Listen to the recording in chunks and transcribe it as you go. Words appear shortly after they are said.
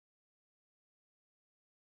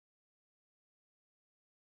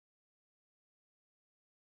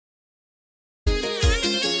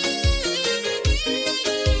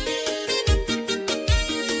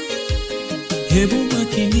hebu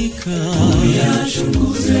makinika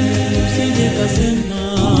uyachunguze, usije kasema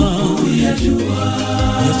uyajua.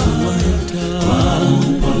 Yesu waita kwa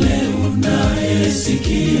upole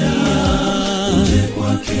unayesikia, uje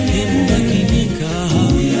kwake. Hebu makinika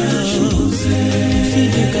uyachunguze,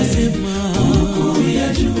 usije kasema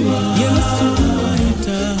uyajua. Yesu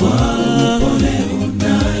waita kwa upole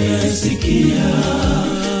unayesikia,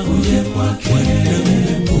 uje kwake.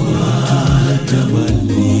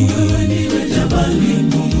 Jabali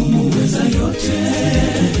Mungu muweza yote,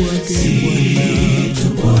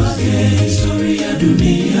 situkwake. Historia ya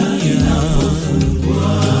dunia inapofungwa,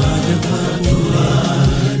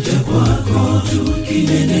 haja kwako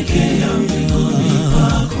tukinyenyekea miguuni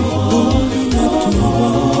pako.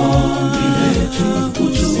 Niletu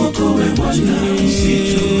utuokoe Bwana,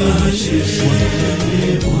 usituache.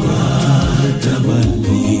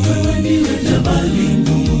 Jabali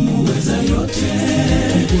Mungu muweza yote,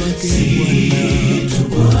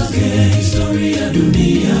 situkwake. Historia ya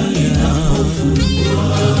dunia inapofungwa,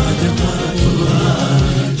 haja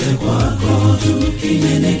kwako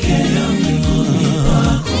tukinyenyekea miguuni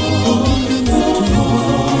pako.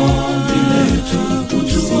 Niletu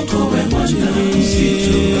utuokoe Bwana,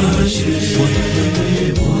 usituache.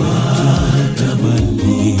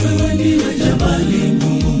 Jabali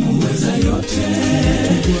Mungu muweza yote,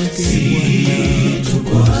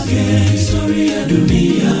 situkwake. Historia ya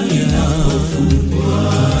dunia inapofungwa,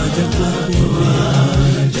 haja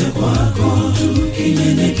kwako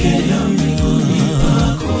tukinyenyekea miguuni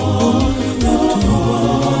pako.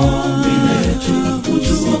 Niletu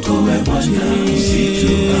utuokoe Bwana,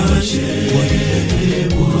 usituache.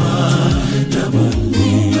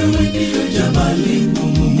 Jabali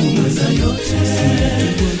Mungu muweza yote,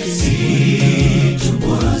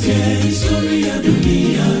 situkwake. Historia ya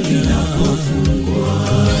dunia inapofungwa,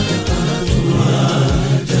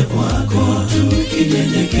 haja kwako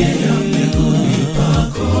tukinyenyekea miguuni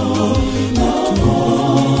pako.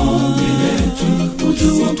 Niletu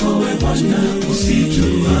utuokoe Bwana,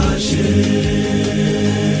 usituache.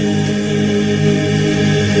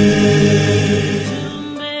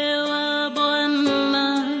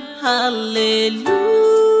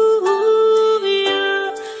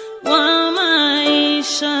 Hallelujah, wa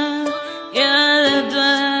maisha ya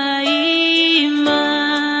daima.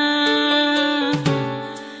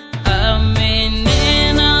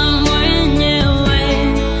 Amenena mwenyewe,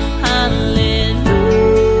 hallelujah,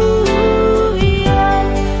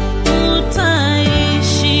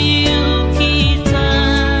 utaishi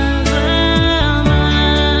ukitazama.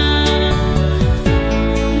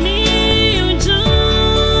 Ni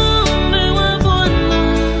ujumbe wa Bwana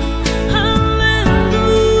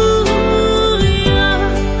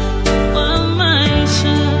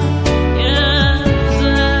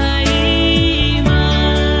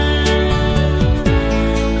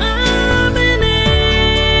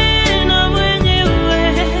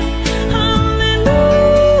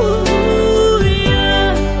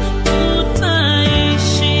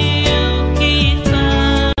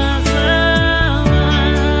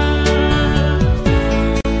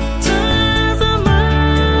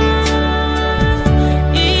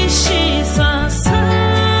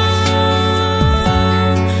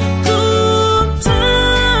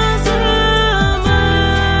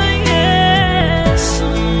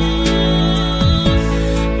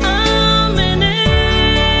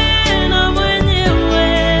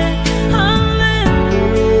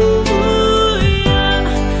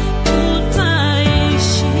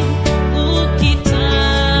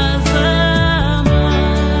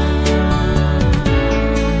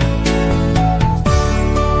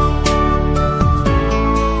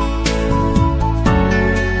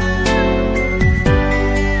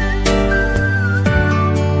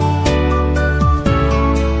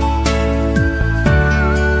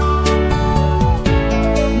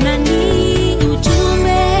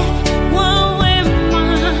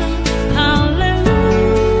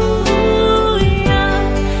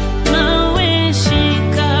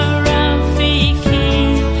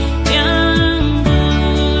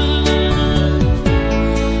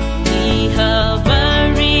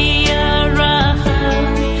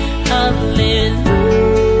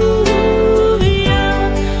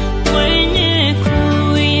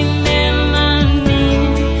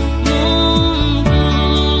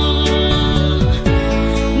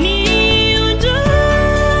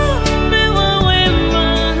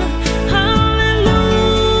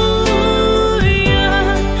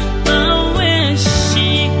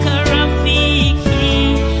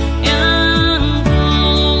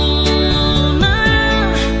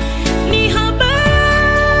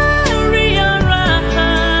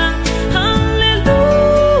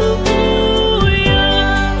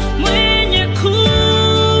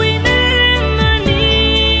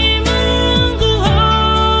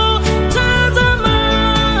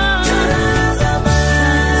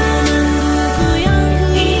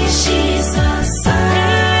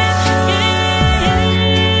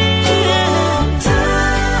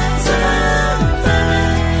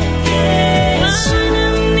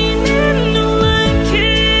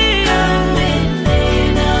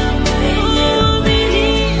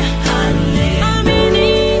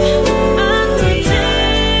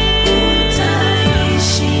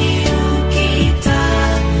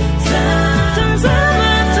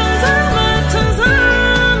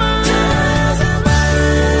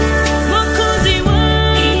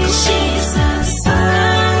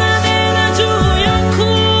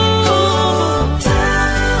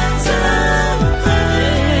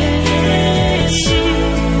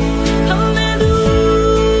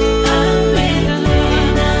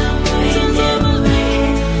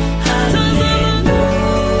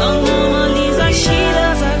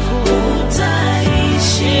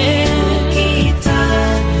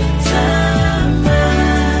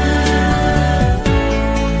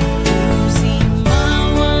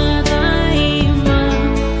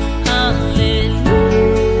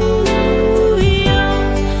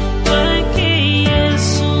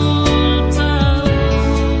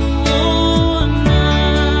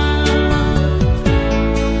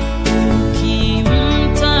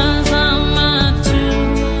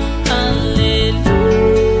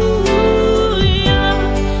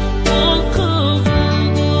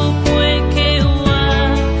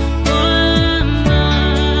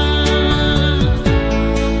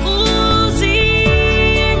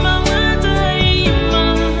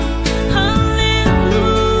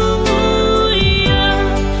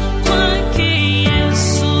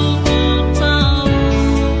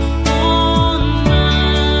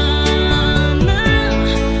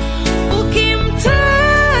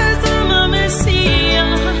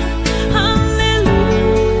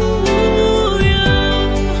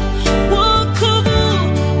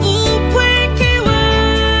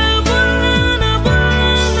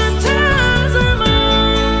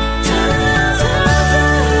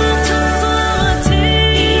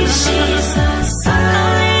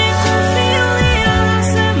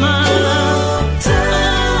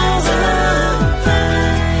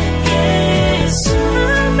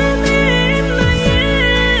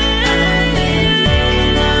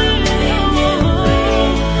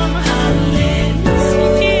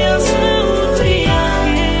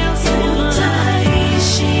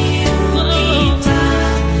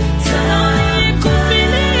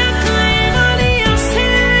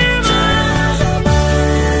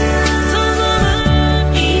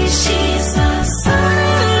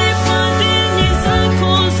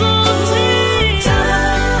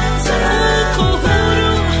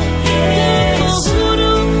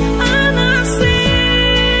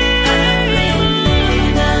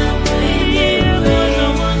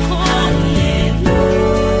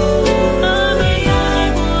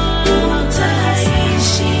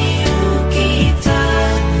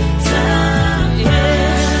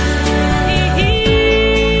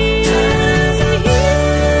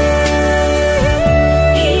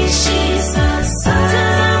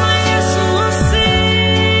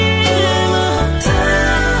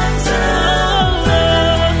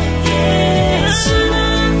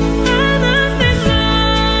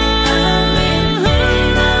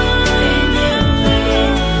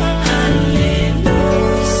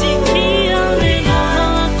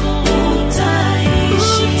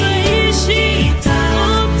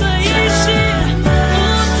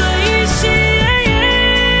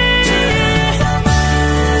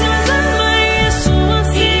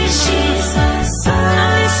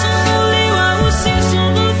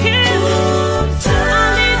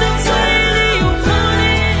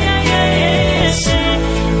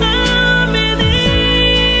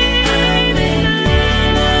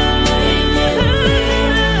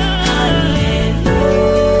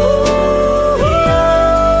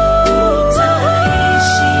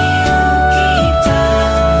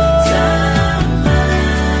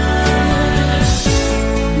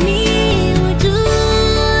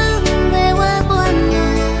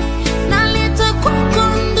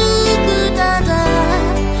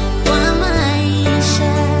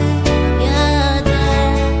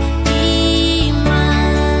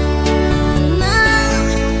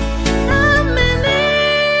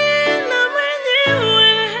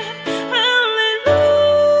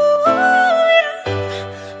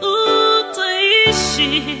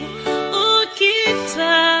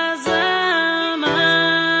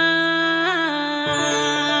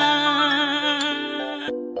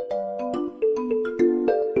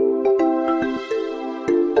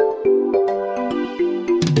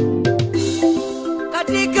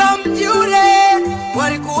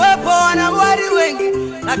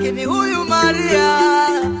lakini huyu Maria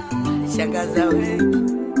alishangaza wengi.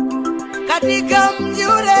 Katika mji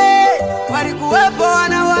ule walikuwepo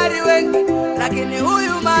wanawali wengi, lakini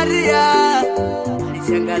huyu Maria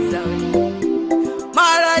alishangaza wengi.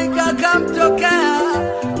 Malaika kamtokea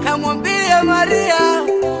kamwambia Maria,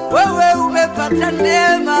 wewe umepata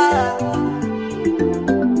neema.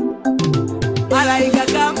 Malaika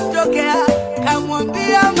kamtokea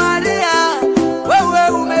kamwambia Maria,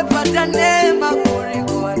 wewe umepata neema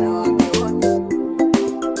kuliko wanawake wote.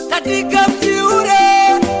 Katika mji ule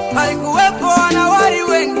walikuwepo wanawali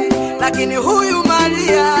wengi, lakini huyu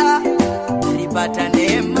Maria alipata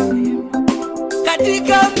neema.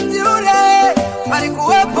 Katika mji ule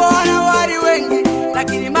walikuwepo wanawali wengi,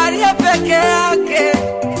 lakini Maria peke yake.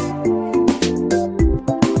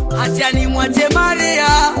 Acha nimwache Maria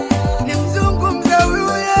nimzungumze huyu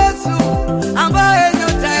Yesu ambaye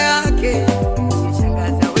nyota yake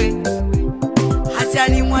ilishangaza wengi. Acha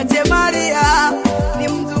nimwache Maria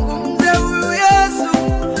nimzungumze huyu Yesu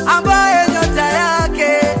ambaye nyota yake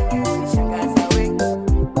ilishangaza wengi.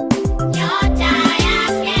 Nyota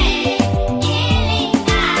yake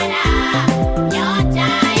iling'ara, nyota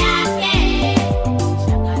yake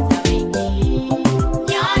ilishangaza wengi.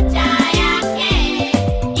 Nyota yake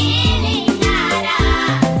iling'ara,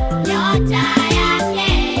 nyota yake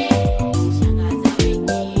ilishangaza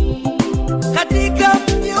wengi. Katika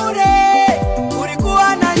mji ule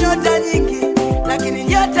kulikuwa na nyota nyingi, lakini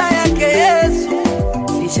nyota yake Yesu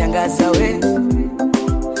ilishangaza wengi.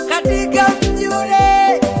 Katika mji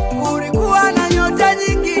ule kulikuwa na nyota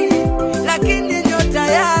nyingi, lakini nyota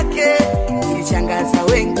yake ilishangaza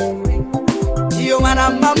wengi. Ndiyo maana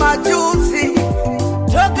mamajusi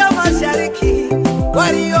toka mashariki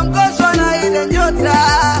waliongozwa na ile nyota.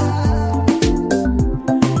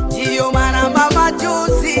 Ndiyo maana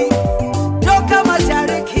mamajusi toka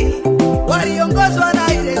mashariki waliongozwa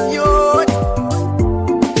na ile nyota.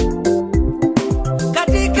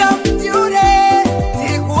 Katika mji ule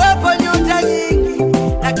zilikuwepo nyota nyingi,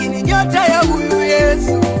 lakini nyota ya huyu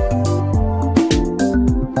Yesu.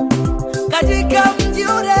 Katika mji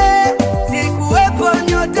ule zilikuwepo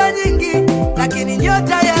nyota nyingi, lakini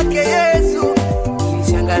nyota yake Yesu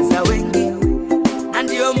ilishangaza wengi. Na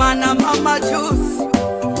ndiyo maana mamajusi,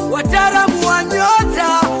 wataalamu wa nyota,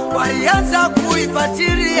 walianza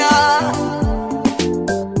kuifuatilia.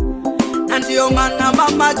 Na ndiyo maana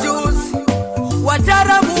mamajusi,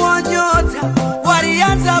 wataalamu wa nyota,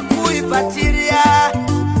 walianza kuifuatilia.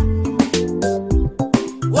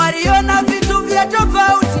 Waliona vitu vya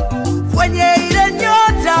tofauti kwenye ile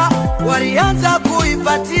nyota, walianza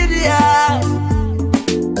kuifuatilia.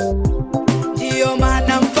 Ndiyo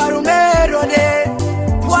maana mfarume Herode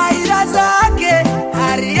kwa ila zake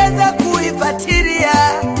alianza kuifuatilia.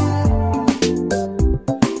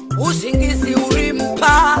 Usingizi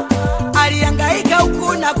ulimpa, alihangaika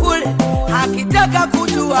huku na kule akitaka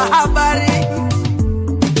kujua habari.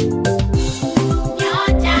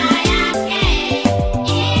 Nyota yake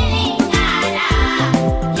iling'ara,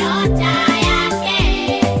 nyota yake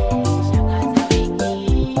ilishangaza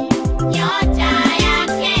wengi. Nyota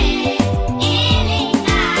yake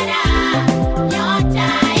iling'ara, nyota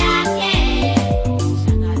yake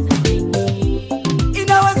ilishangaza wengi.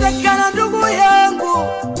 Inawezekana ndugu yangu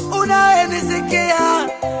unayenisikia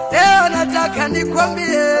leo, nataka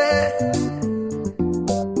nikwambie,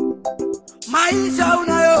 maisha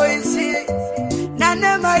unayoishi na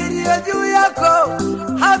neema iliyo juu yako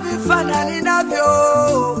havifanani navyo.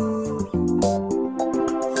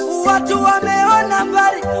 Watu wameona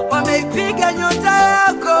mbali, wameipiga nyota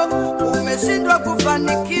yako, umeshindwa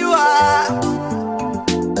kufanikiwa.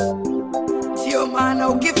 Ndiyo maana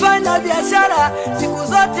ukifanya biashara siku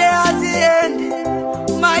zote haziendi,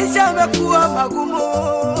 maisha yamekuwa magumu.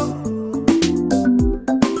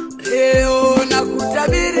 Leo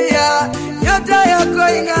nakutabiria nyota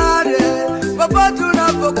yako ing'are, popote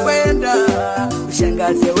unapokwenda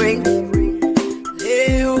ushangaze wengi.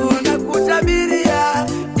 Leo nakutabiria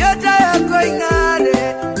nyota yako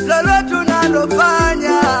ing'are, lolote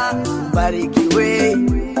unalofanya ubarikiwe.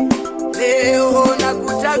 Leo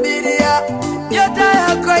nakutabiria nyota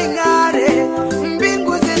yako ing'are,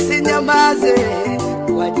 mbingu zisinyamaze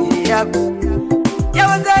kwa ajili yako.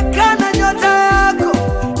 Yawezekana nyota yako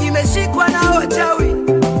imeshikwa na wachawi,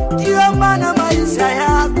 ndiyo maana maisha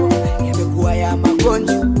yako yamekuwa ya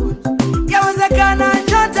magonjwa. Yawezekana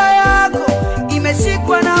nyota yako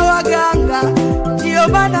imeshikwa na waganga, ndiyo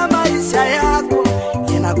maana maisha yako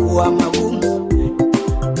yanakuwa magumu.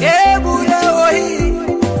 Hebu leo hii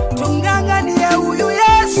tung'ang'anie huyu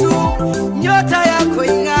Yesu, nyota yako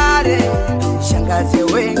ing'are, ushangaze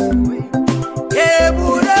wengi.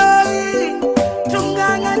 Hebu leo hii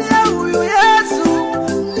tung'ang'anie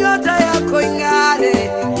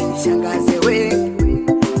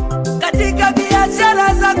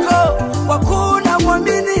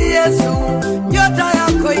Yesu, nyota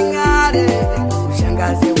yako ing'are,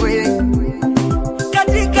 ushangaze wengi.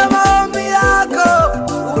 Katika maombi yako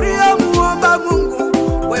uliomuomba Mungu,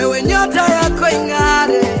 wewe nyota yako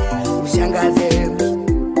ing'are, ushangaze wengi.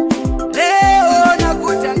 Leo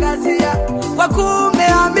nakutangazia kwa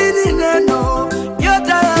kumeamini neno,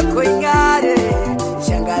 nyota yako ing'are,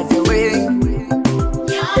 ushangaze wengi.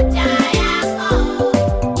 Nyota yako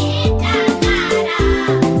itang'ara,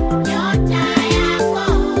 nyota yako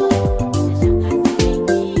itashangaza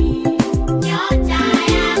wengi. Nyota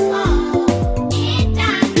yako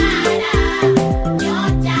itang'ara,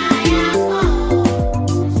 nyota yako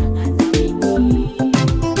itashangaza wengi.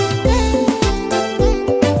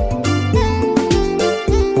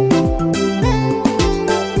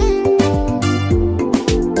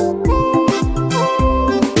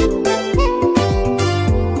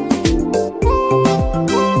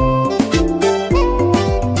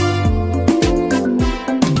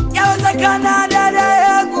 Yawezekana dada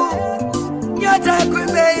yangu, nyota yako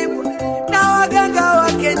imeibwa na waganga wa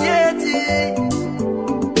kienyeji.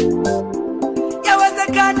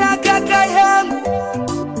 Yawezekana kaka yangu,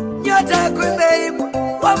 nyota yako imeibwa,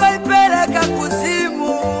 wameipeleka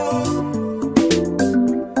kuzimu.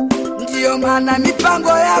 Ndiyo maana mipango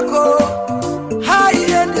yako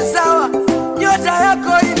haiendi sawa, nyota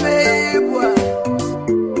yako imeibwa.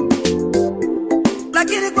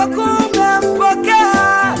 Lakini kwa kumempokea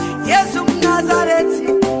Yesu Mnazareti,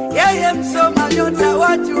 yeye msoma nyota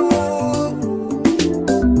wa juu,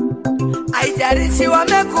 haijalishi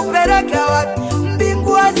wamekupeleka wapi,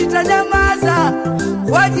 mbingu hazitanyamaza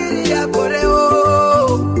kwa ajili yako leo.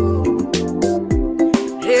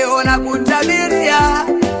 Leo nakutabiria,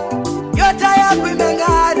 nyota yako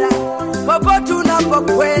imeng'ara, popote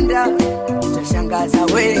unapokwenda utashangaza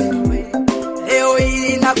wengi. Leo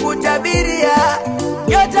hii nakutabiria,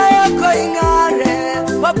 nyota yako ing'are,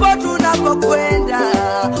 popote unapokwenda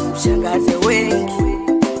ushangaze wengi.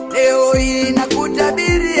 Leo hii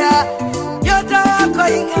nakutabiria, nyota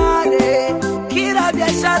yako ing'are, kila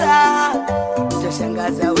biashara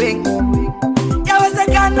utashangaza wengi.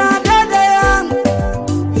 Yawezekana dada yangu,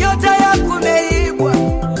 nyota yako imeibwa,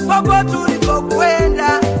 popote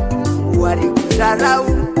ulipokwenda walikudharau.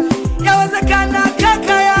 Yawezekana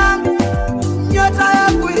kaka yangu, nyota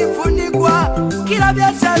yako ilifunikwa, kila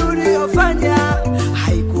biashara uliyofanya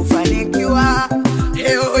haikufanikiwa.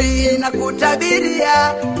 Leo hii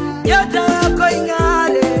nakutabiria, nyota yako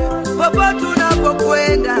ing'are, popote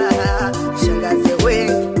unapokwenda ushangaze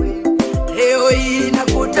wengi. Leo hii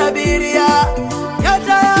nakutabiria,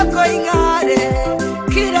 nyota yako ing'are,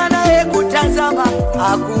 kila naye kutazama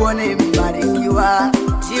akuone mbarikiwa.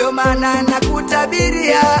 Ndiyo maana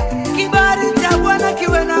nakutabiria, kibali cha Bwana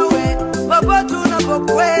kiwe nawe, popote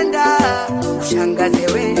unapokwenda ushangaze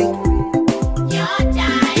wengi. Nyota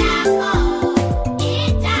yako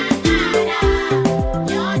itang'ara,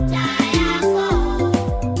 nyota yako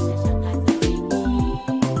itashangaza wengi.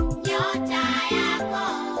 Nyota yako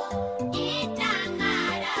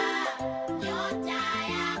itang'ara, nyota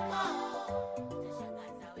yako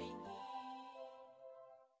itashangaza wengi.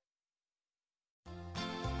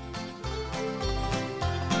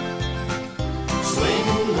 Swing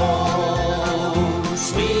low,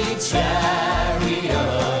 sweet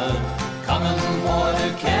chariot, coming for to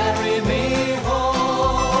carry me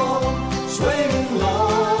home. Swing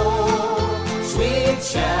low, sweet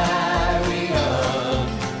chariot,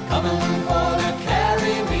 coming for to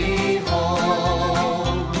carry me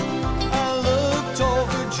home. I looked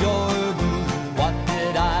over Jordan, what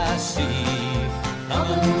did I see?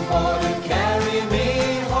 Coming for to carry me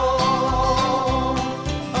home.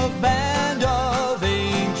 A band of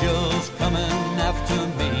angels coming after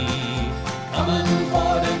me, coming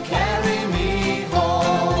for to carry me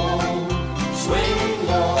home. Swing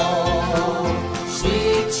low,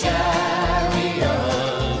 sweet chariot,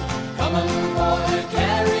 coming for to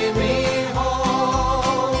carry me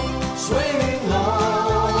home. Swing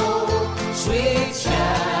low, sweet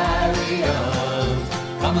chariot,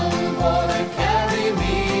 coming for to carry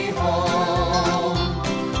me home.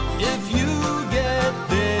 If you get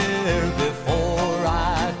there before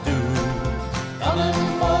I do, coming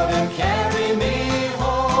for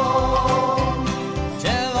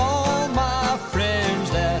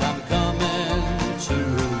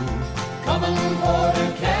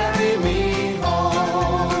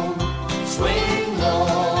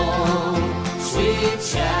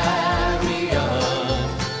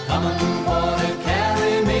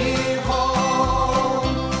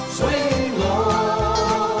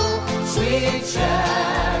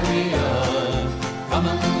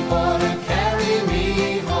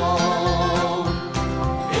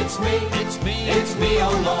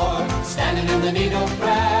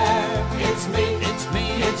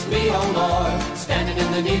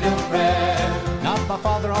the need of prayer. Not my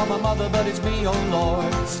father or my mother, but it's me, oh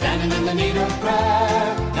Lord, standing in the need of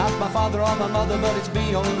prayer. Not my father or my mother, but it's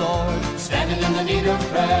me, oh Lord, standing in the need of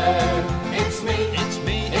prayer. It's me, it's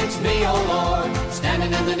me, it's me, oh Lord,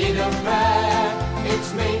 standing in the need of prayer.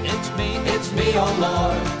 It's me, it's me, it's me, oh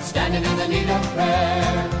Lord, standing in the need of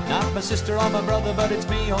prayer. Not my sister or my brother, but it's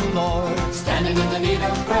me, oh Lord, standing in the need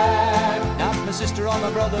of prayer. Not my sister or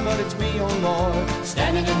my brother, but it's me, oh Lord,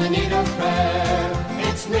 standing in the need of prayer.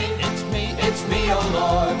 It's me, it's me, it's me, oh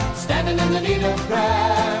Lord, standing in the need of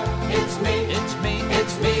prayer. It's me, it's me,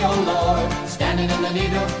 it's me, oh Lord, standing in the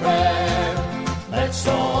need of prayer. Let's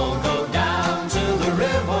all go down to the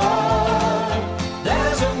river.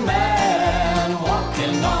 There's a man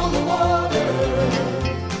walking on the water.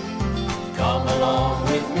 Come along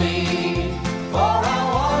with me, for I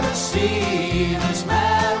want to see this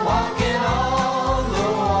man walking on the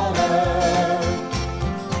water.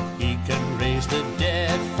 He can raise the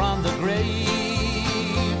dead from the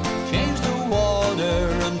grave, change the water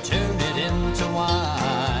and turn it into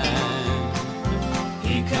wine.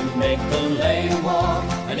 He can make the lame walk,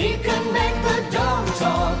 and he can make the dumb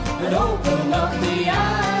talk, and open up the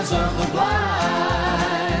eyes of the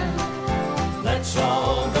blind. Let's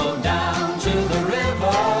all go down to the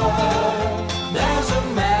river. There's a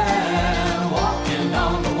man walking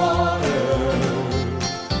on the water.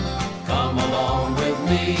 Come along with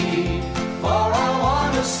me, for I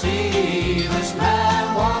want to see this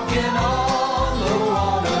man walking on the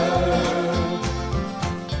water.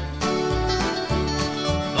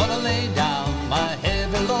 Gonna lay down my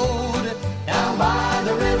heavy load down by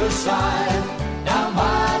the riverside, down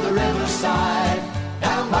by the riverside,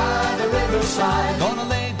 down by the riverside. Gonna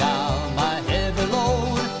lay down my heavy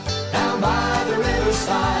load down by the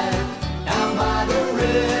riverside, down by the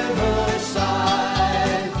riverside.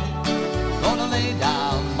 Gonna lay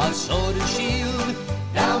down my sword and shield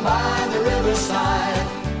down by the riverside,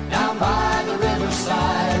 down by the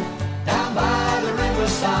riverside, down by the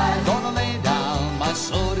riverside. Gonna lay down my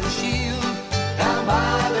sword and shield down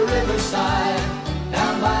by the riverside,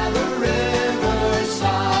 down by the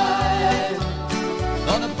riverside.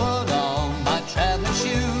 Gonna put on my traveling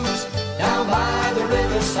shoes down by the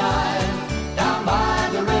riverside, down by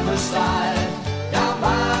the riverside, down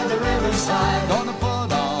by the riverside. Gonna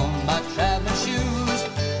put on my traveling shoes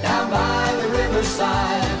down by the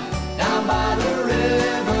riverside, down by the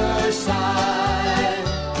riverside.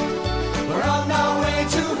 We're on our way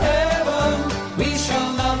to heaven, we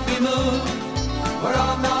shall not be moved. We're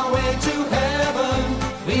on our way to heaven,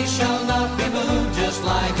 we shall not be moved. Just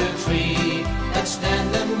like a tree that's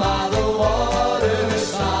standing by the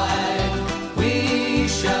waterside, we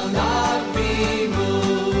shall not be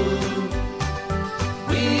moved.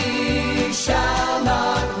 We shall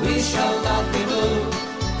not be moved.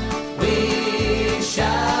 We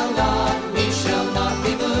shall not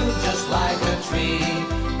be moved. Just like a tree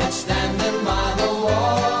that's standing by the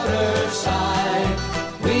waterside,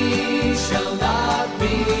 we shall not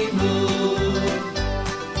be moved.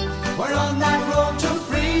 We're on that road to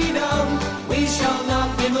freedom, we shall not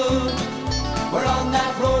be moved. We're on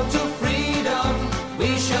that road to freedom, we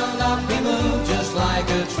shall not be moved. Just like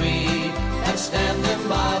a tree that's standing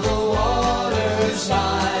by the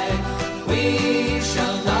waterside, we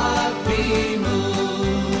shall not be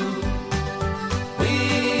moved. We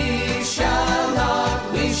shall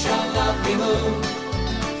not be moved.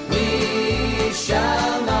 We shall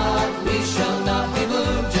not be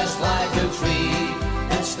moved. Just like a tree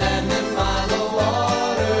that's standing by the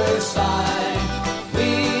waterside, we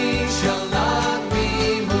shall not be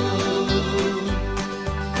moved.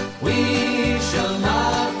 We shall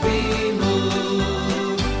not be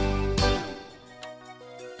moved.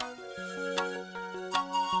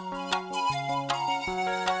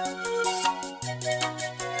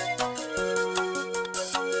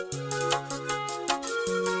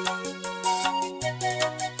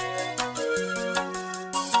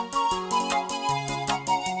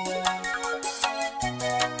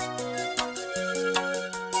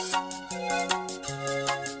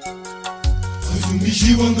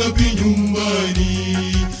 Watumishi wangapi nyumbani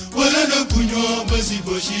wala na kunywa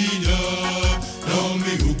pasipo shida,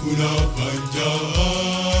 naombi huku na fanja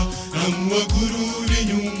naamua kurudi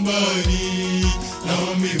nyumbani,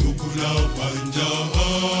 naombi huku na fanja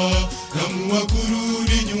naamua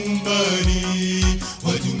kurudi nyumbani.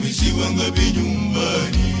 Watumishi wangapi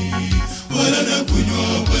nyumbani wala na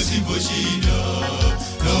kunywa pasipo shida,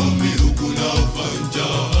 naombi huku na fanja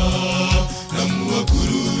naamua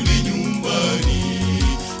kurudi nyumbani,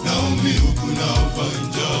 naombi huku na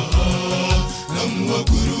fanja naamua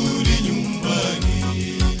kurudi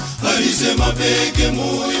nyumbani. Alisema peke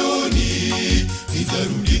moyoni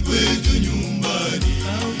nitarudi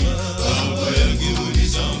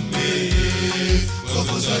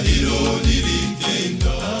kosa hilo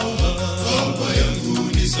nilitenda. Baba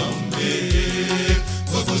yangu nisamehe,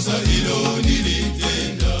 kwa kosa hilo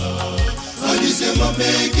nilitenda. Alisema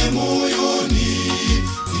peke moyoni,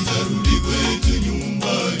 nitarudi kwetu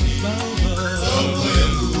nyumbani. Baba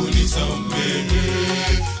yangu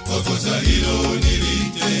nisamehe, kwa kosa hilo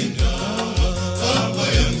nilitenda. Baba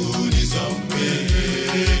yangu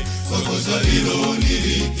nisamehe, kwa kosa hilo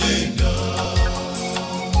nilitenda.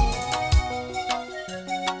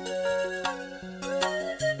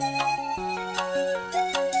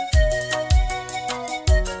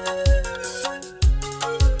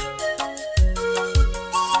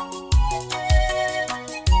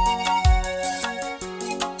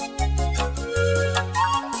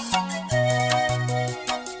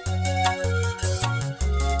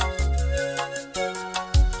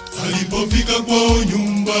 Alipofika kwao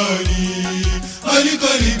nyumbani,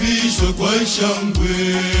 alikaribishwa kwa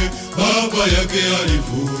shangwe. Baba yake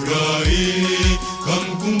alifurahi,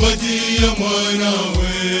 kamkumbatia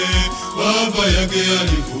mwanawe. Baba yake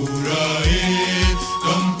alifurahi,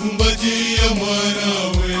 kamkumbatia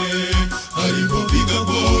mwanawe. Alipofika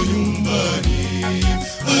kwao nyumbani,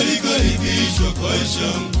 alikaribishwa kwa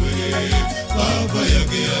shangwe. Baba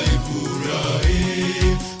yake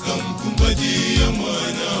alifurahi, kamkumbatia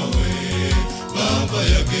mwanawe. Baba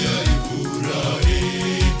yake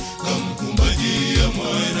alifurahi, kamkumbatia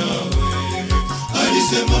mwanawe.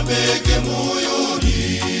 Alisema peke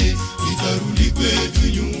moyoni, nitarudi kwetu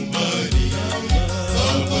nyumbani.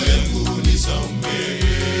 Baba yangu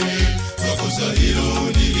nisamehe, kwa kosa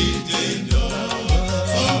hilo nilitenda.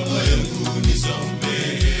 Baba yangu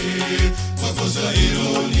nisamehe, kwa kosa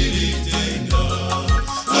hilo nilitenda.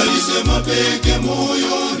 Alisema peke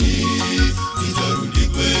moyoni, nitarudi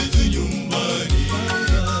kwetu nyumbani.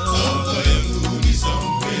 Baba yangu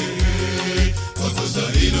nisamehe, kwa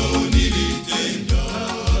kosa hilo nilitenda.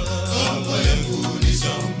 Baba yangu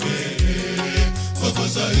nisamehe, kwa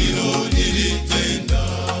kosa hilo nilitenda.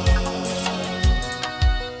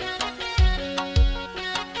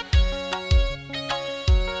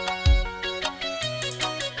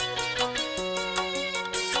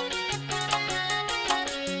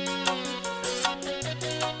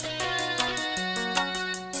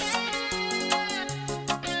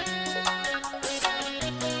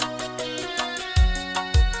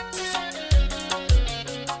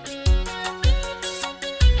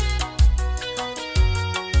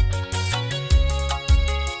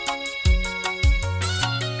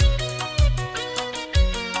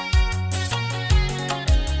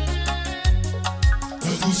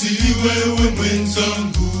 Nakusihi wewe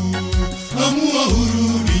mwenzangu, amua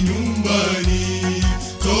urudi nyumbani.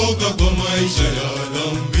 Toka kwa maisha ya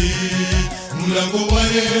dhambi, mlango wa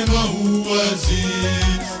rehema uwazi.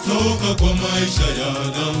 Toka kwa maisha ya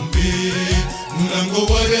dhambi,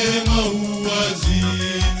 mlango wa rehema uwazi.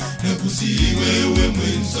 Nakusihi wewe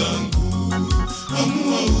mwenzangu,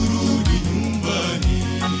 amua urudi nyumbani.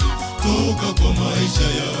 Toka kwa maisha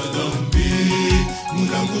ya dhambi,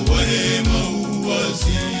 mlango wa rehema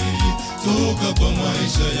uwazi. Toka kwa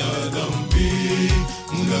maisha ya dhambi,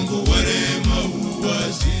 mlango wa rehema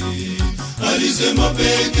uwazi. Alisema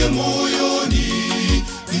peke moyoni,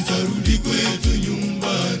 nitarudi kwetu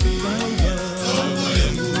nyumbani. Baba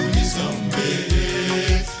yangu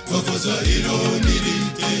nisamehe, kwa kosa hilo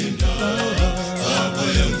nilitenda. Baba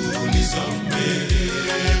yangu nisamehe,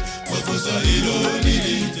 kwa kosa hilo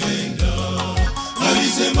nilitenda.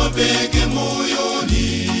 Alisema peke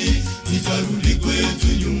moyoni, nitarudi kwetu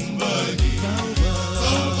nyumbani.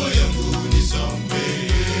 Baba yangu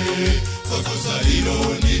nisamehe, kwa kosa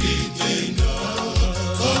hilo nilitenda.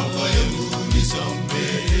 Baba yangu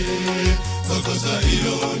nisamehe, kwa kosa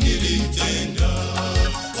hilo nilitenda.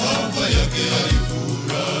 Baba yake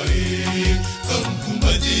alifurahi,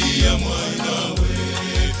 kamkumbatia mwanawe.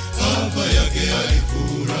 Baba yake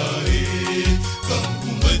alifurahi,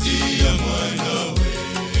 kamkumbatia mwanawe.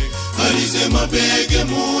 Alisema peke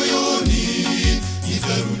moyoni,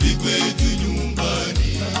 nitarudi kwetu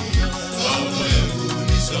nyumbani. Baba yangu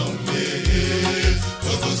nisamehe,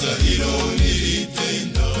 kwa kosa hilo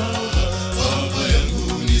nilitenda. Baba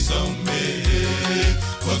yangu nisamehe,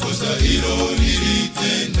 kwa kosa hilo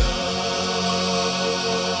nilitenda.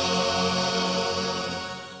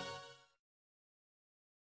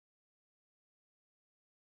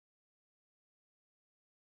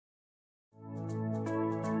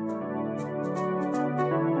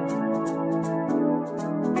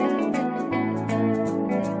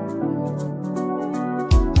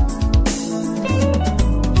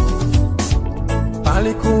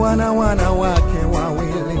 Alikuwa na wanawake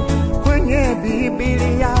wawili kwenye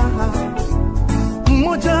Biblia.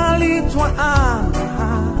 Mmoja aliitwa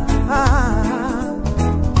Ana,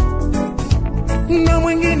 na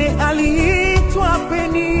mwingine aliitwa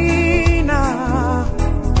Penina.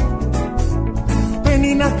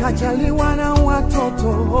 Penina kajaliwa na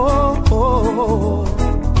watoto,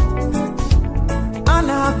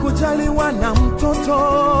 Ana kujaliwa na mtoto.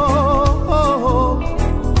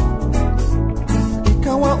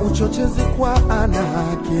 Ikawa uchochezi kwa Ana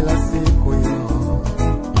kila siku yo.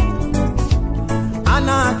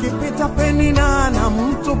 Ana akipita Penina na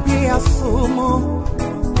mtu pia sumu.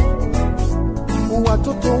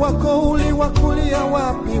 Watoto wako uliwakulia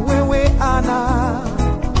wapi wewe Ana?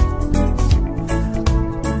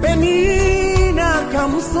 Penina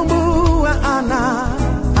kamsumbua Ana.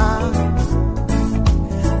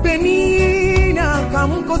 Penina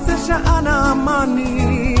kamkosesha Ana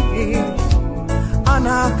amani.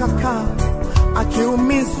 Ana akakaa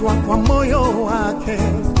akiumizwa kwa moyo wake.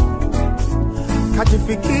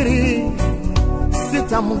 Kajifikiri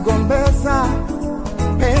sitamgombeza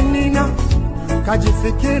Penina.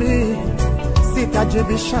 Kajifikiri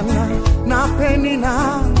sitajibishana na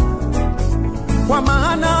Penina, kwa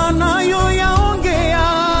maana anayoyaongea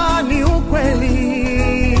ni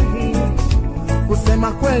ukweli.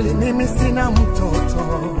 Kusema kweli mimi sina mtoto.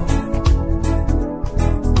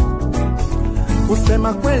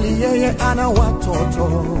 Kusema kweli yeye ana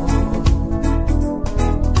watoto.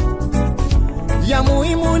 Ya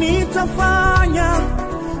muhimu nitafanya,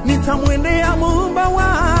 nitamwendea Muumba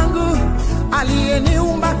wangu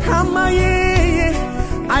aliyeniumba kama yeye,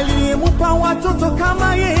 aliyemupa watoto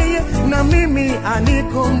kama yeye, na mimi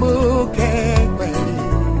anikumbuke kweli,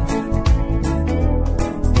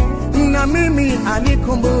 na mimi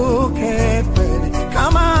anikumbuke kweli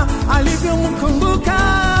kama alivyomkumbuka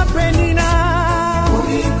Penina.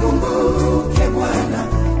 Unikumbuke Bwana,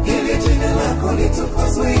 ili jina lako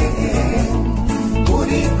litukuzwe.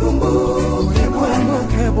 Unikumbuke Bwana,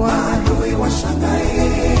 adui washangae.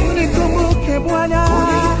 Unikumbuke Bwana,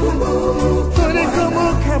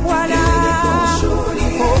 unikumbuke Bwana.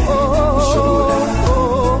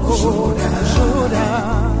 Ushuhuda,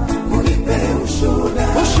 unipe ushuhuda,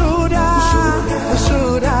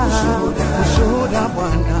 ushuhuda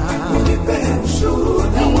Bwana, unipe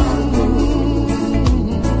ushuhuda wangu.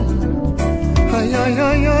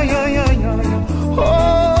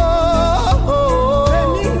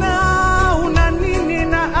 Penina, una nini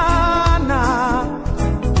na Ana?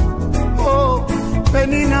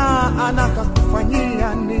 Penina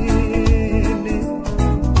anakakufanyia nini?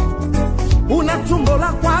 Una tumbo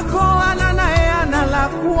la kwako, Ana naye ana la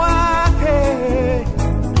kwake.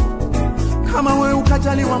 Kama we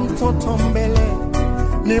ukajaliwa mtoto mbele,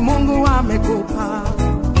 ni Mungu amekupa.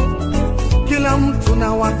 Kila mtu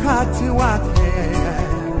na wakati wake.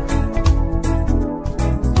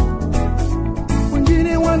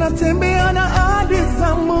 Wengine wanatembea na ahadi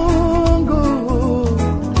za Mungu.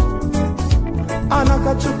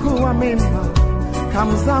 Anakachukua mimba,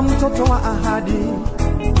 kamzaa mtoto wa ahadi,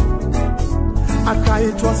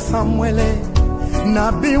 akaitwa Samuele,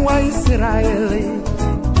 nabii wa Israeli.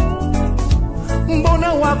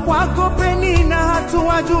 Mbona wa kwako Penina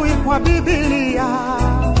hatuwajui kwa Biblia?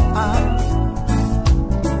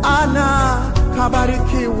 Ana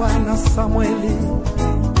kabarikiwa na Samueli.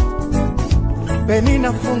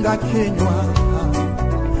 Penina funga kinywa,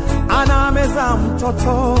 Ana amezaa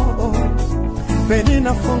mtoto.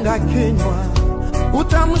 Penina funga kinywa,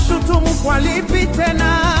 utamshutumu kwa lipi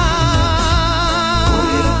tena?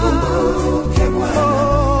 Unikumbuke Bwana,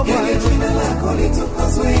 ili jina lako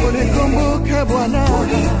litukuzwe. Unikumbuke Bwana,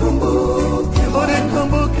 unikumbuke Bwana,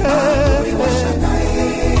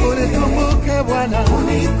 unikumbuke Bwana.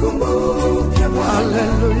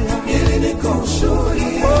 Haleluya, ili niko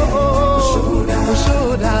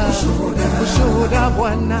ushuhuda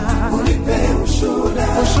Bwana, unipe ushuhuda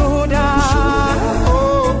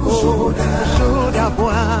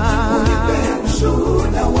Bwana, unipe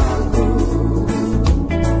ushuhuda wangu.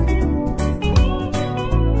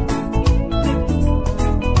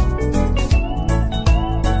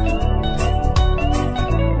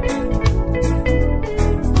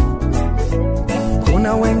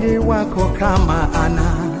 Kuna wengi wako kama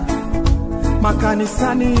Ana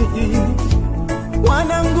makanisani,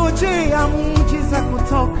 wanangojea muujiza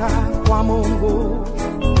kutoka kwa Mungu.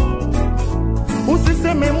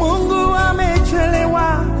 Usiseme Mungu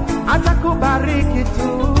amechelewa, atakubariki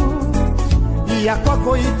tu. Ya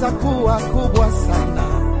kwako itakuwa kubwa sana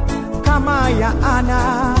kama ya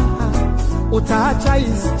Ana. Utaacha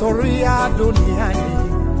historia duniani.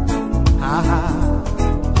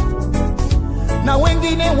 Na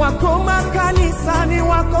wengine wako makanisani,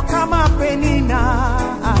 wako kama Penina.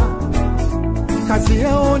 Kazi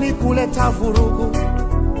yao ni kuleta vurugu,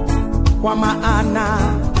 kwa maana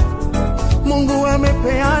Mungu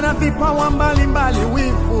amepeana vipawa mbalimbali,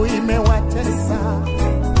 wivu imewatesa.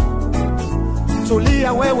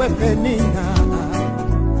 Tulia wewe Penina,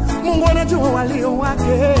 Mungu anajua walio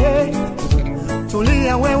wake.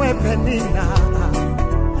 Tulia wewe Penina,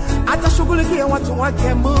 atashughulikia watu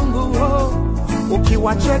wake Mungu.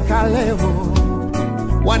 Ukiwacheka leo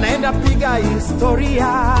wanaenda piga historia,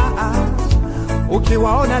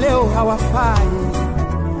 ukiwaona leo hawafai,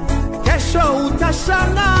 kesho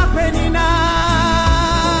utashangaa Penina.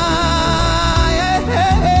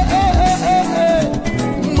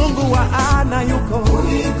 Mungu wa ana yuko.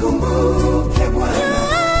 Unikumbuke Bwana,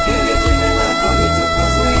 ili jina lako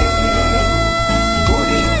litukuzwe.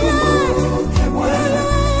 Unikumbuke Bwana,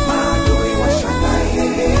 maadui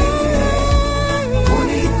washangae.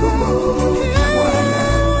 Unikumbuke Bwana,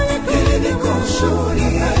 ili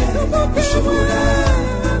nikushuhudie. Ushuhuda,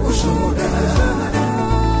 ushuhuda,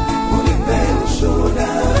 unipe ushuhuda,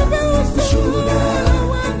 ushuhuda,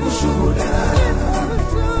 ushuhuda,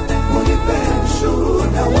 unipe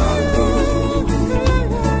ushuhuda wangu.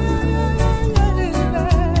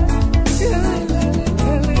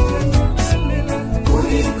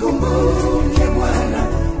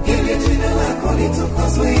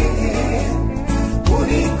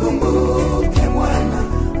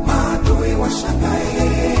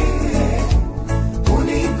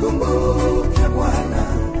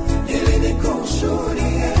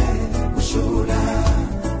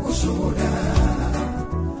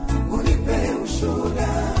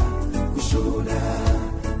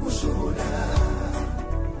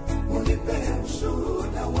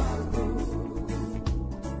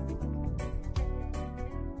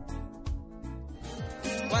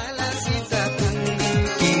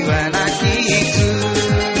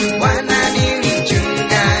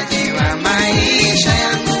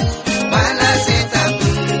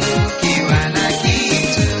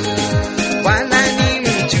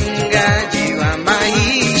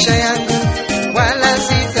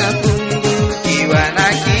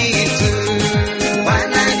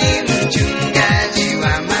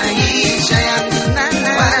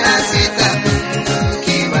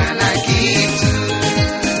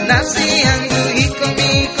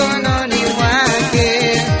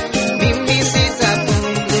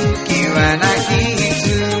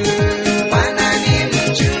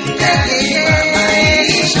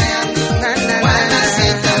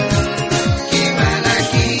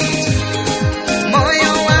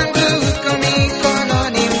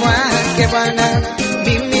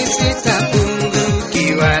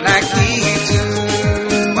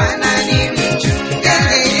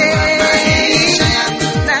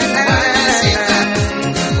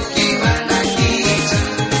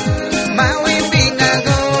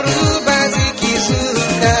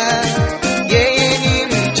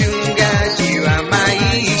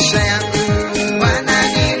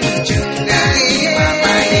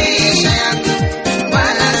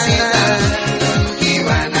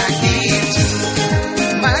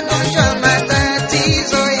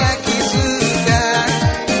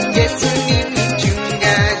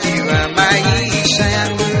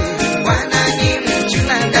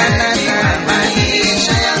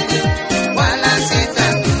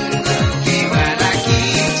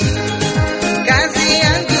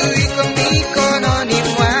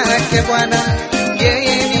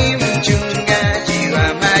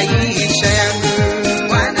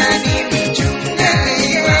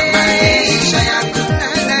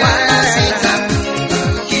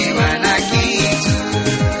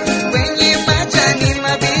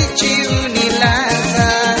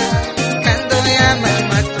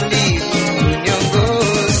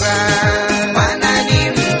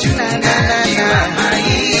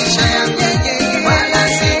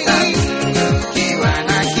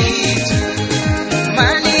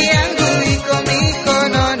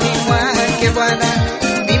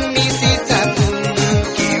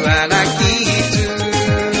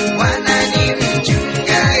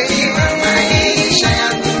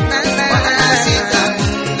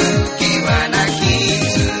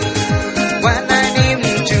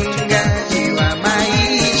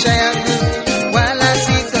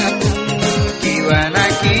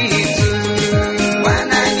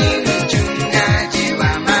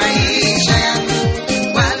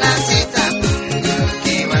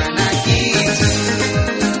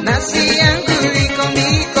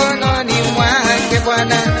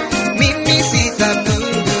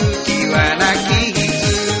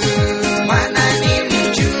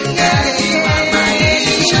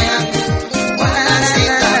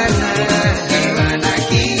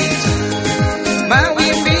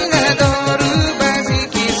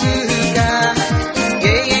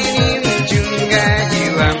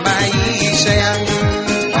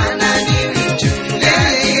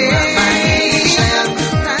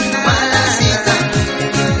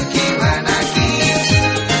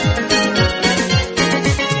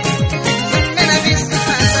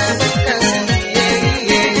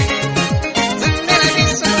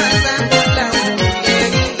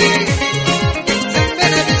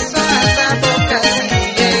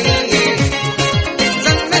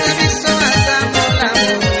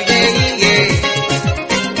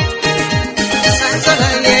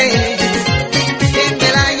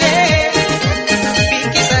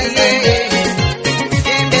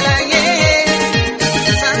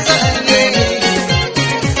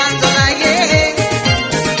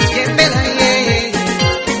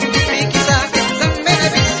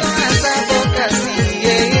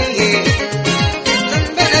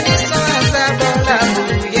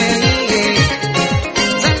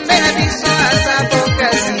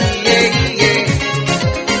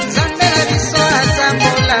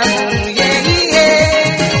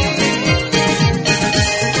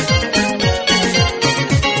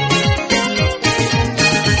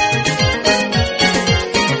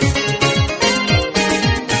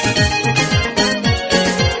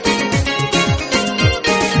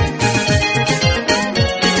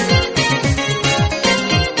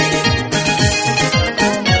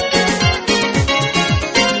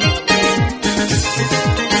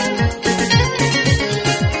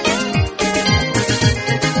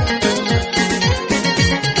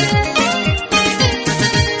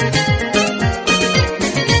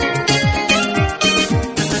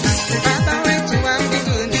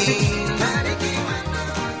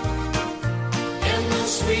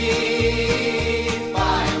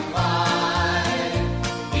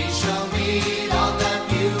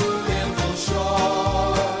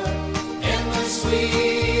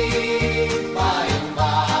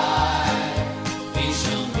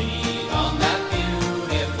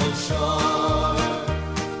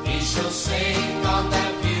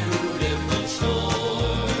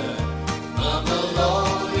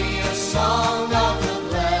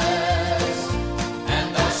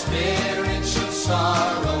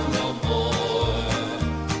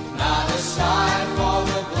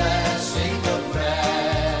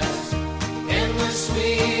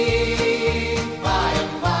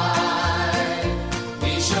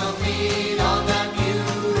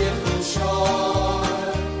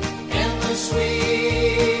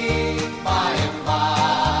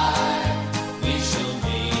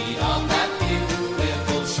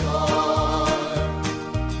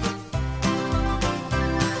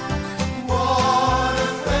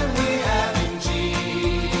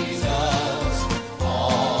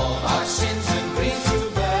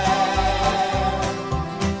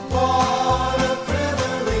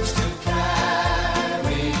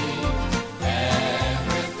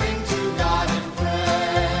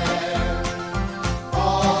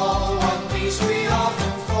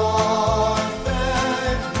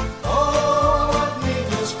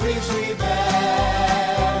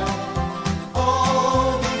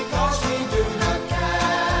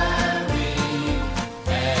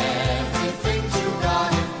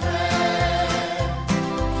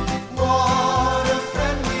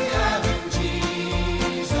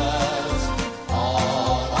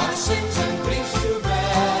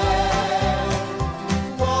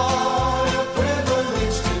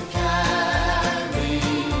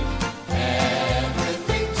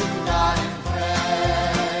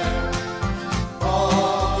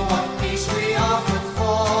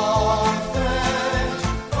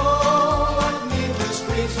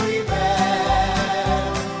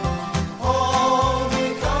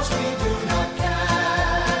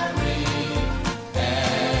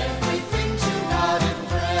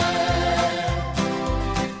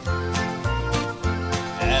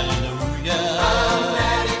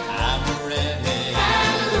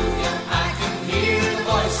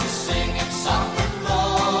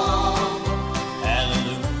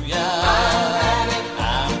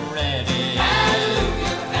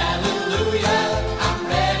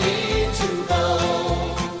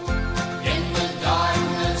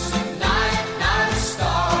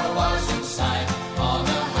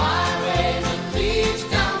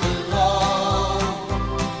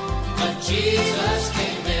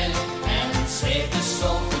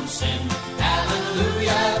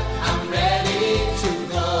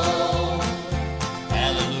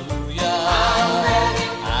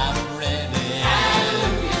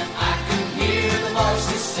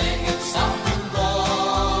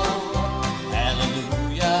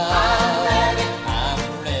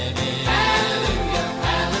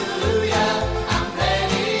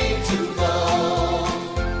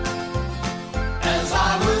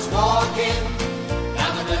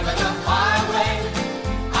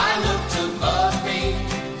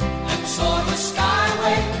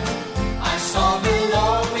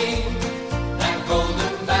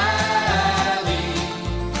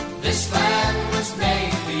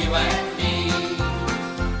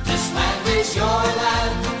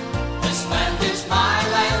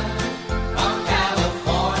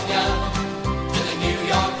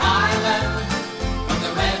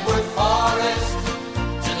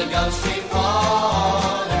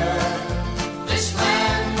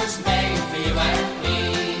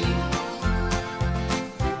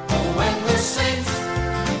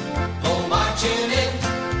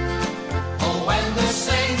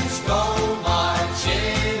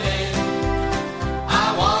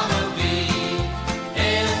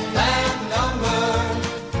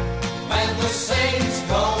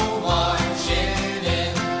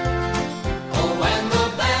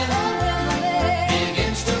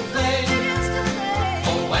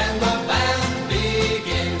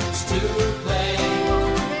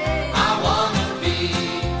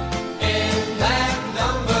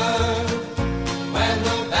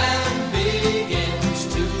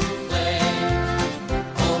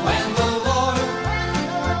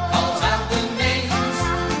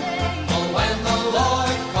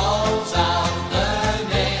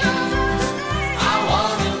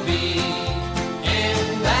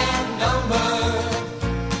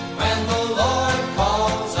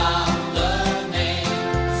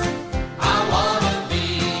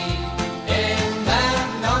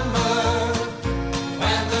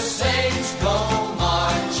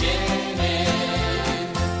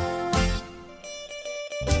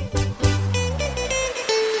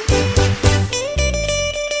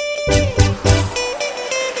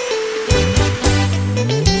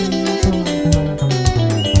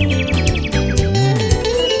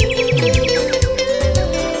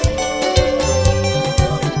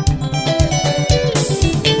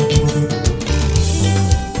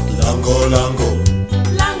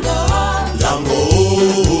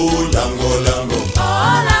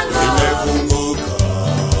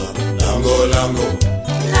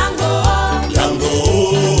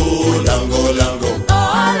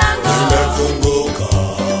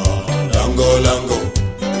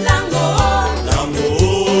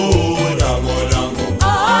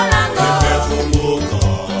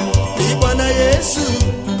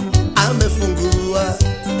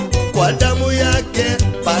 damu yake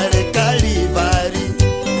pale Kalivari,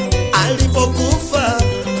 alipokufa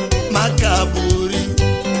makaburi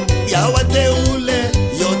ya wateule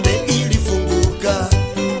yote ilifunguka,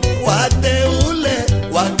 wateule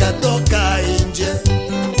wakatoka nje,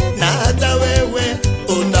 na hata wewe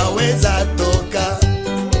unaweza toka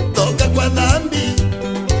kwa dhambi,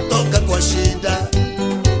 toka kwa shida,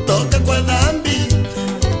 toka kwa dhambi,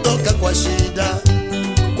 toka kwa shida,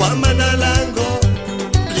 kwa maana lango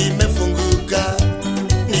limefunguka,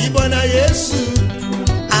 ni Bwana Yesu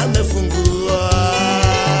amefungua.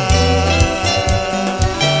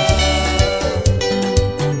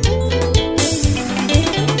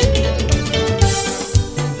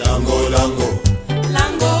 Lango, lango,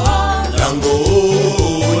 Lango, lango,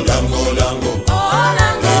 lango, lango, oh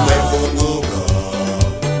lango, limefunguka.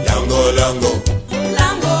 Lango, lango,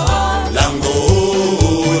 lango, lango,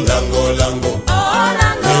 lango, lango, oh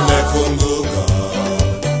lango, limefunguka.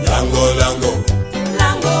 Lango, lango,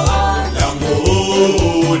 lango, lango,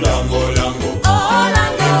 lango, lango, oh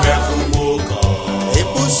lango. limefunguka.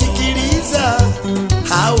 Hebu sikiliza,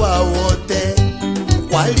 hawa wote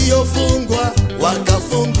waliofungwa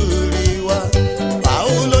wakafunguliwa,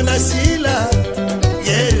 Paulo na Sila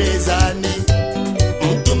gerezani,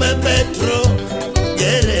 Mtume Petro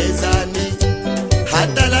gerezani,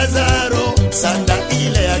 hata Lazaro sanda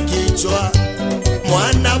ile ya kichwa,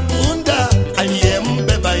 mwana punda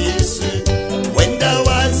aliyembeba Yesu, wenda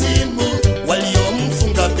wazimu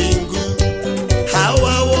waliomfunga mbingu,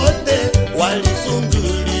 hawa wote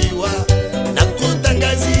walifunguliwa na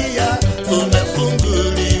kutangazia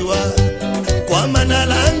tumefunguliwa, kwa maana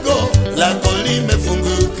lango lako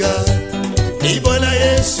limefunguka, ni Bwana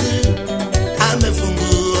Yesu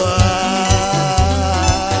amefungua.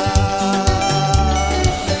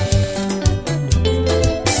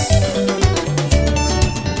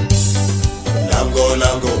 Lango,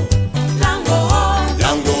 lango, Lango,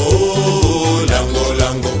 lango, lango,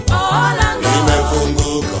 lango, oh lango,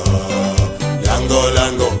 limefunguka. Lango,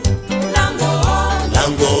 lango, lango,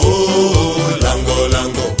 lango, lango,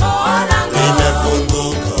 lango, oh lango,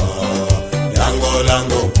 limefunguka. Lango,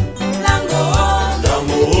 lango, lango,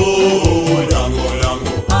 lango, lango,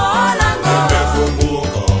 lango, oh lango.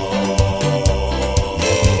 limefunguka.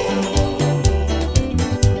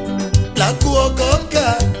 La kuokoka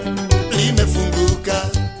limefunguka.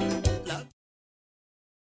 La-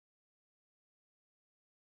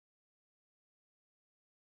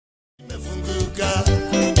 limefunguka.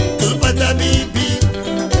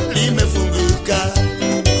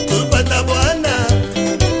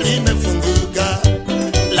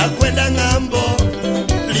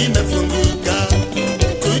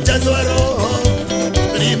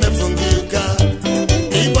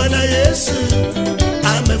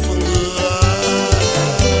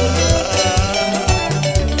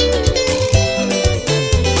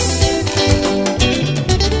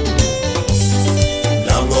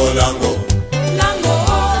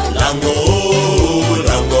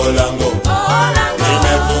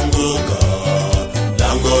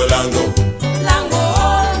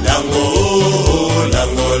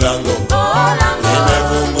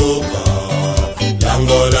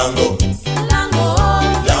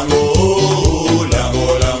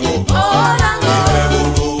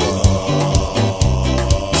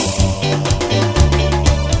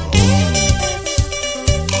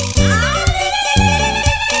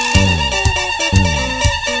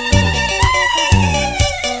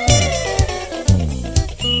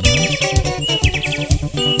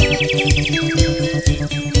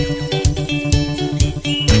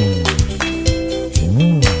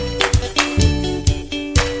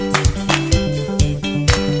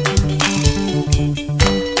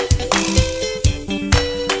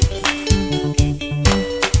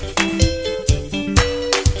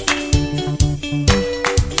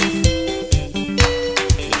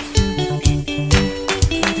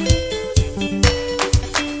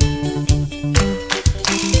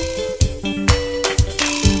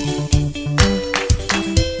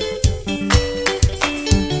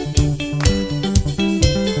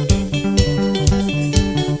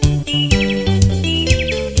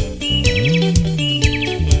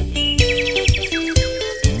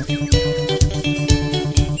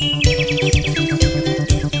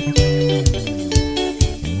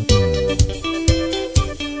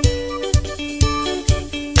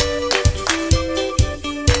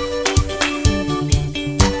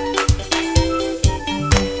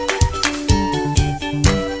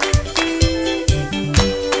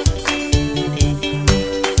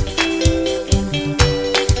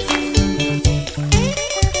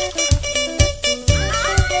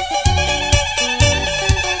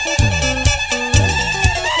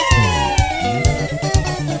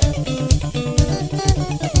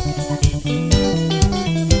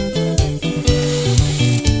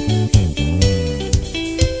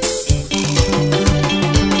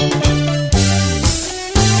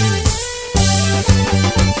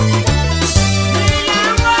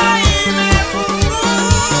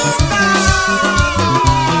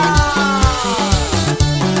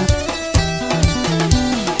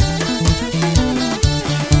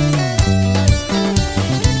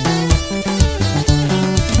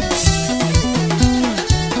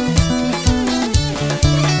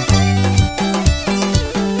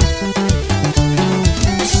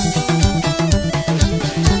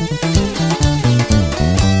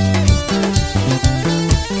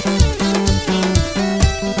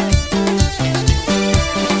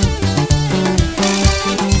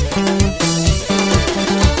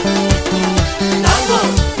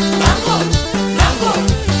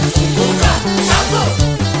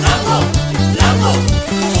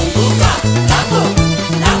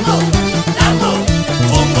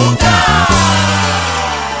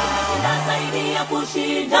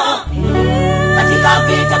 kushinda. Katika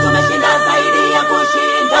vita tumeshinda zaidi ya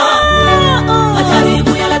kushinda.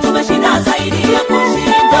 Majaribu yale tumeshinda zaidi ya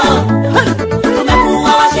kushinda.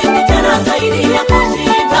 Tumekuwa washindi tena zaidi ya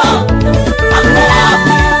kushinda. Wako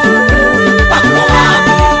wapi? Wako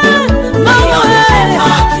wapi?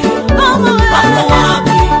 Walionishtaki? Wako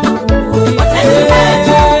wapi? Watesi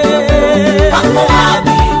wetu? Wako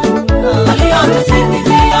wapi?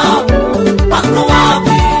 Waliotusingizia? Wako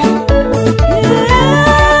wapi?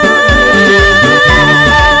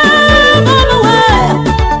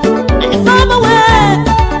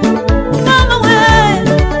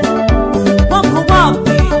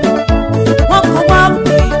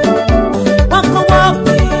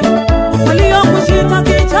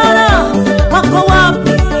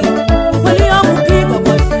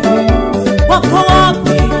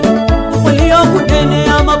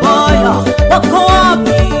 Wako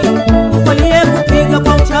wapi? Waliokupiga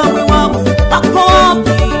kwa uchawi wako? Wako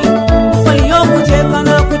wapi? Waliokucheka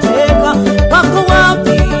na kucheka? Wako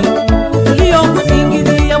wapi?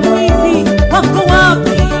 Waliokuzingizia mwizi? Wako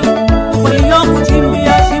wapi?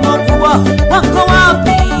 Waliokuchimbia shimo kubwa? Wako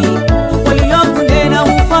wapi? Waliokunena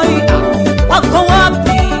ufaida? Wako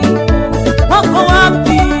wapi? Wako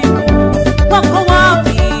wapi? Wako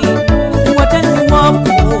wapi? Watesi wako?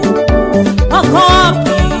 Wako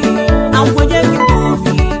wapi?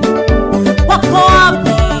 Wako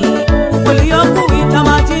wapi? Waliokuita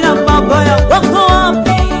majina mabaya? Wako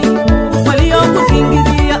wapi?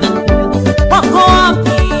 Waliokuzingizia? Wako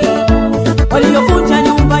wapi? Waliovunja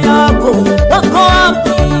nyumba yako? Wako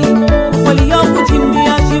wapi?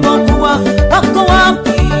 Waliokuchimbia shimo kubwa? Wako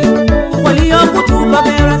wapi? Waliokutupa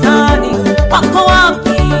gerezani? Wako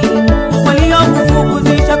wapi?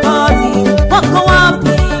 Waliokufukuzisha kazi? Wako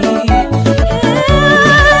wapi?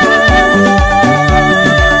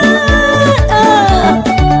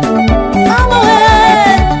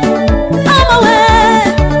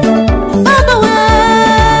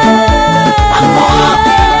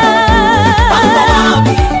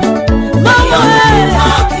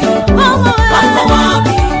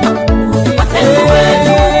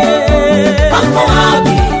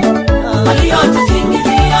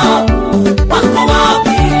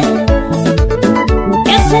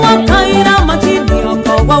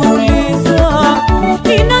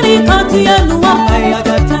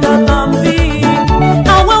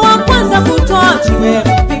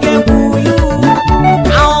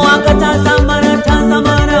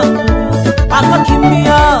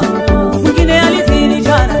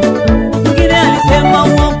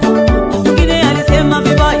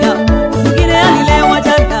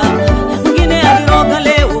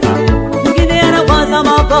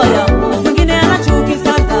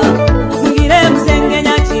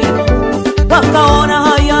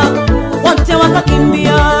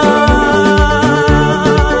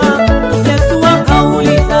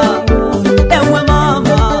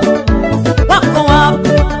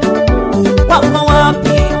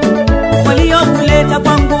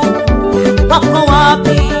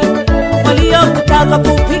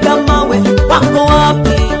 Kupiga mawe? Wako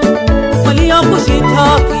wapi?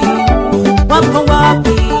 Waliokushitaki? Wako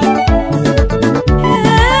wapi?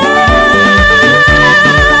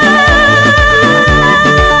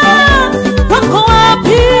 Wako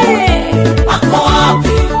wapi? Wako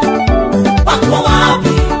wapi? Wako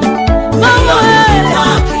wapi?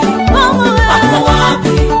 Waliokushitaki? Wako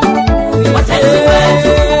wapi? Watesi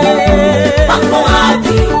wetu? Wako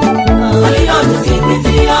wapi?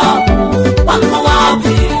 Waliotusingizia? Wako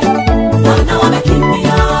wapi? Wana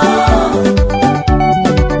wamekimbia.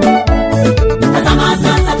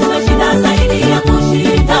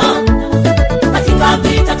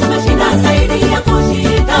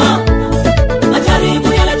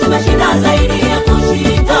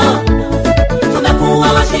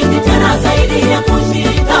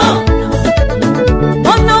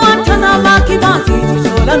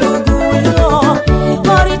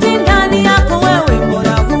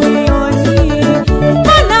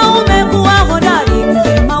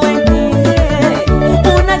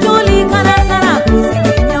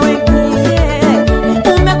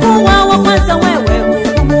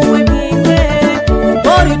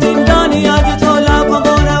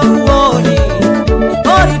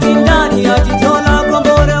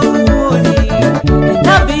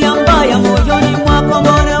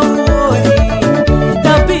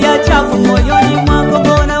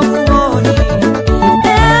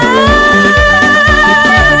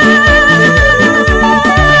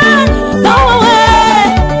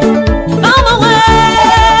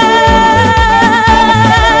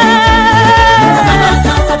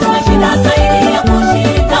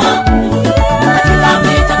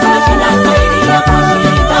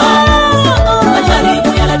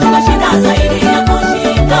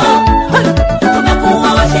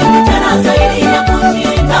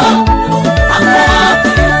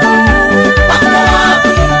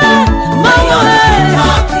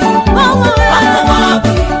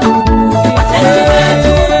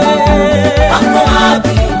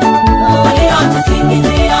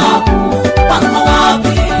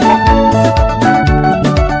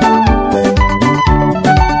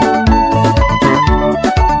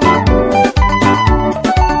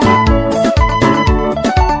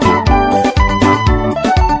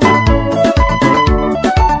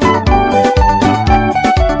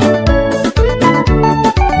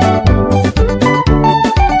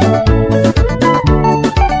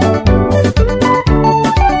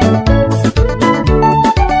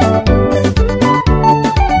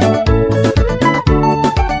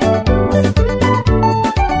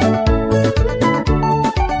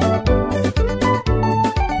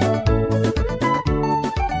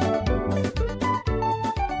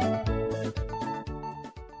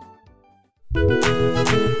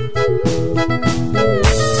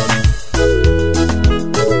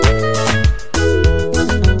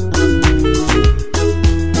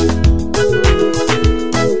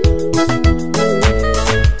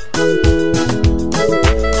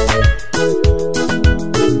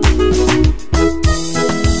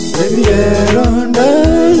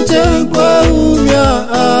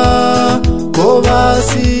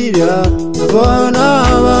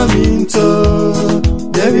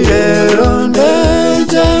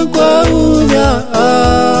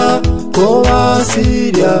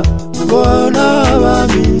 bona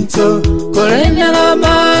baminto kolenya la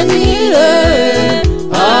manire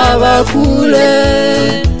abakule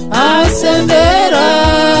asembera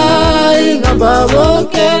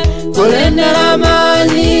ingambaboke kolenya la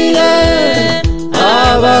manire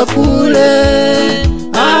abakule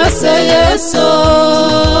ase Yeso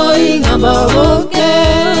ingambaboke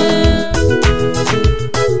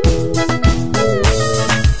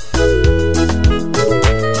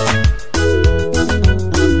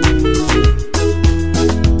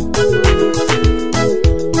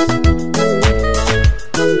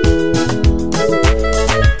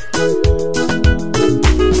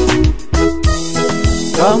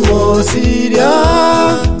Kamo Seria,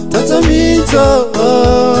 tatamito,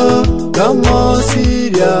 kamo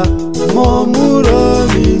Seria, momuro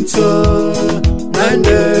minto,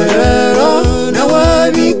 nandero,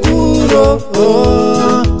 nawabikuro,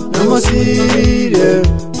 namo Seria,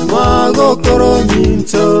 magokoro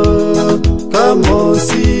minto, kamo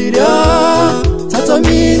Seria,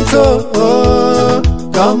 tatamito,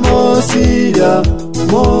 kamo Seria,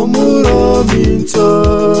 momuro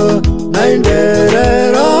minto,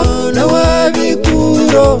 nainderero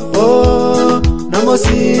nawabikuro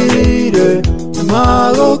namosire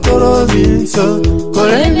magokoro minso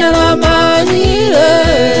kolenya la manire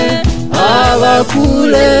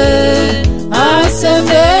abakule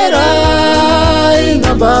asembera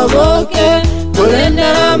ingambaboke kolenya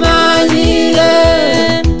la manire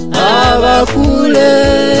abakule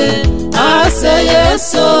ase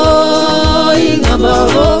Yeso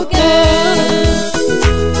ingambaboke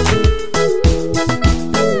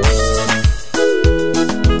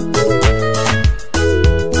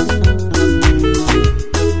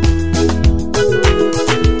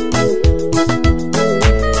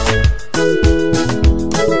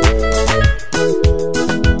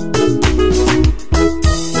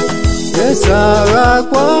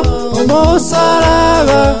Saragwa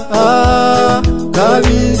omosaraba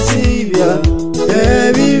kabisibya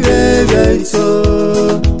ebibebyaito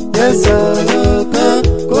yesaraka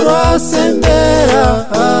kurasembera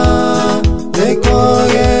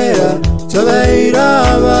nekogera tobeira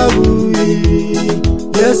babuyi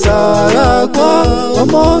yesaragwa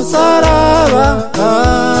omosaraba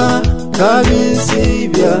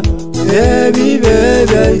kabisibya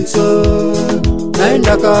ebibebyaito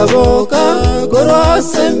naenda kaboka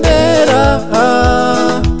kurasembera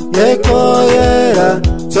yekoyera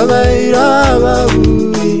tobeira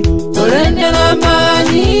babuyi kolenya la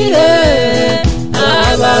manire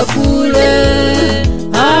abakule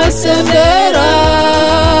asembera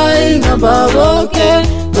ingambaboke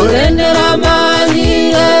kolenya la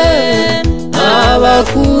manire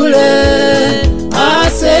abakule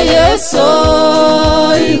ase Yeso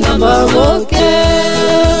ingambaboke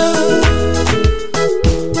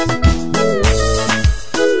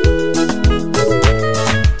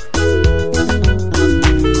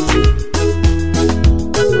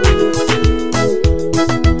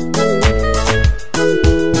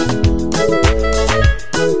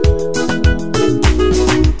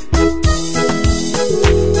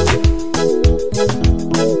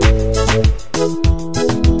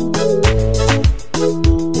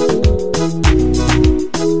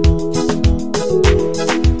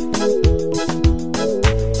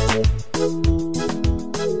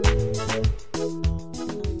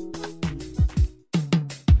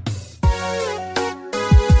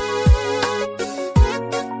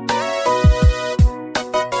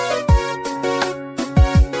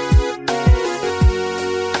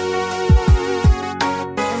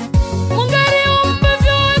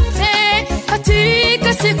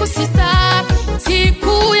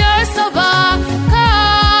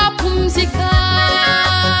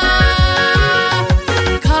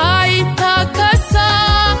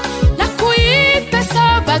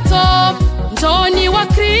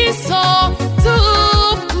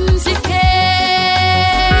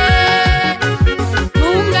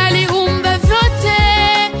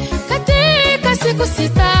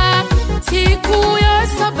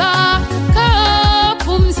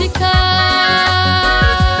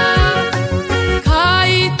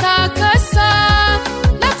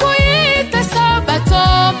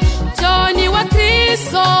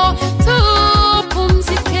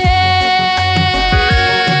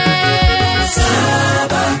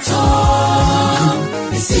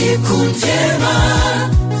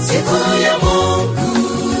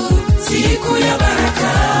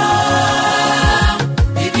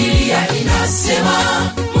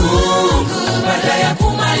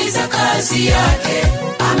kazi yake,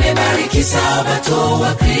 amebariki Sabato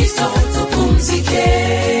wa Kristo, tupumzike.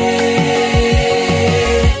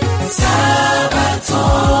 Sabato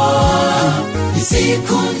ni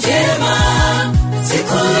siku njema,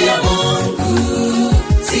 siku ya Mungu,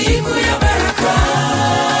 siku ya baraka.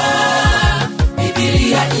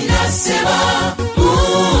 Biblia inasema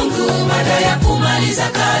Mungu baada ya kumaliza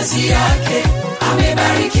kazi yake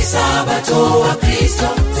amebariki Sabato wa Kristo,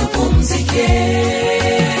 tupumzike.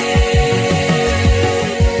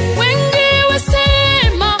 Wengi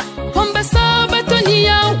wasema kwamba Sabato ni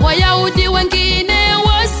ya Wayahudi, wengine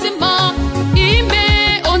wasema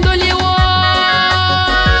imeondolewa.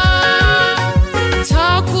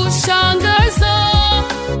 Cha kushangaza,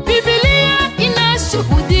 Biblia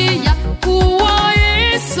inashuhudia kuwa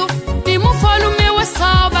Yesu ni mfalme wa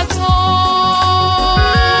Sabato.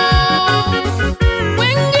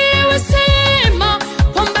 Wengi wasema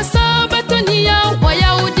kwamba Sabato ni ya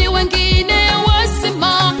Wayahudi, wengine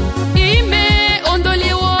wasema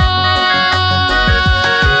imeondolewa.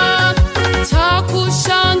 Cha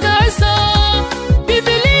kushangaza,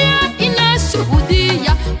 Biblia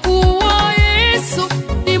inashuhudia kuwa Yesu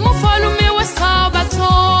ni mfalme wa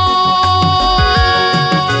Sabato.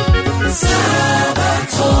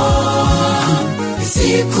 Sabato,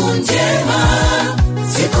 siku njema,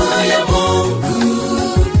 siku ya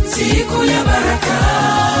Mungu, siku ya baraka.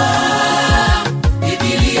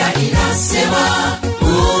 Biblia inasema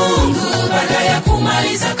Mungu baada ya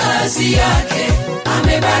kumaliza kazi yake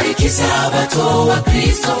amebariki Sabato wa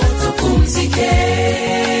Kristo, tupumzike.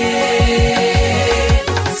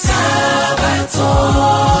 Sabato,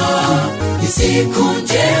 siku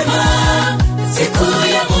njema, siku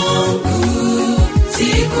ya Mungu,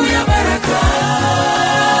 siku ya baraka.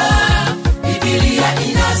 Biblia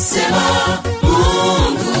inasema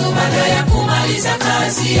Mungu baada ya kumaliza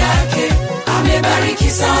kazi yake amebariki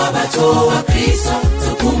Sabato wa Kristo,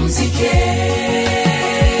 tupumzike.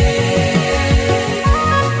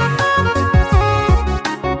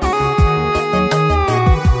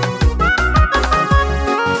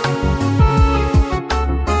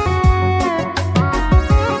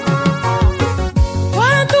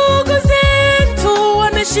 Wandugu zetu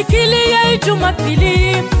wameshikilia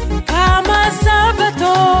Jumapili kama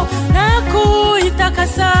Sabato na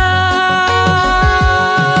kuitakasa.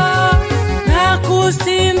 Na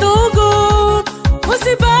kusindugu,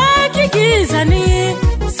 usibaki gizani,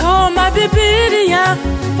 soma Biblia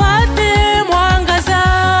pate mwangaza.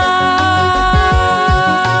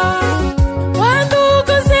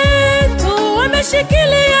 Wandugu zetu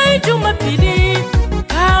wameshikilia Jumapili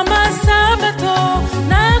kama Sabato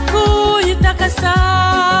na kuitakasa.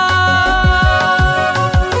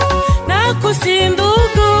 Na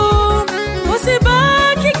kusindugu,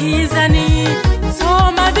 usibaki gizani,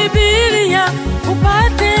 soma Biblia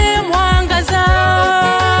upate mwangaza.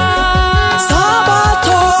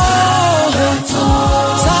 Sabato,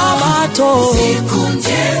 Sabato, Siku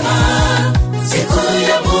njema, siku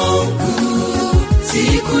ya Mungu,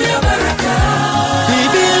 siku ya baraka.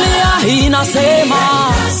 Biblia inasema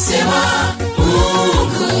Nasema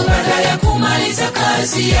Mungu baada ya kumaliza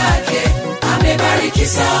kazi yake amebariki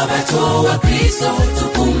Sabato wa Kristo,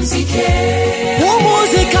 tupumzike.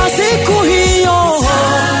 pumzika siku hiyo,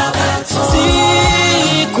 Sabato,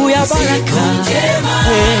 siku ya siku baraka. njema,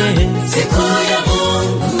 siku ya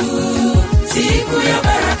Mungu, siku ya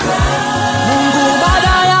baraka. Mungu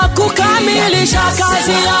baada ya kukamilisha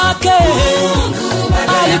kazi yake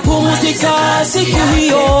alipumzika siku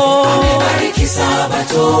hiyo. Amebariki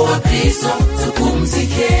Sabato wa Kristo,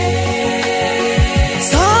 tupumzike.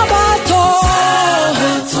 Sabato,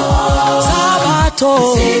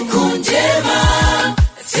 Sabato, Siku njema,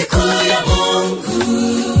 siku ya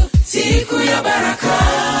Mungu, siku ya baraka.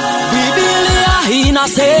 Biblia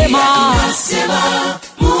inasema Nasema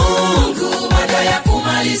Mungu baada ya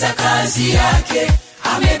kumaliza kazi yake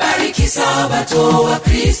amebariki Sabato wa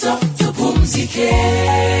Kristo, tupumzike.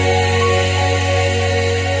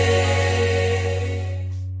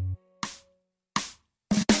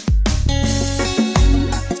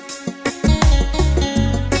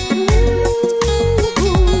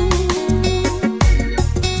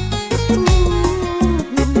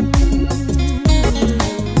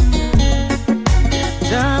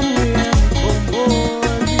 Damu ya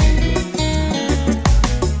mkombozi,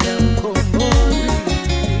 ya mkombozi.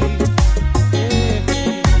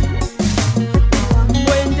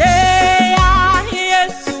 Mwende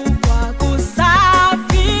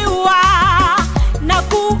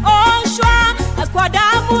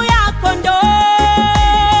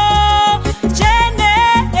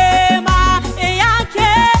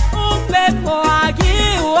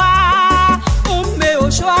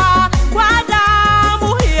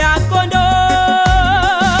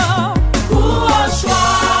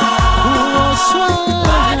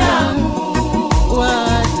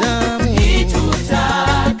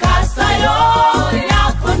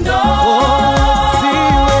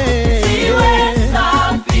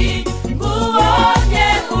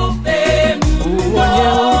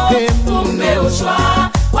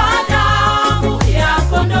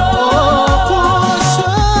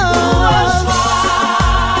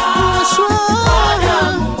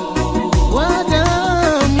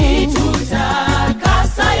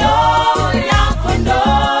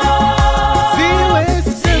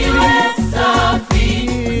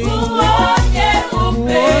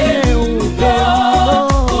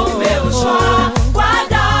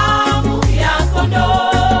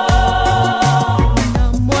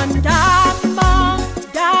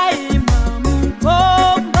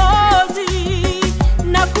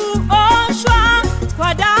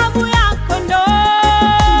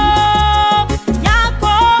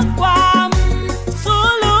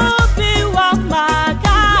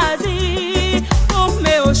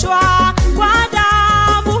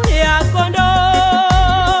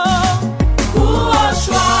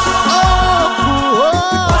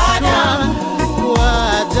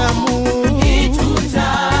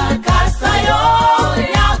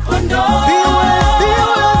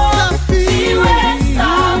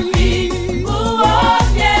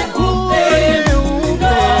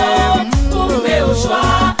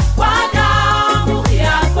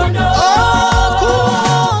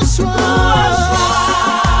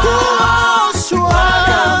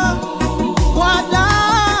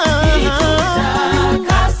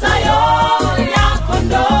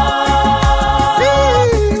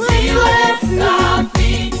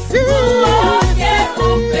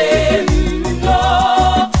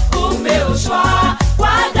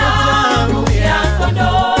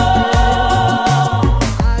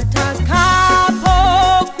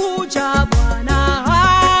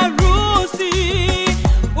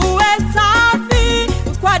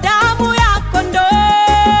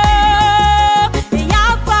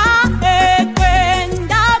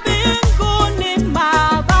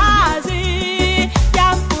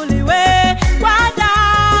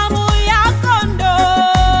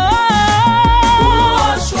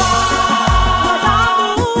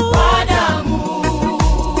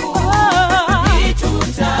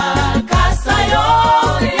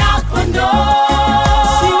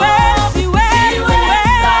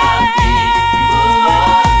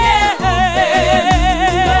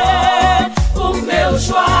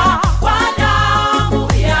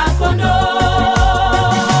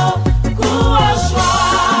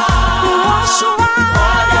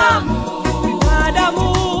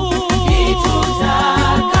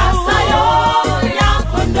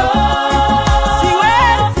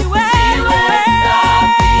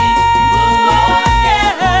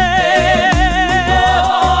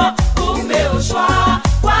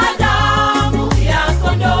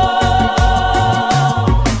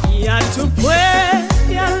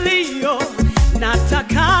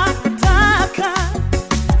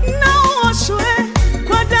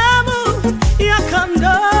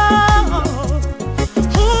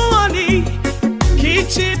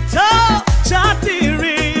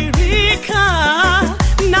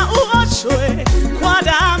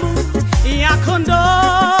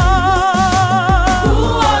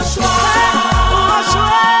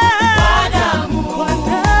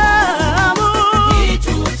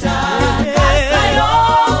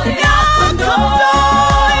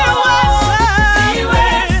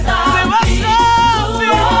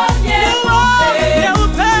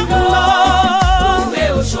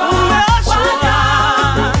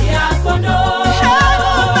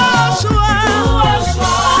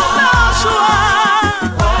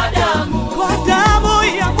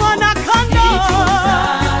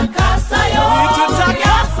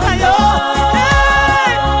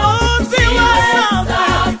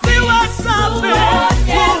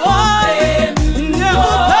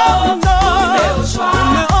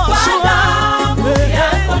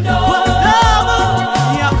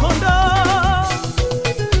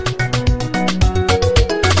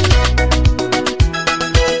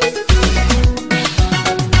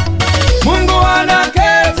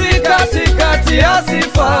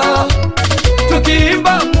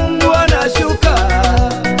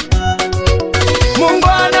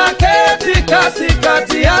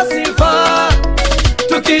tunampatia sifa,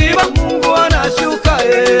 tukiimba Mungu anashuka.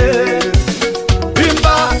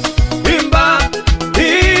 Imba, imba,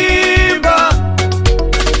 imba,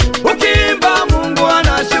 ukiimba Mungu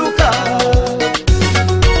anashuka.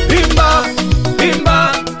 Imba,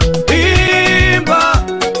 imba, imba,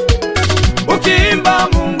 ukiimba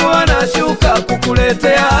Mungu anashuka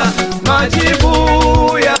kukuletea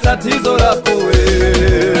majibu ya tatizo lako.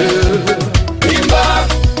 Imba,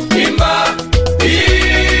 imba,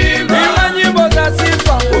 imba nyimbo za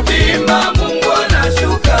sifa, ukiimba Mungu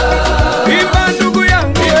anashuka. Imba ndugu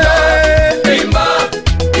yangu, imba,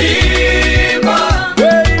 imba,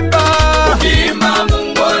 imba, ukiimba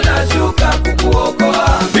Mungu anashuka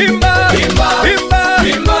kukuokoa. Imba, imba, imba,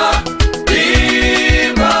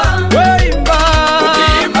 imba, imba,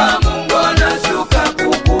 ukiimba Mungu anashuka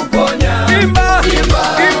kukuponya. Imba, imba,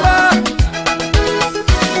 imba,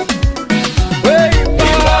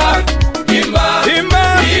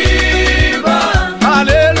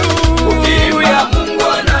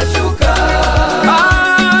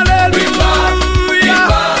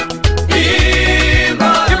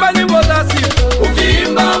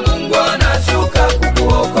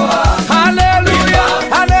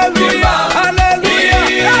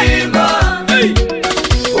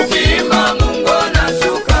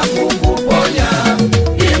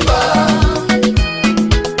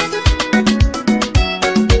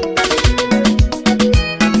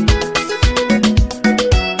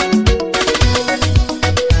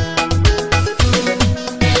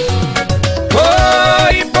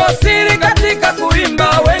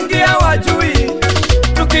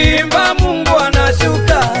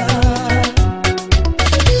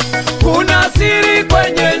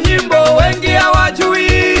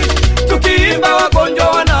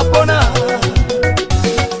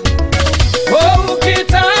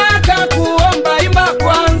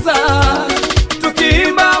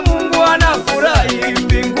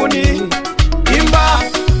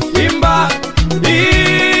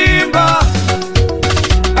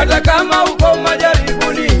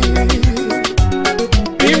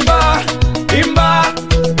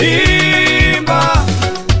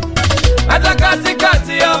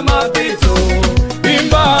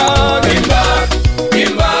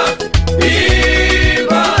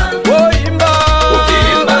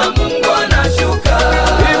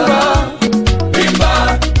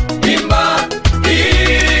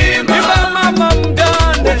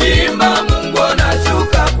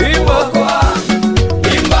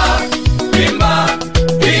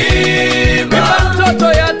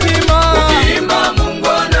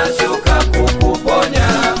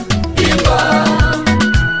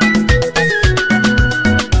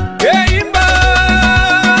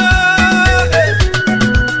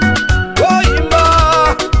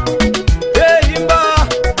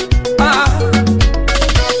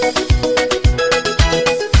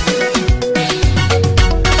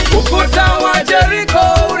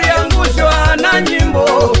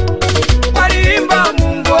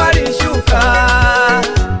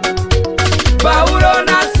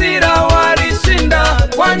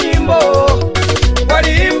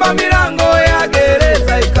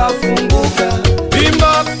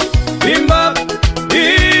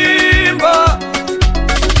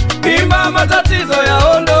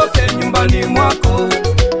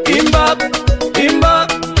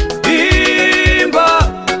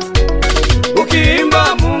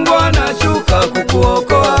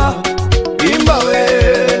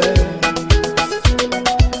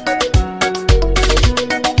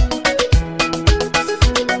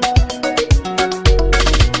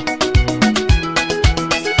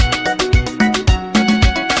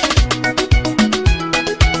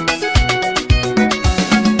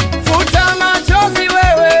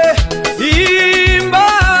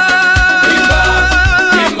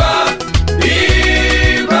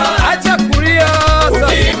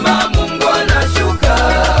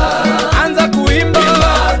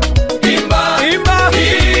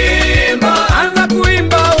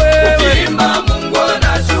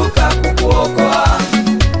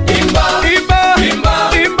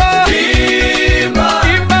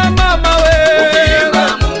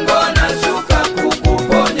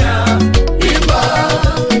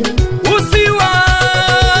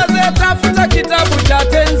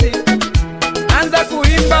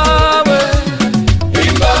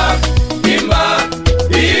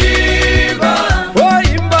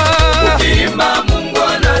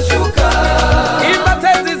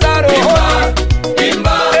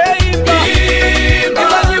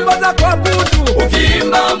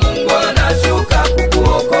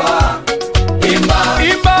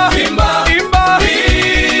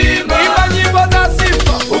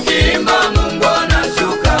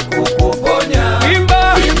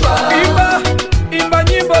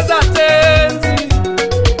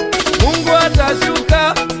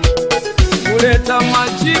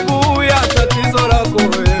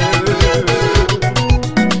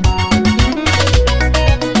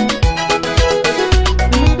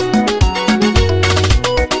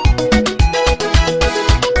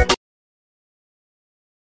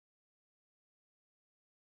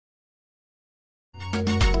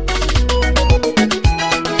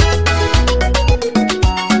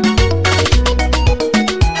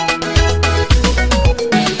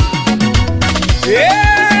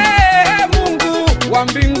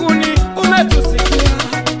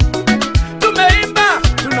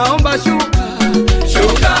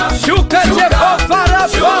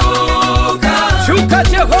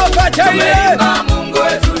 yote ile. Mungu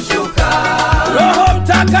wetu shuka. Roho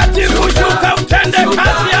Mtakatifu shuka utende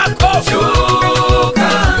kazi yako. Shuka.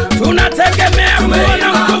 Tunategemea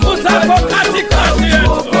kuona nguvu zako katikati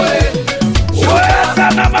yetu.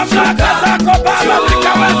 Uweza na mamlaka zako Baba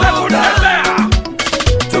vikaweza kutembea.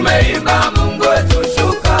 Tumeimba Mungu wetu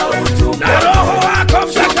shuka utupe. Na Roho wako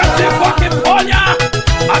Mtakatifu akiponya,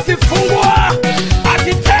 akifungua,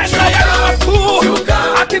 akitenda yale makuu,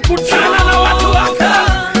 akikutana na watu wake,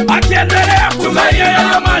 akiendelea kufanya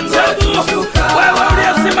yale maajabu. Wewe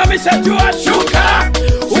uliyesimamisha jua shuka,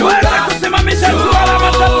 uweze kusimamisha jua la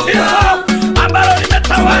matatizo ambalo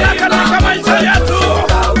limetawala katika maisha yetu.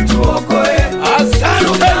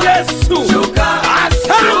 Asante Yesu,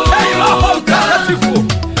 asante Roho Mtakatifu,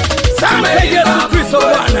 asante Yesu Kristo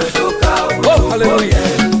Bwana. Oh, haleluya.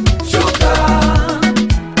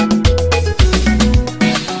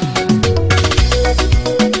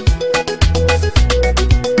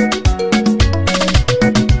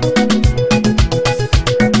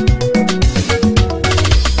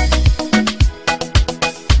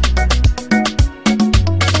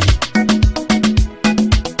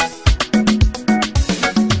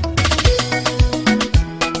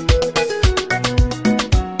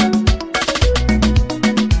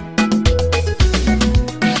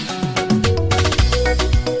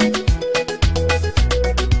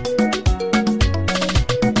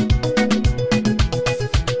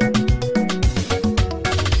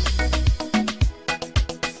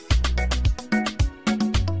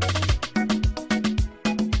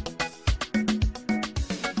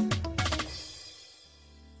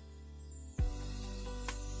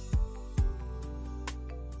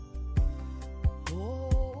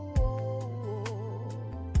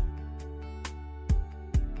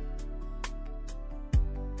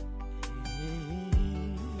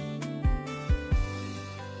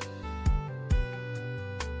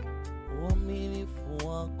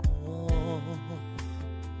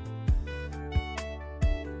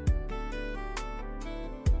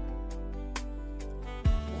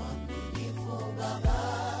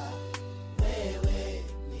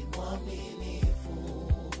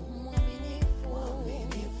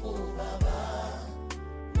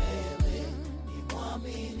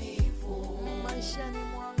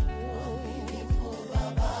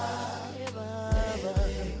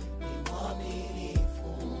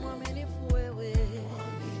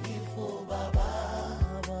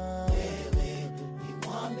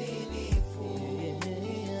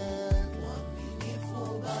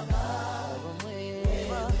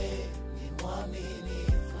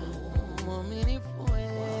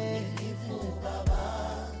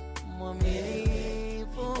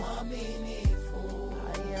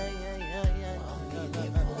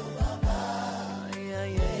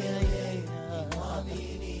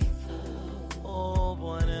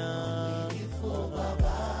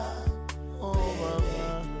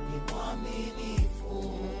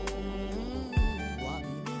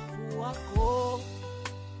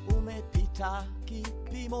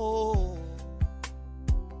 Kipimo,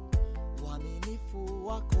 uaminifu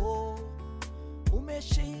wako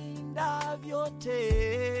umeshinda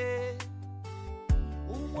vyote.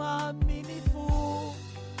 Uaminifu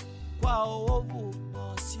kwa waovu na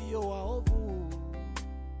wasio waovu,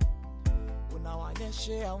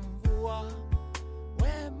 unawanyeshea mvua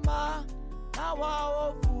wema na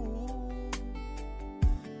waovu,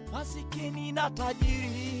 masikini na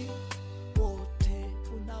tajiri wote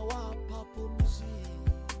unawapa pumzi.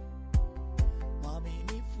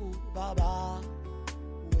 Mwaminifu Baba,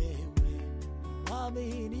 wewe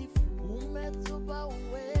mwaminifu, umetupa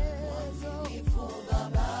uwezo. Mwaminifu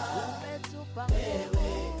Baba, umetupa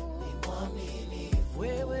wewe ni mwaminifu,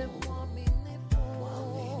 wewe mwaminifu.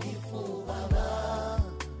 Mwaminifu Baba,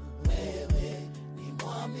 wewe ni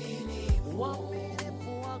mwaminifu,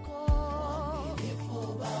 uaminifu wako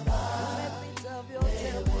mwaminifu Baba umepita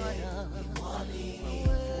vyote Bwana.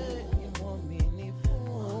 Wewe ni mwaminifu,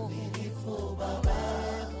 mwaminifu Baba,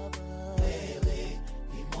 wewe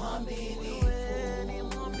ni mwaminifu, wewe ni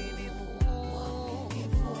mwaminifu,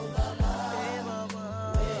 mwaminifu Baba,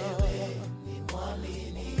 wewe ni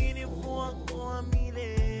mwaminifu wako wa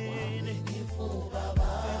milele, mwaminifu Baba,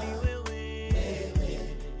 wewe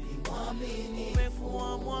ni mwaminifu,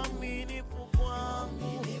 umekuwa mwaminifu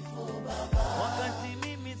kwangu wakati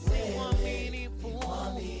mimi si mwaminifu.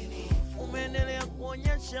 Umeendelea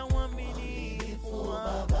kuonyesha uaminifu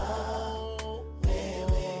wako,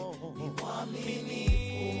 wewe ni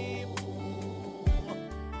mwaminifu.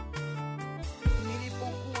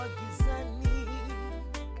 Nilipokuwa gizani,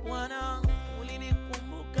 Bwana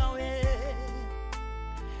ulinikumbuka wewe.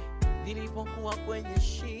 Nilipokuwa kwenye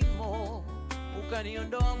shimo,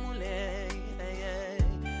 ukaniondoa mule.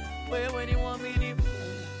 Wewe ni mwaminifu,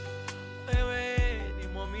 wewe ni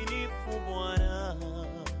mwaminifu Bwana,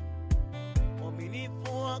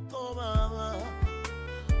 mwaminifu wako Baba,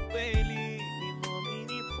 kweli ni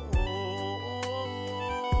mwaminifu.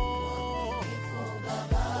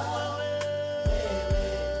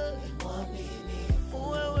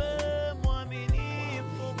 Wewe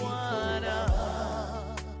mwaminifu Bwana,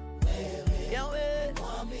 Yawe,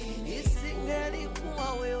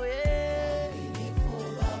 isingelikuwa wewe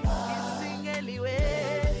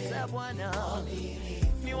isingeliweza Bwana,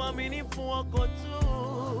 ni uaminifu wako tu.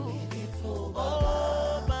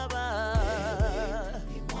 Oh Baba,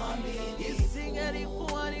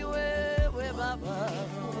 isingelikuwa ni wewe Baba,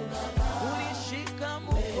 unishika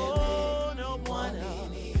mkono Bwana,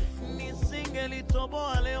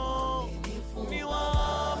 nisingelitoboa leo. Ni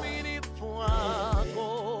uaminifu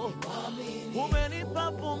wako,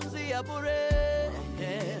 umenipa pumzi ya bure,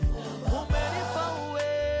 umenipa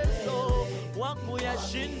uwezo wa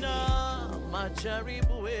kuyashinda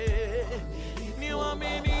majaribu. Ni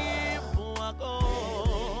uaminifu wako,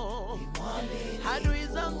 adui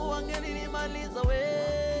zangu wangelinimaliza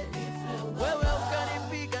wewe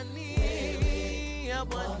ukanipigania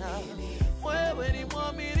Bwana. Wewe ni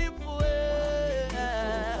mwaminifu,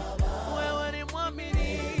 wewe ni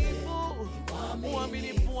mwaminifu.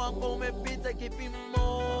 Uaminifu wako umepita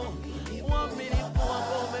kipimo, uaminifu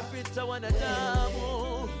wako umepita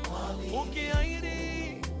wanadamu.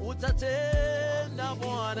 Ukiahidi utatenda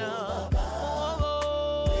Bwana.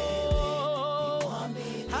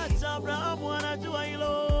 Hata Abrahamu anajua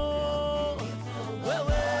hilo.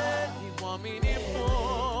 Wewe ni mwaminifu,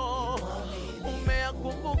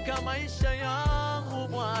 umeyakumbuka maisha yangu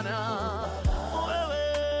Bwana. Wewe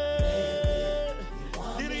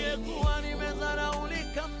niliyekuwa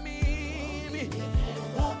nimezaraulika mimi,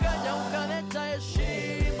 ukaja ukaleta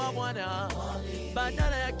heshima Bwana.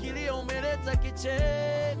 Badala ya kilio umeleta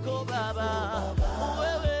kicheko Baba.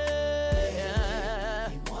 Wewe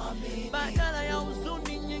badala ya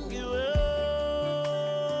huzuni nyingi wewe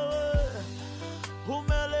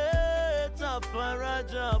umeleta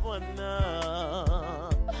faraja Bwana.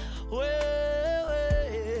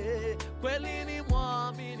 Wewe kweli ni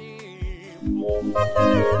mwaminifu.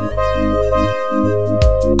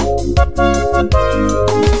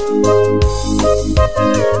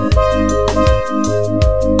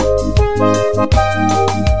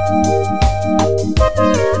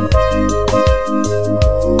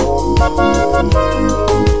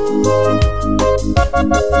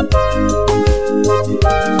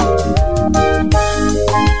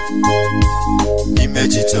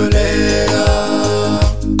 Nimejitolea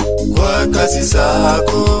kwa kazi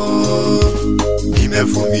zako,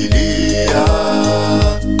 nimevumilia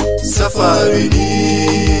safarini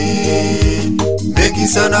mengi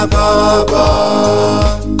sana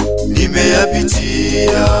Baba,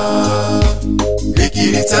 nimeyapitia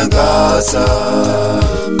nikilitangaza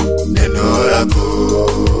neno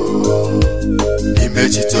lako.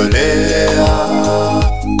 Nimejitolea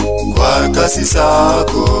kwa kazi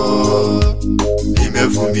zako,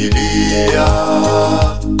 nimevumilia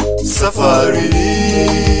safarini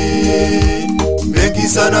mengi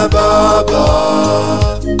sana Baba,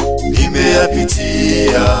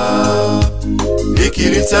 nimeyapitia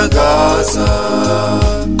nikilitangaza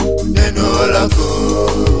neno lako.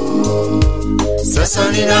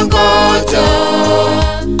 Sasa ninangoja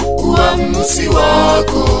uamuzi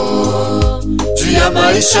wako juu ya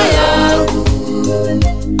maisha yangu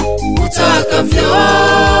utakavyo.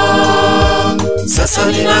 Sasa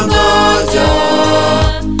ninangoja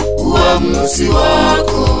uamuzi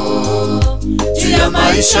wako juu ya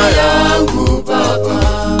maisha yangu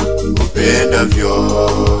Baba, upendavyo.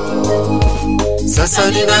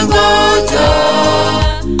 Sasa ninangoja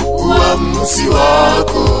uamuzi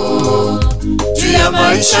wako juu ya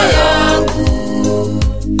maisha yangu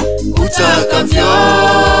utakavyo.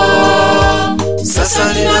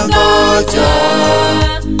 Sasa ninangoja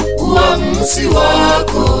uamuzi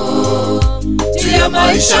wako juu ya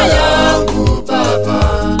maisha yangu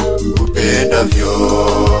Baba, upendavyo.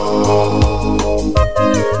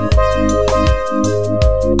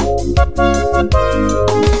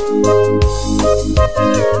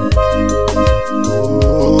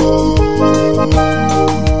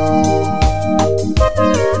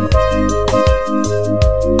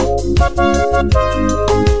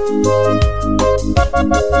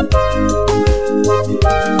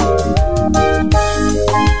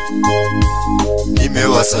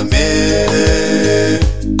 Nimewasamehe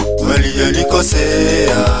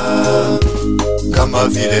walionikosea, kama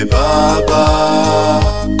vile Baba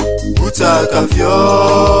utakavyo.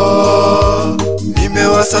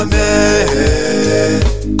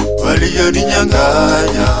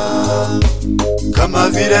 walioninyang'anya, kama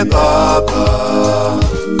vile Baba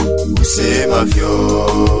usemavyo.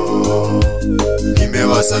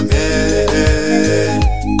 Nimewasamehe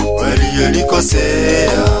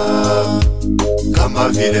walionikosea, kama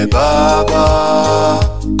vile Baba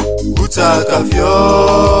utakavyo.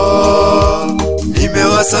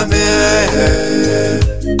 Nimewasamehe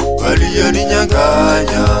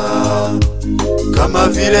walioninyang'anya, kama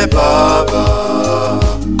vile Baba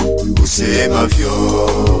usemavyo.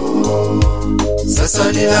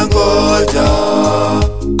 Sasa ninangoja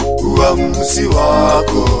uamuzi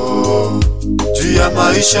wako juu ya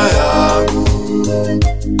maisha yangu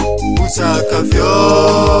utakavyo.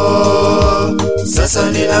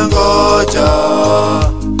 Sasa ninangoja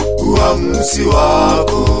uamuzi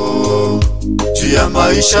wako juu ya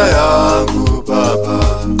maisha yangu Baba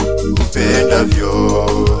upendavyo.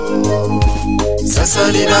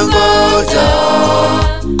 Sasa ninangoja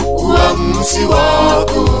uamuzi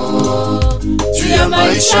wako juu ya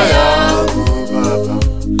maisha yangu Baba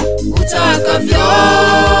utakavyo.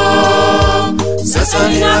 Sasa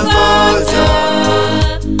ninangoja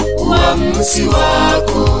uamuzi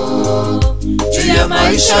wako juu ya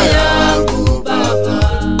maisha yangu Baba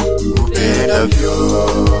upendavyo.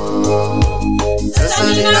 Sasa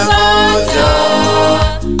ninangoja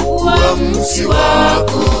uamuzi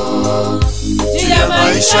wako juu ya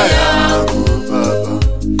maisha yangu Baba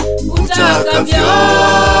utakavyo.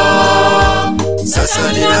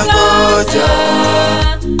 Sasa ninangoja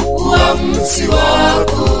uamuzi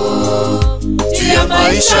wako juu ya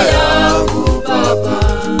maisha yangu Baba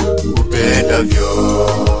upendavyo.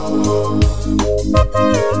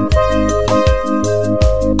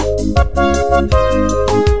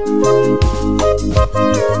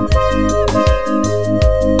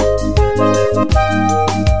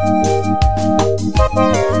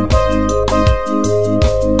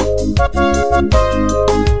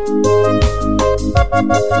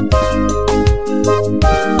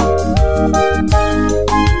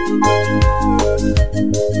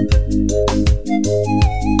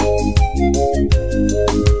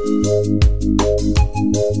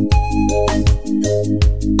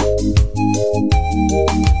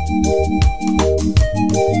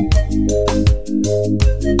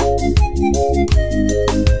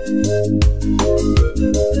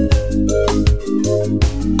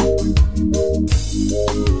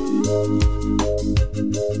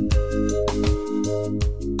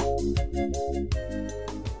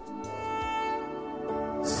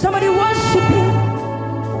 Somebody worship him,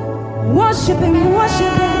 worship him,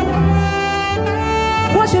 worship him,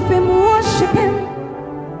 worship him, worship him.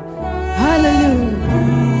 Hallelujah,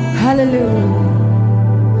 hallelujah,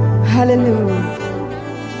 hallelujah.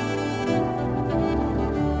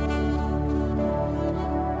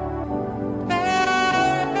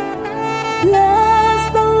 Bless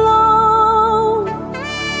the Lord,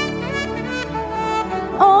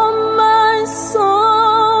 oh my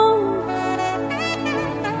soul,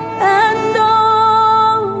 and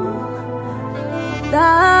all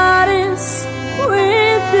that is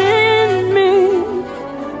within me.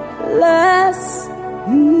 Bless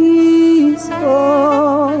His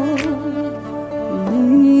holy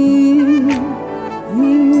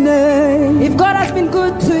name. If God has been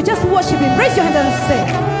good to you, just worship Him. Raise your hands and say,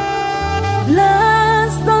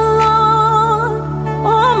 bless the Lord,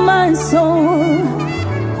 oh my soul,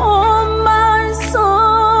 oh my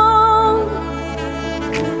soul,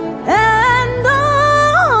 and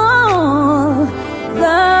all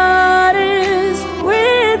that is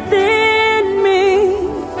within me.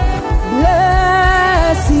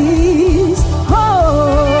 Bless His holy.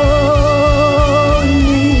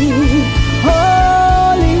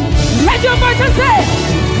 Raise your voice and say,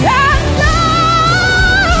 and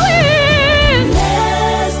all is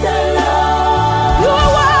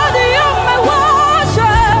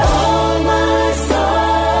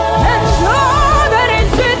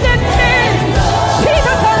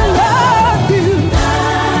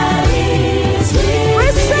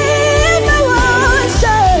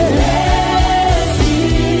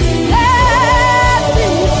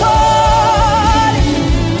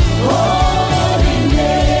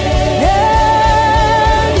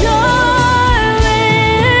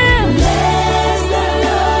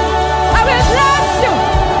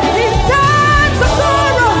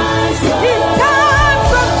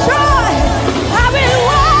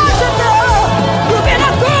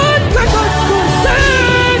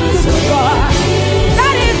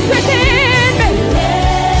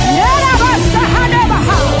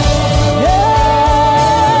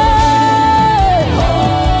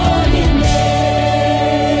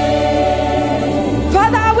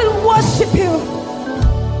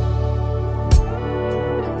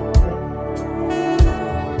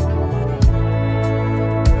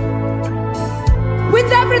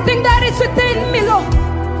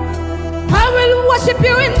worship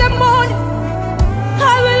you in the morning.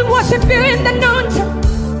 I will worship you in the noontime.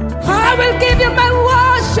 I will give you my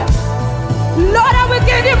worship. Lord, I will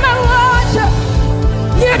give you my worship.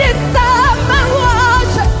 You deserve my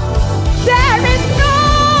worship. There is no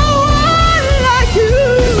one like you.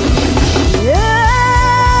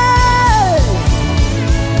 Yeah.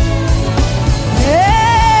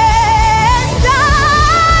 And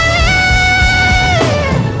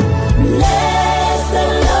bless the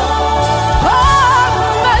Lord, oh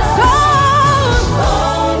my soul,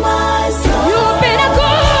 oh my soul. You've been a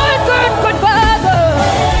good, good, good Father.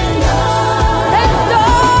 And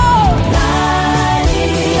all that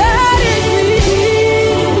is me.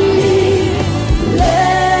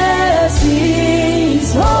 Bless His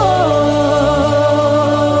holy,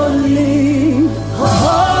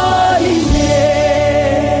 holy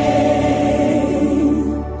name.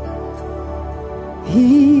 He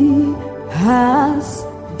has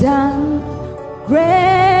done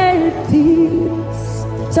great things.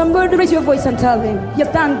 Somebody raise your voice and tell him He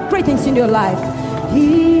has done great things in your life.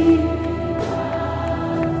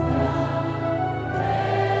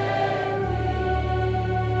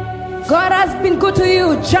 God has been good to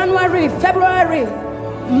you. January, February,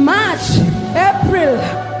 March, April,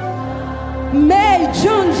 May,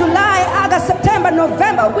 June, July, August, September,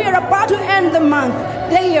 November. We are about to end the month,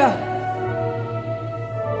 the year.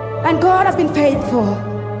 And God has been faithful.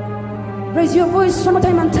 Raise your voice one more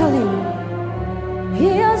time and tell him He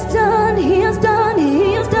has done, He has done,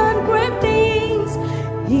 He has done great things.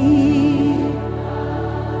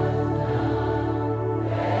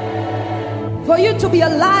 For you to be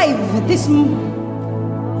alive this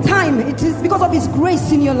time, it is because of His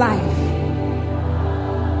grace in your life,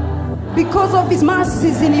 because of His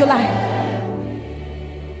mercies in your life.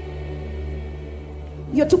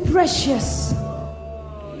 You're too precious.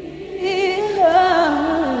 He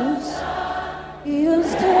has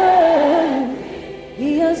done,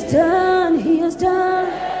 He has done, He has done.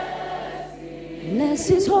 Bless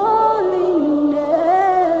His holy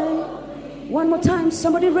name. One more time,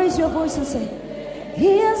 somebody raise your voice and say,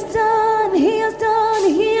 He has done, He has done,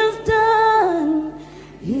 He has done.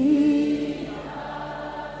 He has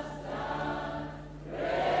done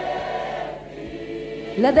great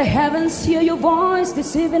things. Let the heavens hear your voice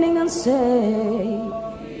this evening and say,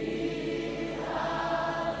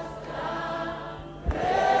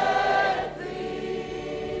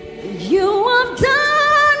 You have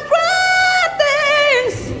done great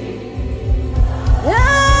things.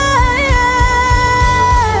 Yeah,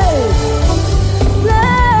 yeah.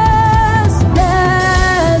 Bless,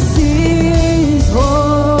 bless His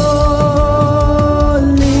holy,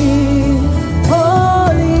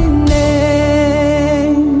 holy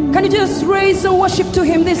name. Can you just raise and worship to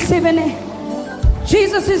Him this evening?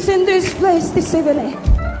 Jesus is in this place this evening.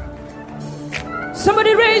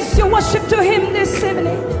 Somebody raise your worship to Him this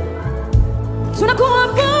evening.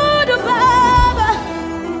 Tunakuabudu Baba,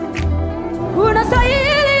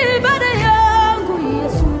 unastahili ibada yangu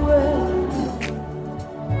Yesu wewe.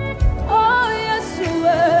 Oh Yesu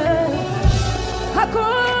wewe,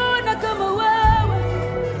 hakuna kama wewe,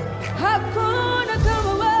 hakuna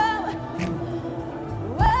kama wewe.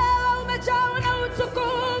 Wewe umejawa na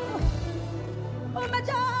utukufu,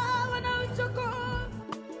 umejawa na utukufu.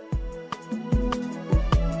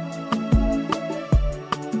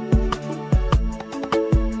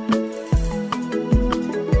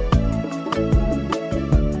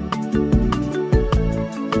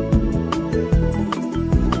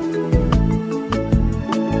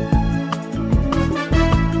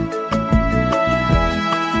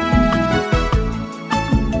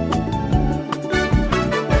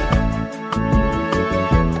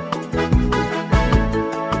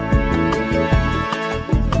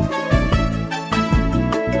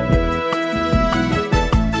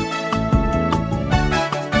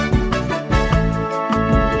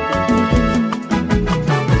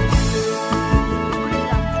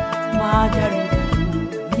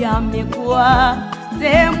 Yamekuwa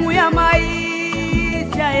sehemu ya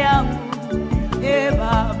maisha yangu. E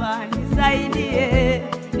Baba, nisaidie,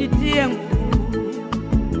 nitie nguvu.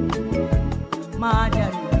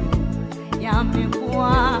 Majaribu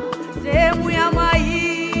yamekuwa sehemu ya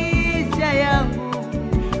maisha yangu.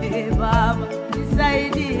 E Baba,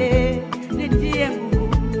 nisaidie, nitie nguvu.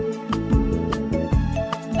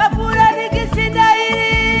 Kabura nikishinda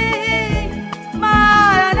hili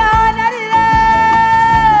mara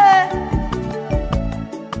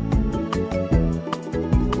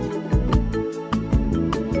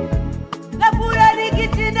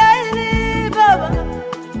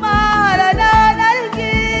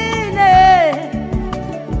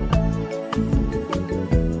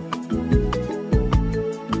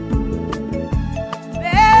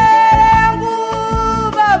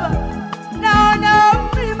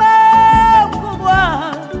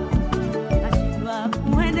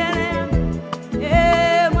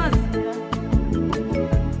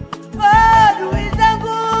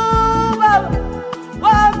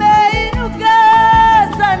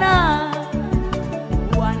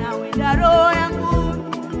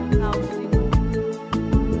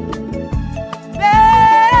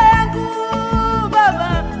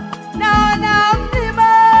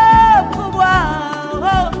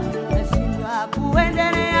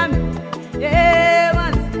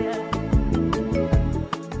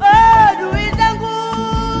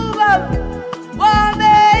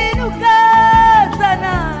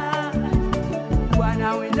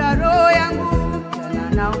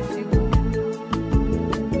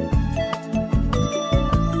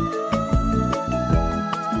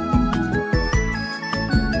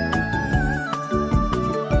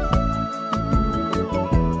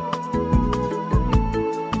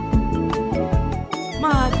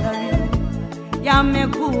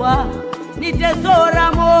yamekuwa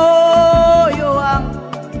nitezora moyo wangu.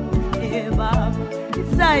 Baba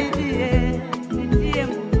nisaidie, nitie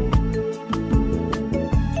nguvu.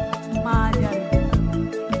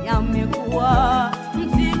 Majaribu yamekuwa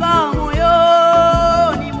msiba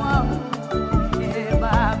moyoni mwangu.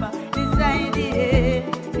 Baba nisaidie,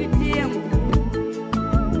 nitie nguvu.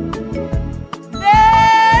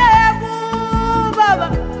 Baba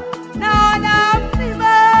naona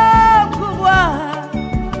msiba mkubwa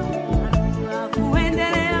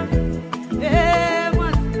kuendelea.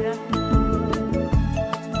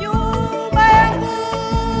 Nyumba yangu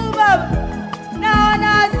Baba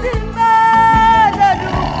naona simba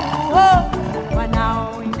ndugu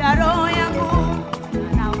wanaoinda roho yangu.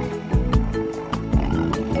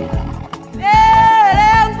 Mbele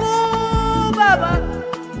yangu Baba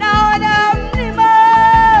naona mlima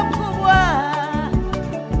mkubwa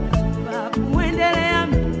kuendelea.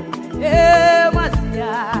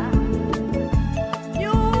 Masia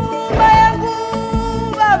nyumba yangu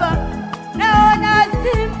Baba naona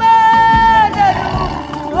simba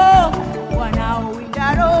ndugu wanaoinda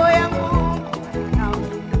roho yangu.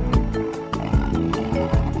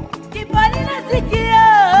 Kipani nasikia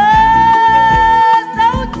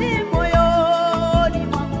sauti moyoni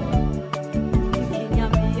mwangu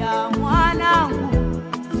ikiniambia, mwanangu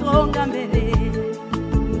songa mbele.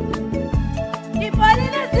 Kipani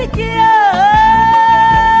nasikia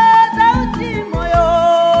sauti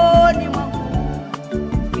moyoni mwangu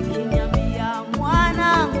ikiniambia,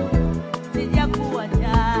 mwanangu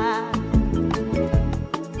sijakuacha.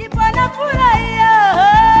 Ndipo nafurahia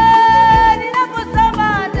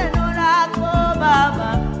ninaposoma neno lako Baba,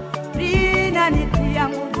 linanitia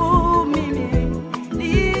nguvu mimi,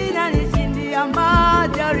 linanishindia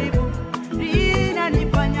majaribu,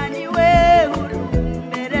 linanifanya niwe huru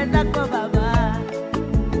mbele zako Baba.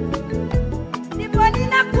 Ndipo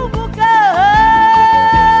ninakumbuka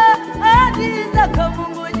ahadi zako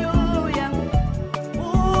Mungu juu yangu.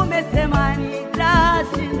 Umesema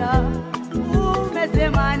nitashinda,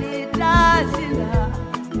 umesema nitashinda,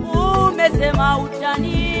 umesema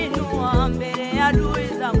utaninua mbele ya adui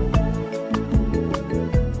zangu.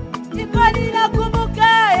 Ndipo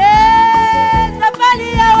ninakumbuka safari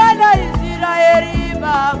ya wana Israeli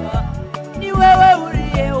Baba, ni wewe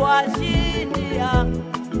uliyewashindia,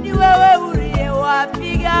 ni wewe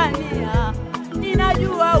uliyewapigania.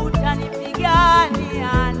 Ninajua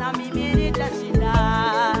utanipigania na mimi nitashinda.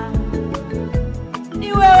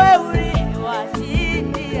 Ni wewe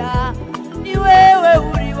uliwashindia, ni wewe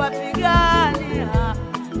uliwapigania,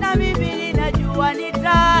 na mimi ninajua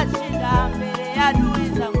nitashinda mbele ya adui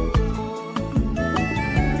zangu.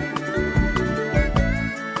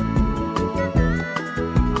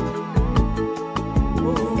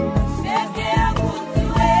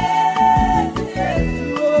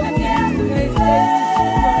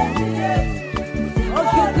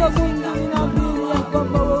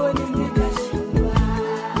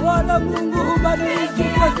 Mungu hubadiliki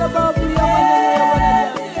kwa sababu ya maneno ya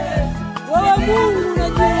wanadamu. Wewe Mungu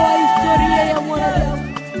unajua historia ya mwanadamu.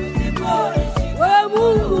 Wewe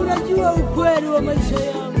Mungu unajua ukweli wa maisha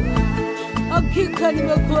yangu. Hakika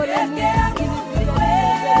nimekuwa na Mungu.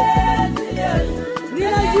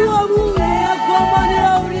 Ninajua Mungu ya kwamba ni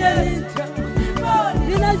wewe uliyeniita.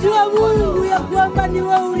 Ninajua Mungu ya kwamba ni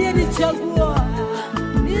wewe uliyenichagua.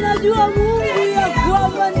 Ninajua Mungu ya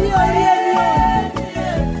kwamba ndiye uliyeniona.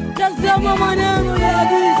 Tazama maneno ya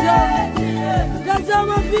adui zangu,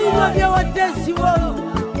 tazama vinywa vya watesi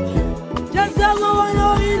wangu, tazama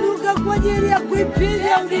wanaoinuka kwa ajili ya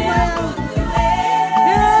kuipiga huduma yangu.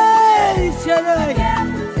 Shaddai,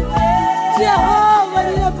 Jehova,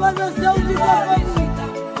 ninapaza sauti kwa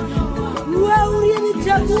Mungu. Wewe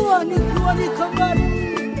uliyenichagua nikiwa niko mbali.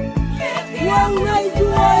 Wewe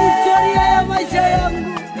unaijua historia ya maisha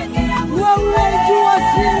yangu. Wewe unaijua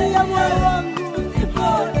siri ya moyo wangu.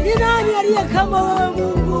 Ni nani aliye kama wewe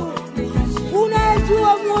Mungu?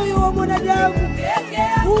 Unajua moyo wa mwanadamu,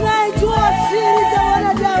 unajua siri za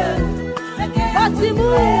wanadamu. Basi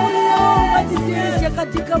Mungu, ninaomba jidhihirishe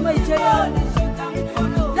katika maisha yangu.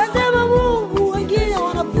 Tazama Mungu, wengine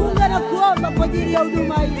wanafunga na kuomba kwa ajili ya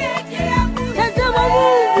huduma hii. Tazama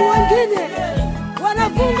Mungu, wengine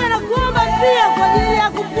wanafunga na kuomba pia kwa ajili ya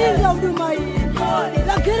kupinga huduma hii.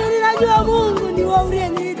 Lakini ninajua Mungu ni wewe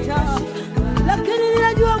uliyeniita. Lakini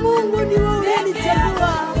ninajua Mungu ni wewe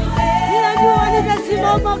uliyenichagua. Ninajua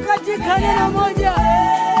nitasimama katika neno moja,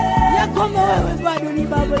 ya kwamba wewe bado ni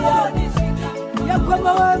baba yangu, ya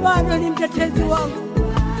kwamba wewe bado ni mtetezi wangu.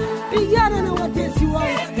 Pigana na watesi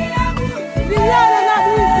wangu, pigana na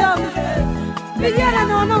adui zangu, pigana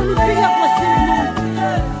na wanaonipiga kwa siri. Mungu,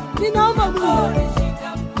 ninaomba Mungu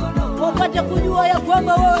wapate kujua ya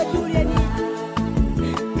kwamba wewe Julia ni.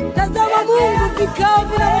 Tazama Mungu, vikao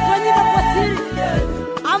vinavyofanyika kwa siri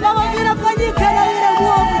ambavyo vinafanyika na yule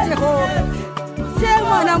mwovu Jehova.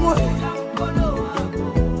 Sema na moyo,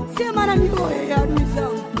 sema na mioyo ya adui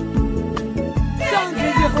zangu.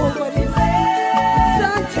 Asante Jehova,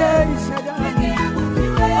 asante Shaddai,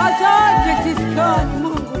 asante Tiskani,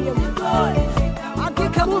 Mungu ya mbinguni.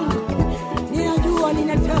 Hakika Mungu, ninajua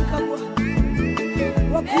ninataka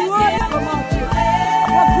wakuone kwa macho,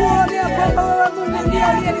 wakuone ya kwamba wewe Mungu ndiye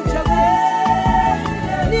aliyenichagua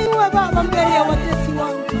niwe baba mbele ya watesi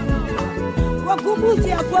wangu. Wakumbushe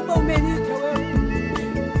ya kwamba umeniita wewe,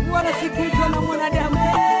 wala sikuitwa na mwanadamu.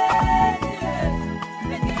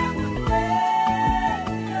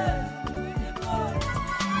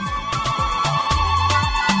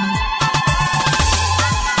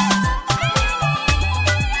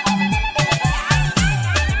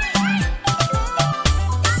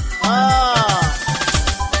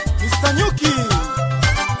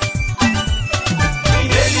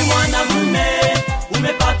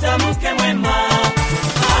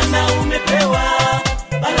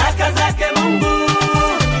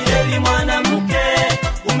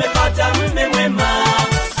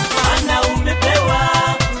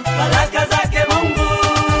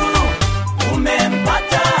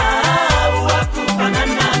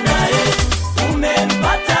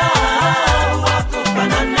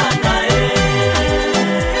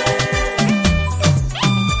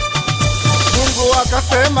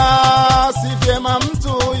 Akasema si vyema mtu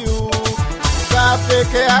huyu kaa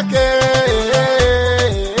peke yake,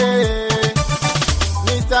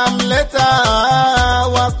 nitamleta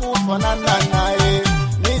wakufanana naye,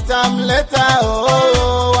 nitamleta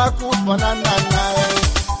wakufanana naye,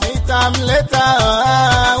 nitamleta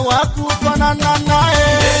wakufanana naye.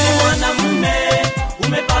 Ni mwanamume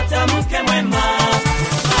umepata mke mwema,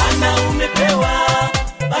 maana umepewa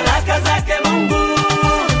baraka zake Mungu.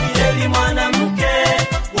 Ni mwanamke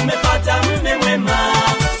umepata mume mwema,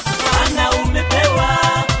 maana umepewa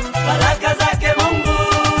baraka zake Mungu.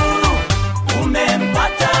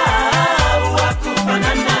 Umempata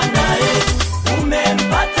wakufanana naye,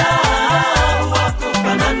 umempata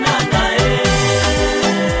wakufanana naye.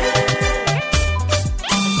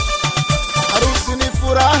 Harusi ni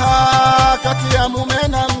furaha kati ya mume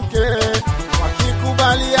na mke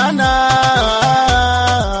wakikubaliana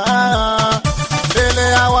mbele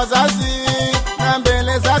ya wazazi na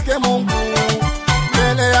mbele zake Mungu,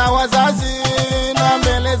 mbele ya wazazi na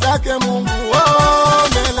mbele zake Mungu,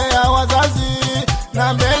 mbele ya wazazi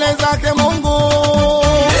na mbele zake Mungu.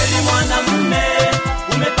 Ni mwanamume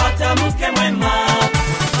umepata mke mwema,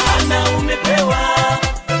 maana umepewa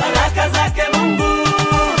baraka zake Mungu.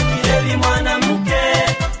 Ni mwanamke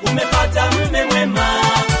umepata mume mwema,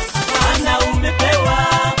 maana umepewa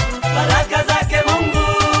baraka zake Mungu.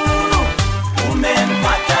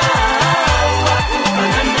 Umempata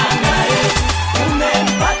wakufanana naye,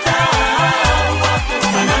 umempata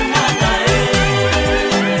wakufanana naye.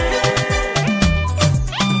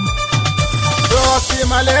 Ndoa si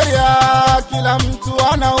malaria, kila mtu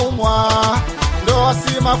anaumwa. Ndoa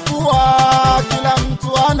si mafua, kila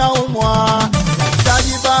mtu anaumwa.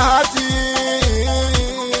 Taji bahati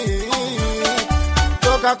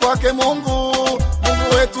toka kwake Mungu,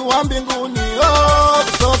 Mungu wetu wa mbinguni.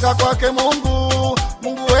 Toka kwake Mungu,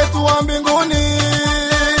 Mungu wetu wa mbinguni.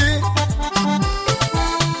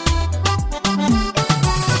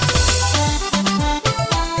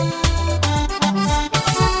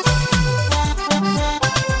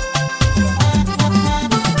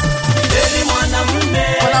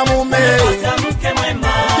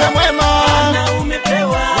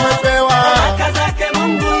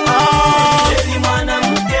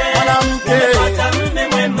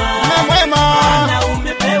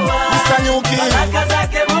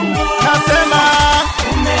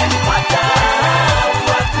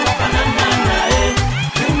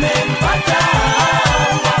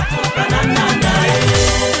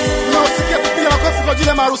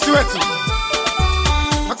 Marusi wetu.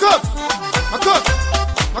 Makofi, makofi,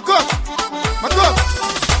 makofi, makofi,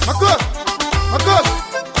 makofi, makofi.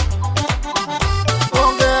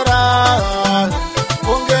 Hongera,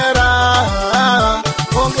 hongera,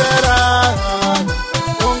 hongera,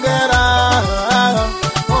 hongera,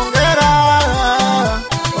 hongera,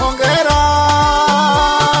 hongera.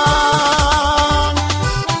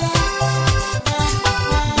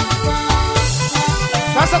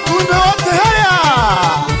 Sasa tuimbe wote haya.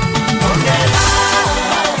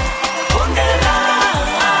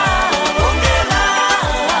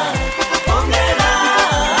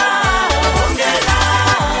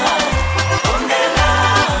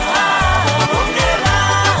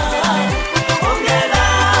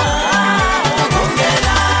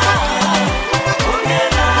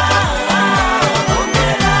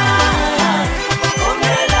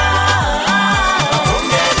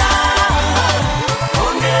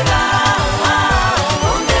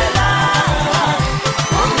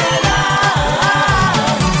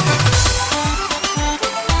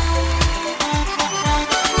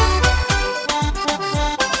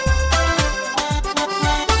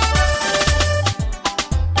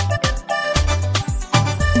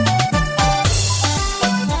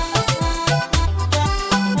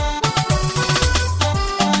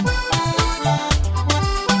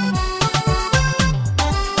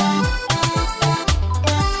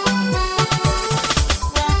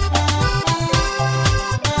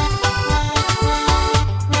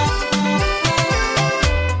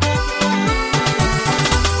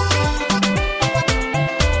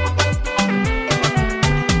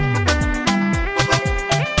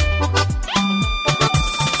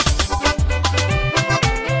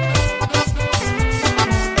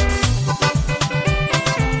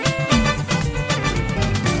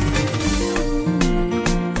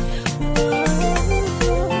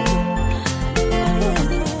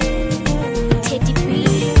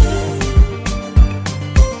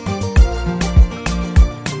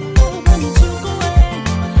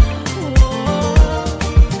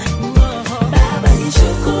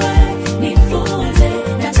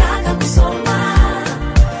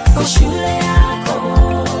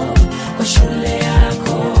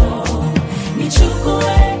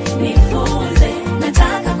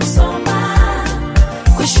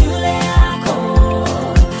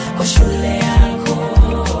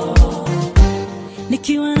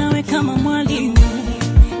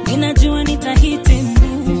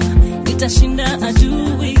 nitahitimu, nitashinda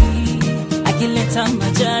adui akileta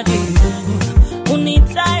majaribu.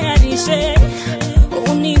 Unitayarishe,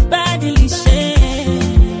 unibadilishe,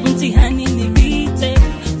 mtihani nipite,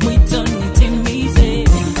 mwito nitimize.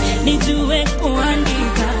 Nijue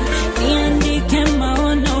kuandika, niandike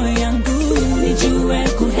maono yangu. Nijue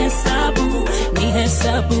kuhesabu,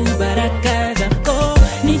 nihesabu baraka zako.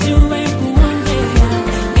 Nijue kuongea,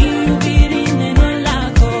 nihubiri neno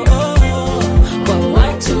lako kwa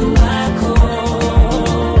watu wako.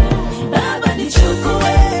 Baba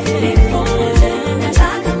nichukue, nifunze,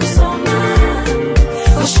 nataka kusoma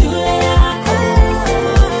kwa shule yako,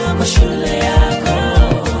 kwa shule yako.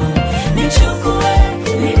 Nichukue,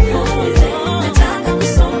 nifunze, nataka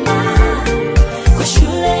kusoma kwa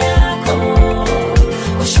shule yako,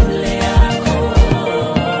 kwa shule yako.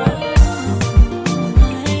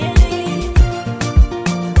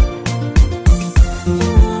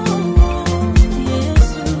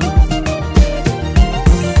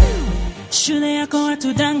 Shule yako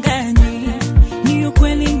watudanganyi, ni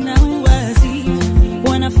ukweli na uwazi.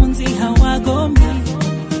 Wanafunzi hawagomi,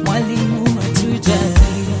 mwalimu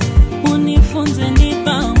hatujali. Unifunze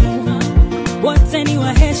nidhamu, wote ni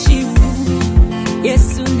waheshimu.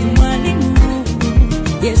 Yesu ni mwalimu,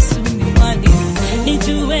 Yesu ni mwalimu.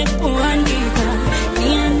 Nijue kuandika,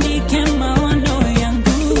 niandike maono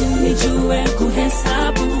yangu. Nijue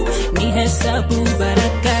kuhesabu, nihesabu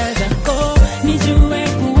baraka zako. Nijue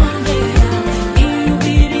kuongea,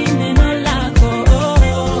 nihubiri neno lako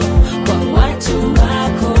kwa watu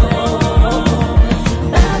wako.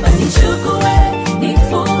 Baba nichukue,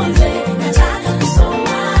 nifunze, nataka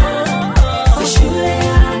kusoma kwa shule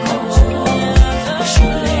yako, kwa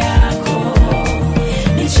shule yako.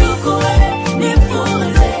 Nichukue,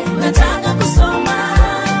 nifunze, nataka kusoma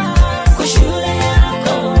kwa shule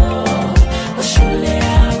yako, kwa shule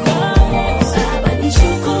yako. Baba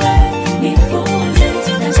nichukue, nifunze,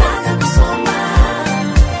 nataka kusoma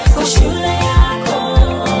kwa shule yako,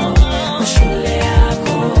 kwa shule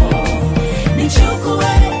yako.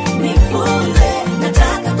 Nichukue, nifunze,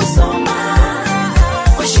 nataka kusoma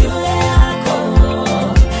kwa shule yako,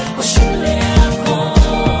 kwa shule yako.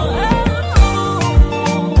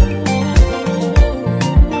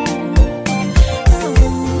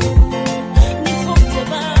 Nifunze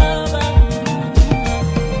Baba.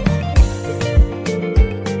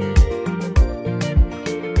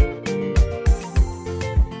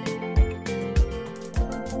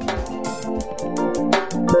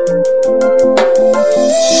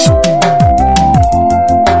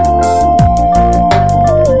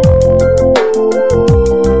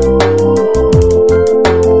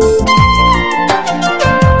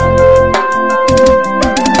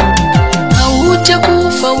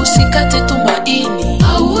 Haujakufa usikate tumaini,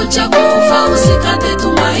 haujakufa usikate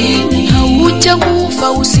tumaini,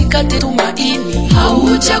 haujakufa usikate tumaini,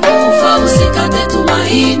 haujakufa usikate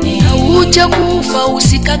tumaini, haujakufa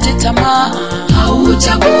usikate tamaa,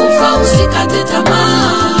 haujakufa usikate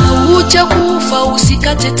tamaa, haujakufa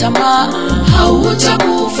usikate tamaa,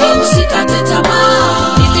 haujakufa usikate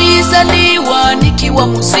tamaa. Nilizaliwa nikiwa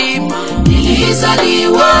mzima,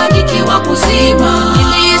 nilizaliwa nikiwa mzima,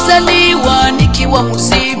 nilizaliwa nikiwa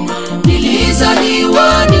mzima,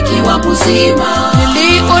 nilizaliwa nikiwa mzima,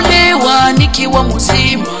 niliolewa nikiwa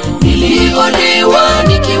mzima, niliolewa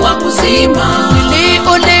nikiwa mzima,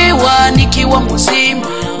 niliolewa nikiwa mzima,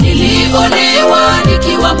 niliolewa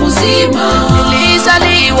nikiwa mzima.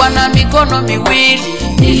 Nilizaliwa na mikono miwili,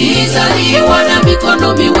 nilizaliwa na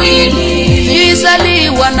mikono miwili,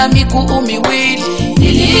 nilizaliwa na miguu miwili,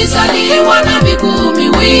 nilizaliwa na miguu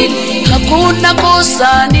miwili. Hakuna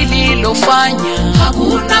kosa nililofanya,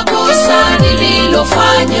 hakuna kosa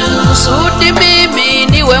nililofanya kusudi mimi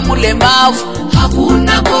niwe mlemavu,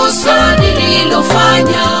 hakuna kosa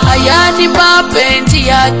nililofanya. Haya ni mapenzi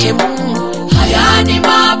yake Mungu, haya ni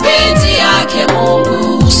mapenzi yake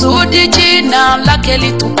Mungu, kusudi jina lake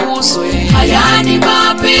litukuzwe. Haya ni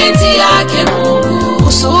mapenzi yake Mungu,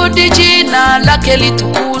 kusudi jina lake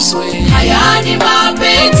litukuzwe. Haya ni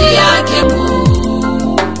mapenzi yake Mungu.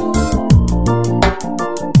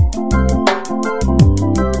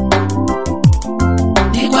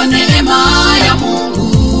 Ni kwa neema ya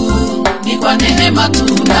Mungu, ni kwa neema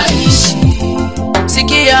tunaishi.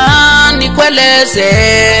 Sikia nikueleze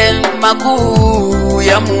makuu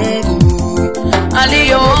ya Mungu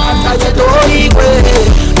aliyo atayetoigwe.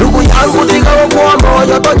 Ndugu yangu tigao kwa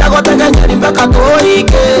moyo tojago teganyeri mpaka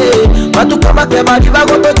toike. Matuka make bali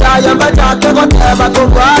bago tochaya mbachake goteba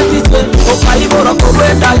tongwatiswe. Okaiboro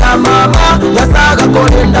kumwenda ya mama yasaga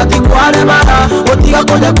korenda tikware mara. Otiga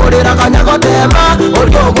konye korera kanya gotema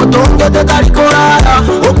olio gotongete tari korara.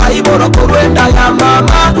 Okaiboro kurwenda ya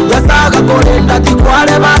mama yasaga korenda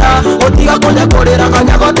tikware mara otiga kunya korera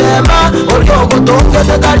kanya gotema oryo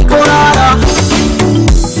gutungete tari kurara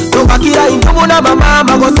tukakira intubu na mama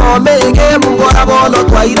magosomege mungora bono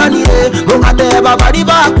twairanire mugateba bari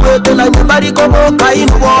bakwete na nyambari ko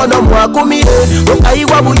mukainu bono mwakumire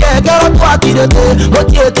mukaigwa buyegero twakirete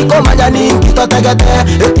motieti komanya ninkito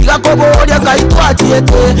tegete etiga koboria ngai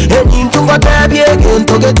twachiete enintungo tebie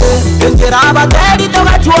gentogete enjera abateri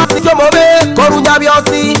togachwa somobe korunya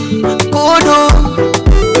byosi kudu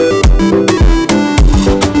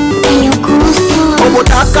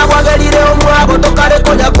Obotaka bwagerire omwabo tokare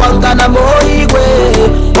konya kwangana moigwe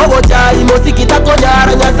Obochai mosikita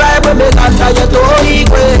konyara nyasaye bwe meganda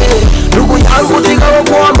yetoigwe Ndugu yangu tiga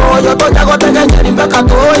okwomo yotonya gotegenya rimbeka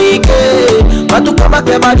toike Matuka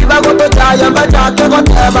makeba liba gotochaya mbachake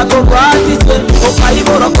goteba togwatiswe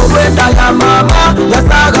Okaiboro korwenda ya mama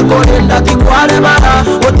yasaga korenda tikware mara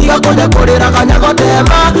Otiga konya korera kanya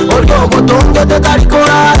gotema Oryo gotongete tari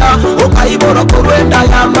korara Okaiboro korwenda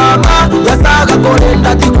ya mama yasaga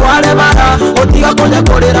korenda tikware mara Otiga konya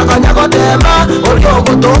korera kanya gotema Oryo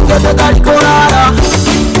gotongete tari korara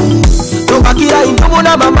tukakira intubu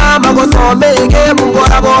na mama magosomege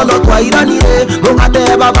mungora bono twairanire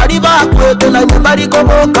mugateba bari bakwete na nyambari ko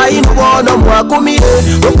mukainu bono mwakumire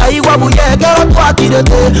mukaigwa buyegero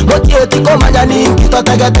twakirete motieti komanya ninkito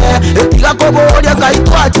tegete etiga koboria ngai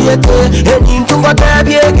twachiete enintungo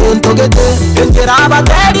tebie gentogete enjera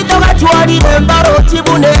abateri togachwarire mbaro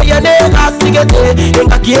chibuneye negasigete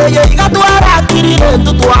engakiyeye igatwara kirire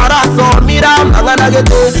ntutwara somira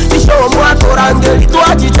manganagete ishomu atorangeri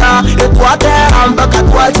twachicha twatera mpaka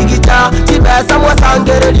twachigicha chibesa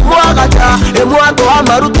mwasangereri mwagacha emwato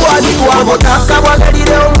amarutwani twabotaka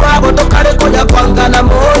bwagerire omwabo tokare konya kwangana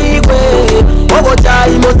moigwe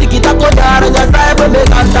obochai mosikita konyara nyasaye bwe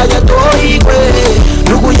meganda yetoigwe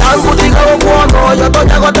ndugu yangu tiga okwono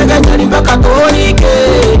yotonya gotegenya rimbeka toike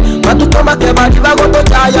matuko makebali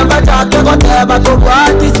bagotochaya mbachake goteba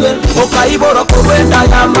togwatiswe okaiboro korwenda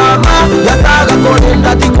ya mama yasaga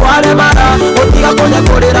korenda tikware mara otiga konya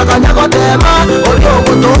korera kanya gotema oryo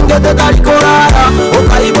gutungete tari korara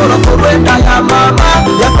okaiboro korwenda ya mama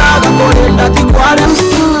yasaga korenda tikware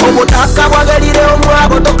obotaka bwagerire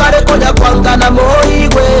omwabo tokare konya kwangana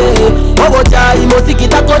moigwe obochai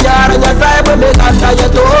mosikita konyara nyasaye bwe meganda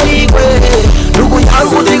yetoigwe ndugu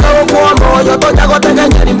yangu tiga okwomo yotonya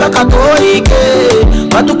gotegenya rimbeka toike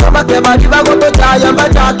matuka makebali bagotochaya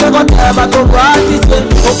mbachake goteba togwatiswe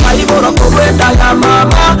okaiboro korwenda ya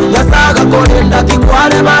mama yasaga korenda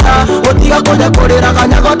tikware mara otiga konya korera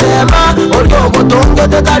kanya gotema oryo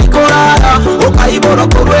gutungete tari korara okaiboro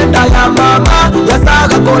korwenda ya mama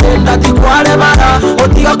yasaga korenda tikware mara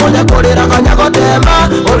otiga konya korera kanya gotema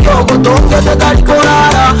oryo gutungete tari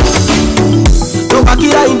korara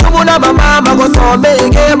tukakira intubu na mama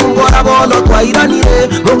magosomege mungora bono twairanire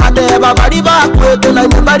mugateba bari bakwete na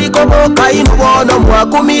nyambari ko mukainu bono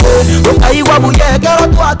mwakumire mukaigwa buyegero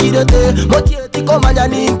twakirete motieti komanya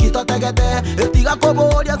ninkito tegete etiga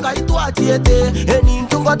koboria ngai twachiete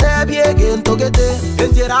enintungo tebie gentogete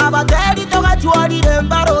enjera abateri togachwarire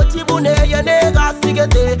mbaro chibuneye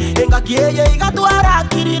negasigete engakiyeye igatwara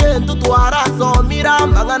kirire ntutwara somira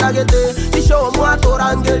manganagete ishomu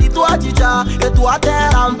atorangeri twachicha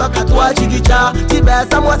twatera mpaka twachigicha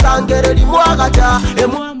chibesa mwasangereri mwagacha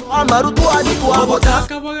emwamo amarutwani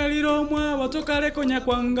twabotaka bwageriro mwabo tokare konya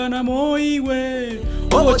kwangana moigwe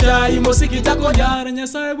obochai mosikita konyara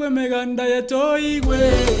nyasaye bwe meganda yetoigwe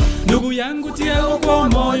ndugu yangu tiga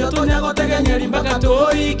okwomo yotonya gotegenyeri mpaka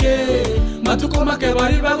toike matuko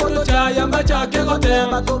makebali bagotochaya mbachake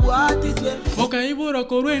gotema tobwatisye okaiburo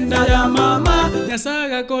korwenda ya mama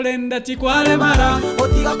nyasaga korenda tikware mara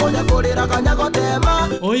otiga konya korera kanya gotema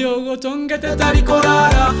oyo gotongete tari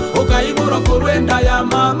korara okaiburo korwenda ya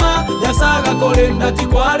mama nyasaga korenda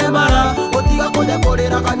tikware mara otiga konya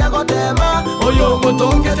korera kanya gotema oyo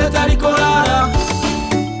gotongete tari korara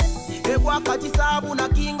egwaka chisabu na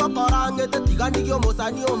kingo korangete tiganigyo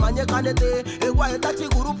musani omanyekanete egwaeta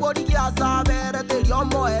chiguru pori giasaberete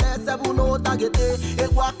lyomoerese buno tagete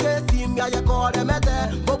egwake simya yekoremete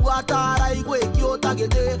bogwatara igwe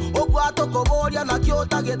kiotagete ogwato koboria na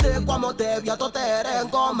kiotagete kwa motebya totere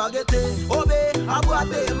ngomagete obe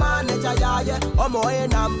abwate maneja yaye omoe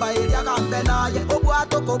namba iria gambe naye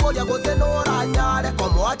ogwato koboria gosenora nyare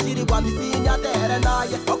komo achiri kwa misinya tere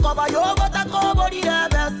naye okoba yogo takoborire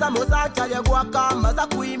besa musacha yegwaka maza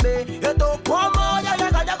kuime eto komo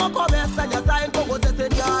yagaja kokobesa nyasaye nkogosese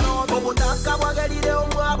nyaro obotaka bwagerire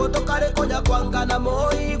omwabo tokare konya kwangana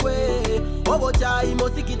moigwe obochai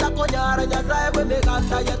mosikita konyara nyasaye bwe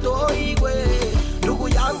meganda yetoigwe ndugu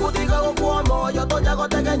yangu tiga okwomo tonya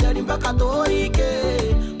gotegenya mpaka toike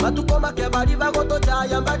matukoma ke bari bagoto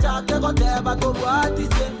chaya mbachake goteba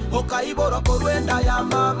tobwatise okaiboro korwenda ya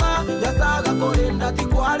mama yasaga korenda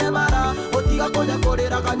tikware mara otiga konya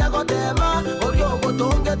korera kanya gotema oriogo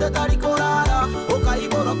tongete tari korara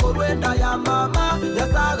okaiboro korwenda ya mama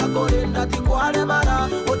yasaga korenda tikware mara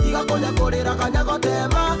otiga konya korera kanya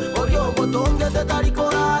gotema oriogo tongete tari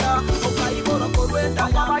korara okaiboro korwenda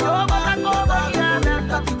ya mama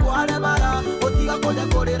yasaga tikware mara otiga konya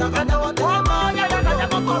korera kanya gotema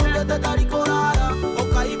tongete tari korara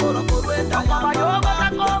okaiboro korwenda ya mama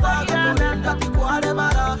yasaga korenda tikware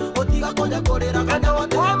mara otiga konya korera kanya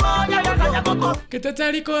gotema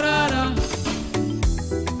Kitetari korara.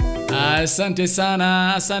 Asante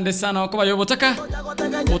sana kwa Obotaka.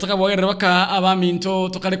 Obotaka bwagere baka abaminto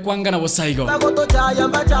tokale kwanga na bosaigo.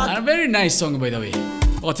 A very nice song by the way.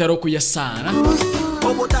 Otero kuyasana.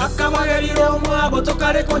 Obotaka bwageriro mwabo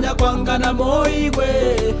tokale konya kwanga na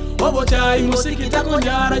moigwe. Obochai musiki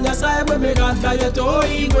takonyara nyasaye bwe meganda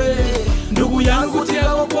yetoigwe. Ndugu yangu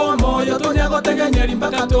tiago kwa moyo tonya gotegenya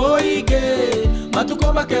mpaka toike.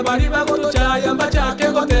 Matukoma ke bari bagoto chaya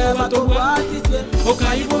mbachake goteba tobwatise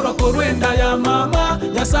okaiboro korwenda ya mama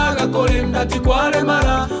yasaga korenda tikware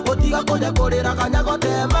mara otiga konya korera kanya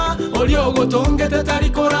gotema oriogo tongete tari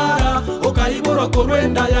korara okaiboro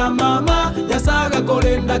korwenda ya mama yasaga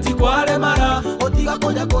korenda tikware mara otiga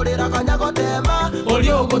konya korera kanya gotema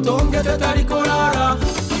oriogo tongete tari korara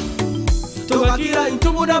Tokakira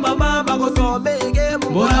intumu na mama bagosomege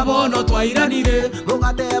Mbora bono twairanire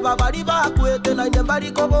Mugateba bari bakwete na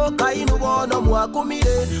nyambari koboka inu bono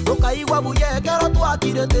mwakumire Mukaigwa buyekero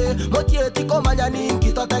twakirete Motieti komanya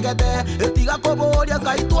ninki totegete Etiga koboria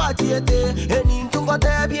ngai twachiete Enintungo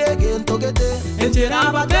tebiege ntogete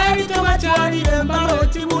Enjera bateri togacharire Mbaro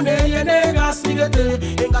timune yene gasigete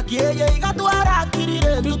Enga kieye igatwara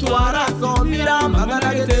kirire Tutwara somira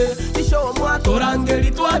magaragete Tisho mwa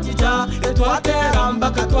torangeli twachicha Twatera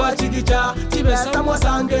mbaka twachigicha Chibesa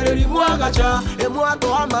mwasangereri mwagacha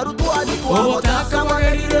Emwato amaru twani kwa Obotaka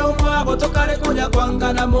mwagerire umwabo tokale konya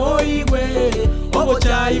kwanga na moigwe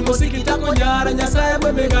Obochai musiki takonyara nyasaye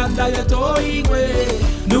mwe meganda ya toigwe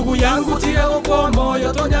Ndugu yangu tiago kwa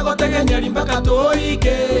moyo tonya gotegenya mpaka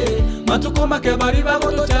toike Matukoma ke bari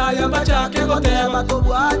bagoto chaya mbachake goteba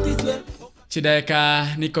tobwatisye Chideka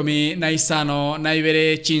nikomi na isano na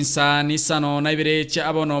ibere chinsa nisano na ibere cha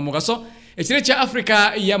abono mugaso Echire cha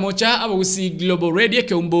Africa ya mocha abagusi Global Radio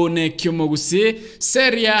ke umbone kyomogusi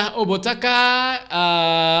Seria Obotaka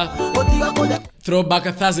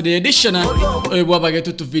Throwback Thursday edition Oibwa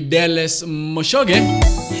bagetu tu Fidelis Moshoge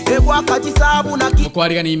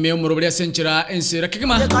Kwariga ni imeo murobelia senchira ensira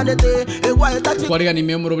kikima Kwariga ni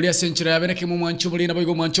imeo murobelia senchira Beneke mu mwanchu mulina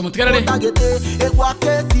boigo mwanchu mutkarare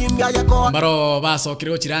Mbaro baso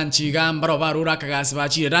kirigo chiranchi Mbaro barura kagasi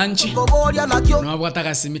bachi ranchi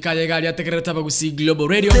Nwabwata simika yegali atekereta bagusi Global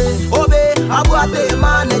Radio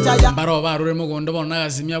Mbaro barure mugondo bona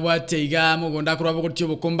gazimya bwate iga mugonda kurwa bokotyo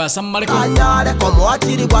bokomba samaleko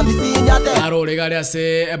Mbaro legali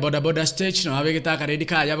ase boda boda stage no abegeta karedi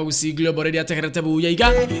kaya bagusi Global Radio atekereta buya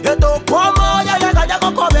iga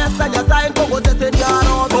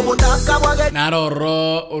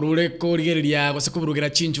Naroro orure korigeria gose kuburugira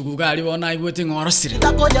chinchu kugali bona igwete ngorosire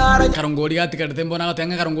Karongori gatekerete mbona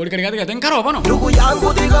gatenga karongori kari gatenga karobono Ndugu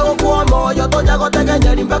yangu diga kwa moyo tonya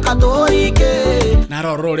gotegenya mpaka toike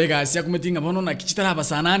Naroro legasi akumetinga bono na kichitara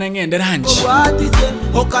basanane ngende ranchi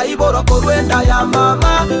Okaiboro korwenda ya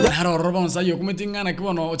mama Naroro bonsa yo kumetinga na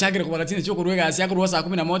kibono ochagire kubagatine cyo kurwegasi yakurusa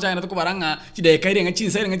 11 na tukubaranga chideka irenga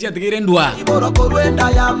chinsa irenga chiategire ndwa Iboro korwenda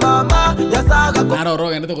ya mama yasaga Naroro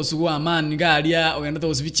gende tokusuwa amani galia ogende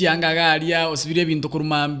tokusibichi anga galia osibire bintu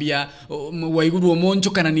kurumambia waiguru omoncho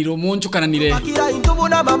kananire Akira intubu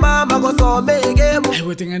na mama magosomege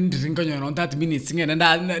Aiwe tenga ndringo nyono 30 minutes ngene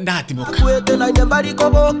ndatiboka Kwete na nyambari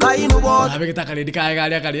koboka inubo Abegeta kaledi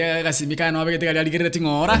galia gasimika no abegeta galia ligere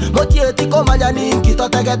tingora Motieti komanya ninki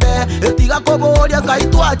totegete etiga koboria ngai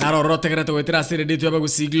twachi Naroro tegerete wetera sire ditu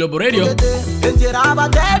abagusi Global Radio Enjera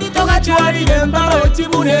bateri togachwari mbaro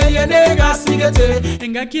chimune yene gasigete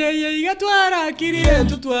Engakiye igatwara kirire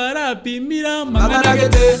tutwara pimira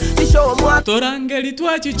magaragete Tisho mwa torangeli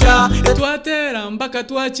twachicha twatera mbaka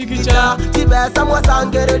twachikicha Tibesa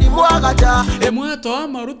mwasangereri mwagacha Emwato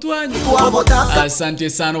amarutwanyi Asante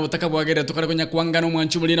sana Obotaka bwagere tukare konya kwanga no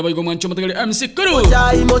mwanchu mulina boigo mwanchu mutegere MC Kuru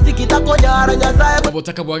Chai musiki takonya nyara nyasaye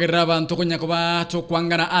Obotaka bwagerera abantu konyakoba to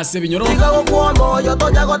kwangana ase binyoro tigago kwa moyo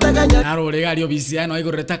tonya gotegenya arore gali obisia no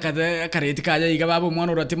igoreta kareti kaya iga babo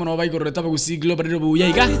mwana uratimo no baigoreta bagusi global buya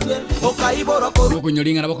iga okaiboro ko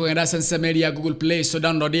kunyolinga nabo kogenda Seria Google Play so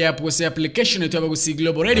download the app wose application to bagusi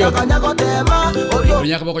global radio kanyagotema oyo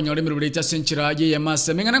nyaka konyole mirulita senchira ye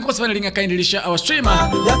masa mengana ko sabana linga kaindilisha our streamer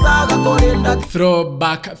yasaga korinda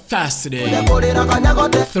Throwback Thursday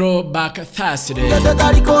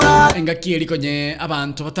enga kieri konye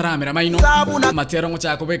abantu bataramera maino matero ngo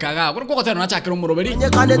cyakobekaga kuko kotero nachakira umuroberi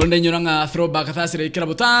ngolende nyuranga Throwback Thursday kira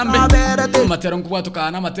butambe matero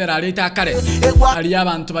ngubwatukana matera ali takare ali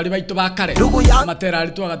abantu bali baito bakare matera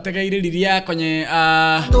ali twagategeire liria konye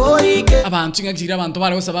abantu ngakira abantu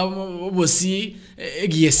bali gusaba bosi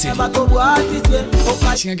egieseri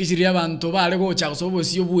singa kishiri abantu bali gocha gusobo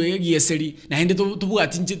bosi obwe egieseri na hende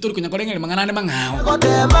tubwati nje turi kunyakorengere manganane mangao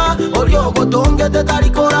gotema oryo gotongete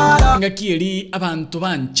tarikorara ngakieri abantu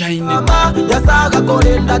banchaine yasaga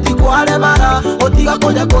korinda tikwale bara otiga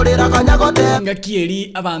konya korera kanyagotema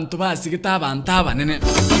ngakieri abantu basigita abantu abanene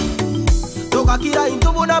tukakira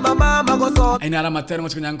intubu na mama magoso ainara matero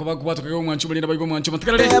ngo nyanko bakuba tukago mwanchu bulira bayigo mwanchu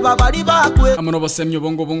matkale bari bakwe amono basemyo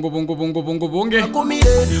bongo bonge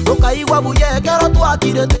kumire okaigwa buyekero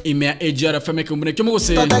twakire ime ejara fame kumune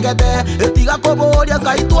kimugose tegete etiga koboria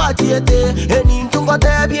ngaitwachiete enintungo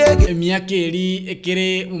tebiege emyakeri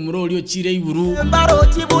ekere umurori okire iburu mbaro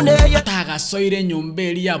chibune ataga soire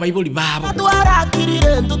nyomberi ya bayiboli babo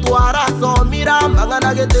twarakirire ntutwara somira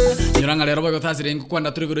mbangana gete nyoranga lero bago thasire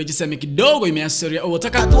ngkwanda turi goro giseme kidogo ime Seria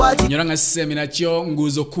Obotaka nyoranga siseme nachyo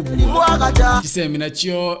nguzo kubwa giseme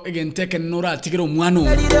nachyo egenteke nora tigero mwano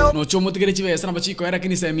no chomo tigere chibesa na bachiko era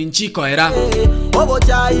kini seme nchiko era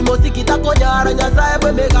obochai mosikita konyara nyasaye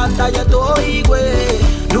bwe meganda yatoigwe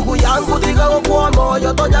ndugu yangu tigago kwa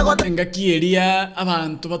moyo tonya gote ngakieria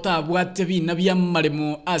abantu batabwate bina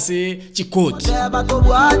byamaremo ase chikoti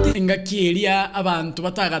ngakieria abantu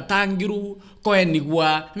batagatangiru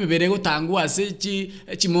koenigwa mibere gutangwa ase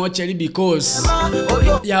chimocheri because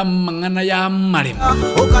ya mangana ya maremo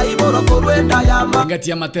okaiboro korwenda yama ngati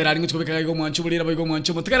ya matera ringo chikobeka go mwanchu bulira bayigo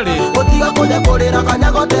mwanchu mutekerere otiga konya korera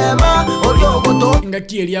kanyagotema oryo goto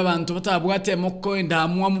ngakieria abantu batabwate moko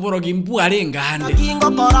endamwa muborogi mbware ngande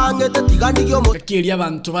kingo korangete tigandigyo mo ngakieria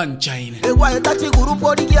abantu banchaine egwa etachi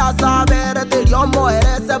gurupo digiasa bere terio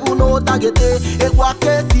moerese buno tagete egwa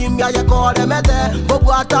kesimya yekoremete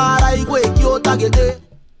bogwatara igwe kiotagete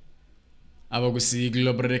abagusi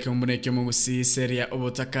global reke umbone kyomugusi Seria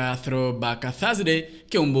Obotaka Throwback Thursday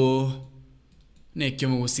kyombo ne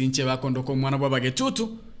kyomugusi nche bakondo kwa mwana baba getutu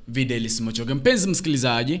videlis mochoge. Mpenzi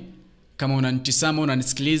msikilizaji, kama unanitazama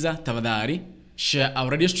unanisikiliza, tafadhali share our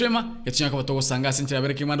radio streamer yetunya kwa togo sanga sinti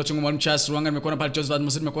bere kimando chungu mwalimu Charles Ruanga. Nimekuona pale Joseph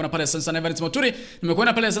Musi, nimekuona pale Sansa Evans Moturi,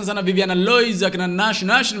 nimekuona pale Sansa Vivian Loiza kina Nash,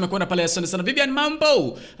 nimekuona pale Sansa Vivian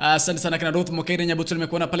Mambo, asante sana kina Ruth Mokere Nyabutu,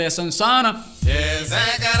 nimekuona pale Sansa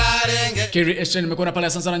Kiri Eshen, nimekuona pale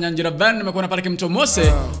Sansa Nyanjira Van, nimekuona pale Kimto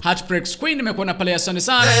Mose Heartbreak Queen, nimekuona pale asante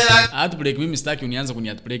sana. Heartbreak mimi sitaki unianza kuni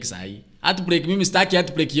heartbreak sahi. Heartbreak mimi sitaki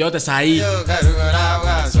heartbreak yote sahi.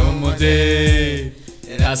 Somote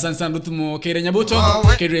asante sana Ruth Mokere Nyabuto,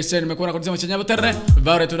 Kiri Eshen, nimekuona kwa kusema Nyabutere,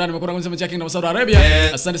 Vare Turan, nimekuona kwa kusema Kingdom of Saudi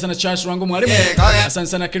Arabia. Asante sana Charles Ruanga mwalimu. Asante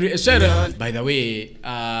sana Kiri Eshen. By the way,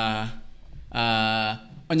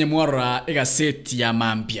 onyemwara egaseti ya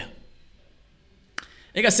mambia.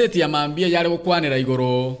 Egaseti ya mambia yale gukwanira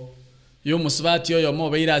igoro yo musubati yo mo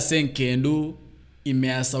beira senkendu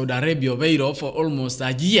ime Saudi Arabia beira for almost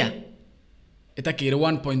a year. Etakire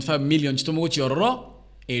 1.5 million chitomo chiororo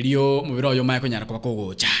elio mubiro yo maiko nyara kwa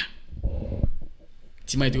kogocha.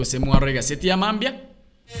 Tima itiko semu aro egaseti ya mambia.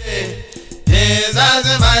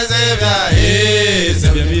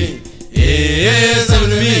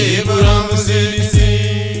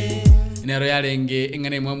 Nero yarenge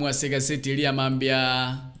ingane mwamu asega seti ili ya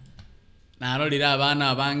mambia na arolira abana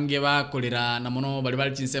abange bakolera na muno bali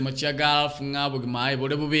bali chinsemo chia golf ngabo gimaye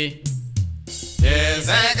bole bubi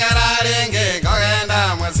yesekararenge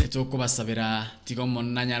kogenda mwasi tuko basabira tigo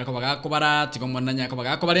monnanya ariko bagakobara tigo monnanya ko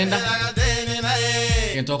bagakobarenda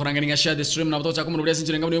ento kurangira share the stream na botocha ko muri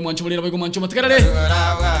sinjire ngabo mwanchu bulira bayigo mwanchu matekarare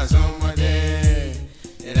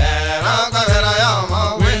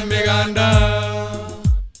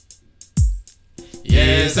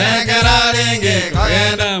yesekararenge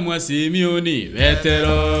kogenda mwasimioni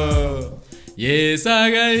vetero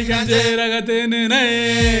yesaga ikanjera gatene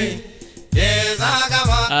nae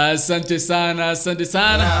asante sana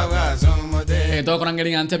somote. Toko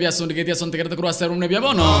rangelinga bia sundigetia sontegerete kurwasa rumne bia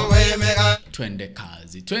bono. Twende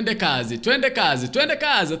kazi, twende kazi, twende kazi, twende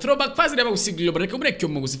kazi. Throwback fazi ya Bagusi Global Radio. Kumreki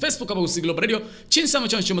Bagusi Facebook Bagusi Global Radio. Chinsa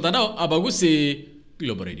mchoncho mtandao Bagusi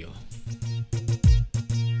Global Radio.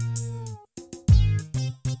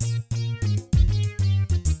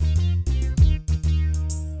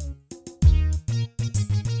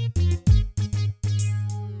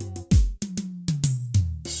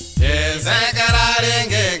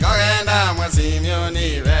 Yesekararenge kogenda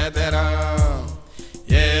mwasimioni vetero.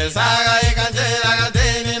 Yesaga ikanjera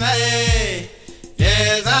gatini nae.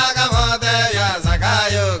 Yesaga mote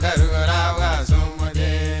yasakayo karugura wa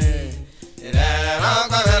sumode. Irero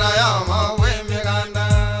kavero yomo wimiganda.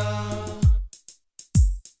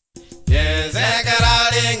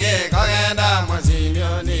 Yesekararenge kogenda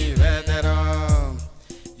mwasimioni vetero.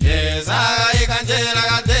 Yesaga ikanjera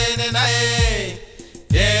gatini nae.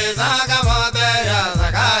 Yesaga mote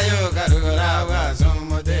yasakayo karugura wa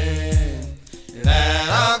sumode.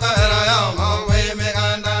 Irero kavero yomo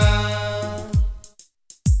wimiganda.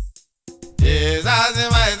 Jesus is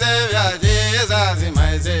my savior, Jesus is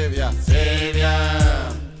my savior, savior.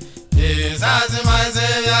 Jesus is my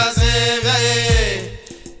savior, savior.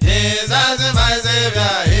 Jesus is my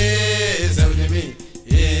savior, he is of me,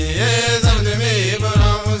 he is of me, but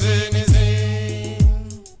I'm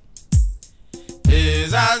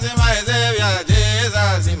Jesus is my savior,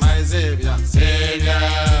 Jesus is my savior, savior.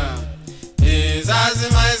 Jesus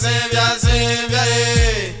is my savior, savior.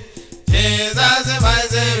 Jesus is my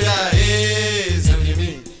savior, he is of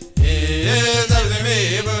me, he is of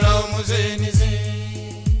me, but I'm saying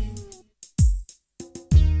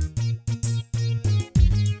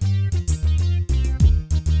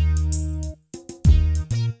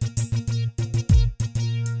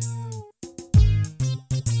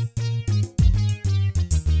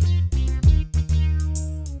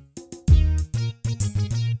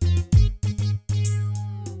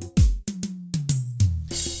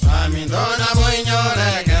Dona buinyore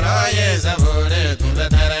keroye sabore tumbe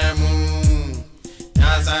teremu.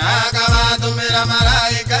 Nyasa akaba tumbira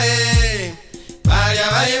malaika e. Varia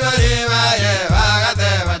vaivori vaye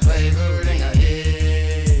vagate vatwai guringa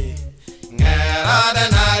e. Ngerade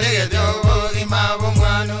nari diogo imabu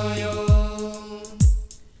mwanu yo.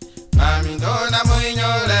 Mami dona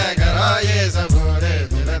buinyore keroye sabore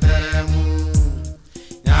tumbe teremu.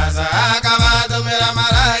 Nyasa akaba tumbira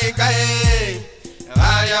malaika e.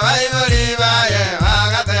 Varia vaivori vaye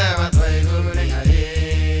vagate vatwai guringa e.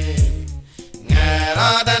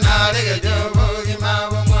 Ngerade nari diogo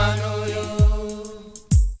imabu mwanu yo.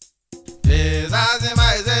 Jesus is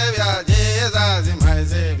my savior, Jesus is my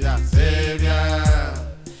savior, savior.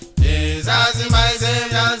 Jesus is my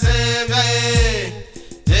savior, savior.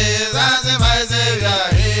 Jesus is my savior,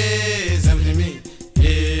 he is of me,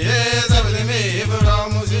 he is of me, but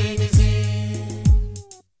I'm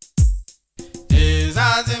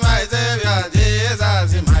Jesus is my savior,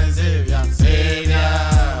 Jesus is my savior, savior.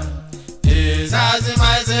 Jesus is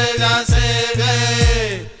my savior,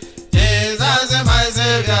 savior. Jesus is my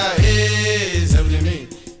savior, he is of me,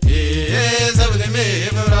 he is of me,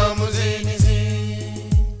 but I'm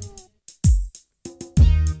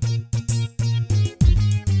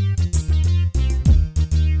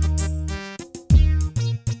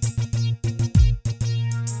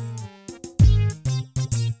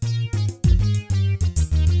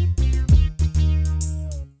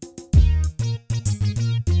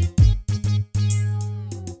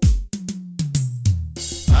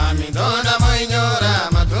Dona moinyora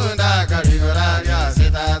matunda karigora ya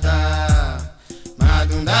setata.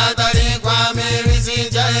 Matunda tari kwa mirisi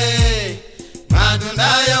jae. Matunda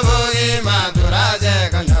yobogi maturaje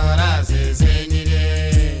kanyora sesenire.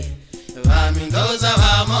 Vamindoza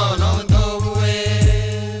vamono ntobuwe.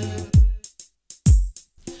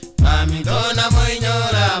 Vamindona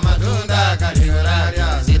moinyora matunda karigora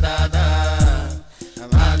ya setata.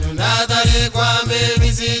 Matunda tari kwa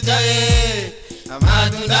mirisi jae.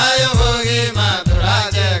 Matunda yobogi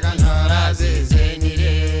maturaje kanyora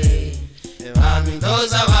sesenire.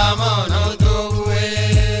 Vamindoza vamono ntobuwe.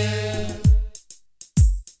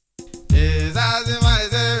 Jesus is my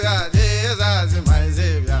savior, Jesus is my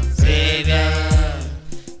savior, savior.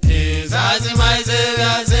 Jesus is my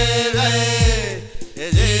savior, savior.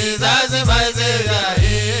 Jesus is my savior,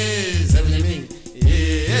 he is of me, he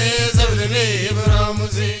is of me, but I'm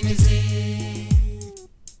singing.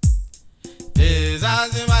 Jesus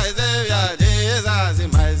is my savior, Jesus is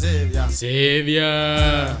my savior,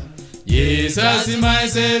 savior. Jesus is my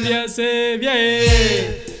savior, savior.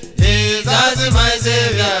 Jesus is my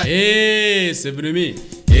savior, he is of me,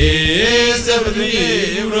 he is of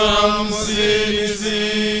me, but I'm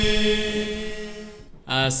singing.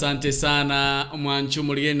 Asante sana mwanchu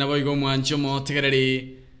muligeni naboigo mwanchu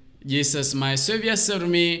motegereri. Jesus my savior saved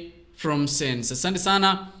me from sins. Asante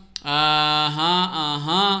sana.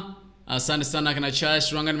 Asante sana kana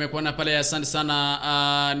church Rwanga nimekuona pale. Asante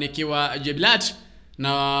sana nikiwa Jeblat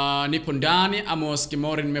na nipo ndani. Amos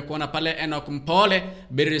Kimori nimekuona pale. Enoch Mpole,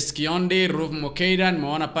 Beris Kiondi, Ruf Mokeida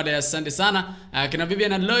nimeona pale. Asante sana. Kina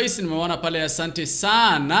Vivian and Lois nimeona pale. Asante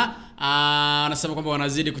sana. Anasema kwamba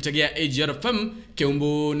wanazidi kutegea AGRFM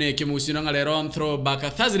Kiumbune kimusinanga lero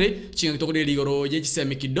throwback Thursday chinga kitokodi ligoro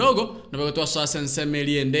yechiseme kidogo nabako to sasa nseme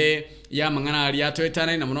liende ya mangana ali ato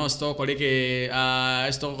etana na muno stock koleke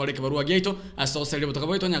barua geito asto sele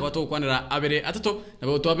butakaboito nya kwato kwanira abere atato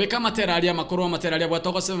nabako to abeka material ya makoro material ya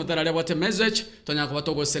bwatoko se material ya bwate message tonya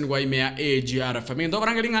kwato go send wa email AGRFM ndo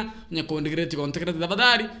barangelinga nya kondigreti kontekrete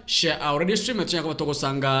dabadari share our radio stream tonya kwato go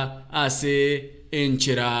sanga ase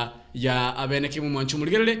enchera ya abeneke mu mwanchu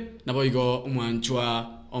muligerere naboigo umwanchwa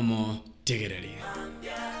omo tegerere.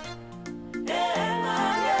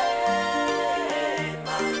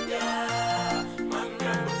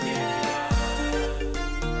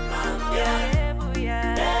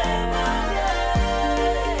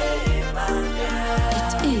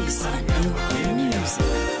 It is a new music.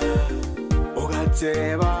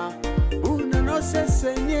 Ogateba una no se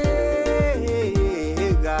senye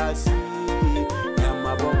gasi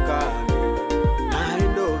yamaboka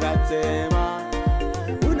naindo gateba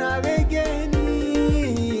una begeni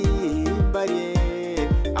barie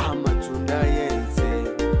amatunda yenze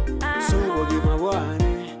sobogi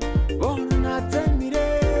mabwane bona temire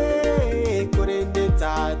korende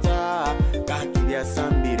tata kakibya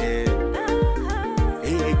sambire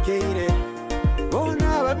ekeire bona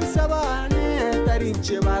babisabane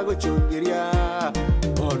tarinche bago chungiria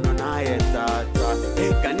bona naye tata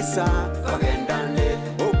ekanisa kogendane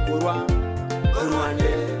okurwa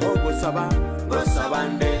kurwande ogosaba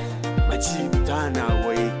gosabande machitana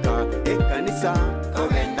woika ekanisa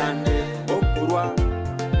kogendane okurwa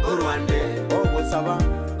kurwande ogosaba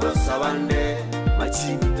gosabande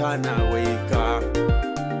machitana woika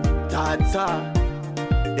tata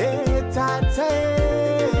tata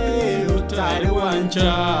utari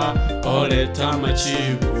wancha oleta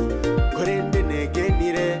machibu korende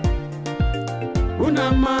negenire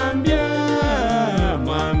una mambia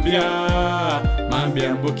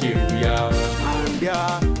mbukiruya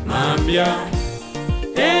mambia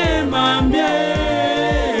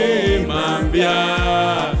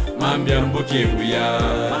mambia mbukiruya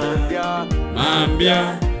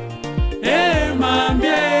mambia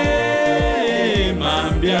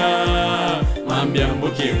mbukiruya mambia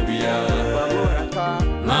mbukiruya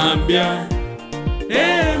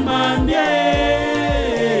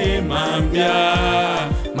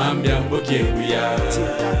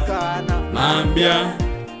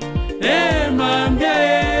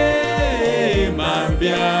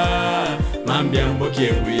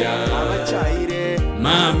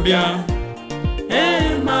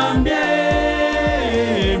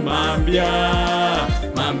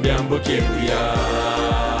mambia mbukiruya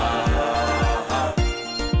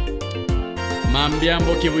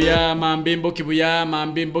mambia mbukiruya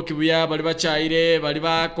mambimbo kibuya bali bachaire bali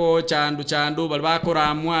bako chandu bali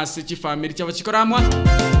bakoramwa sichi family cyaba chikoramwa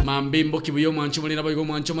mambimbo kibuyo mwanchu muri nabo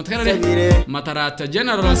mwanchu muterere matarata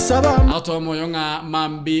general auto moyonga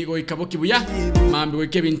mambi go ikabo kibuya mambi go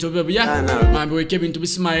kebintu bebuya mambi go kebintu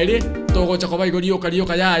bismaili togo chakoba igoriyo kaliyo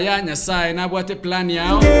kaya nyasaye nabwate plan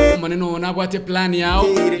yao maneno nabwate plan yao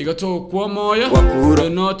igoto kwa moyo do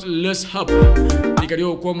not lose hope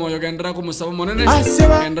ikariyo kwa moyo gendera ko musaba monene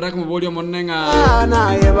gendera ko mubolyo monenga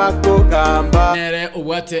naye bakogamba nere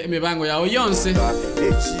ubwate imibango yawo yonse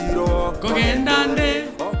echiro kogendande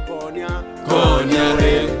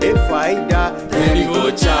konyare efaida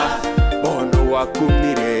nerigocha bono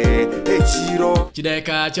wakumire echiro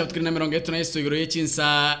kideka cha tukina mirongo yetu na isogiro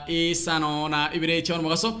yechinsa isano na ibire cyo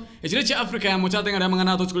mugaso echire cha Africa ya muchatenga ya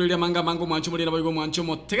mangana to tukuliria manga mango mwanchu muri naboigo mwanchu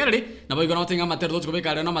motegereri naboigo notenga matero to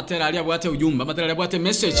tukubeka no matera ali abwate ujumba matera ali abwate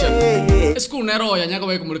message school nero ya nyako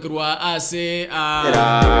baiko mulikirwa ase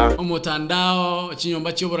omutandao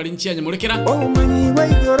chinyomba cyobora linchi mulikira omanyi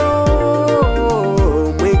waigoro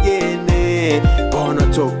mwegene bono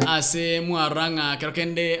to ase mwaranga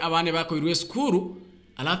kerakende abane bako irwe school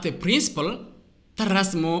alate principal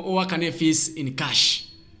tarasmo wakane fees in cash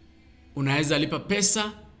unaweza lipa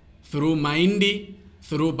pesa through mahindi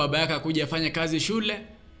through baba yako kuja afanya kazi shule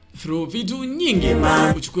through vitu nyingi.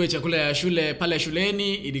 Uchukue chakula ya shule pale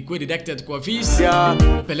shuleni, ilikuwa deducted kwa fees.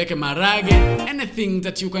 Upeleke marage, anything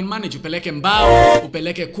that you can manage. Upeleke mbao,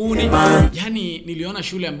 upeleke kuni. Yani niliona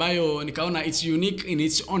shule ambayo nikaona it's unique in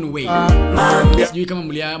its own way. Sijui kama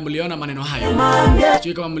mliona maneno hayo.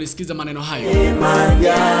 Sijui kama mlisikiza maneno hayo.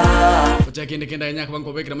 Wacha kenda yanyaka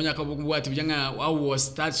banko bekira manyaka bukumbwa tibijanga au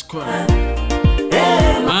was that school.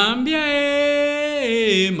 Mambia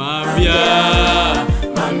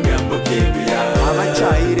mambia mbokebia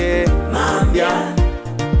abachaire mambia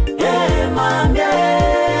mambia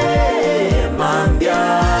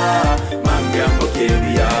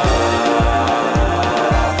mbokebia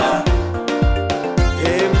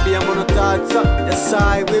mbia monotatsa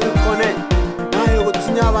yasai webikone nayo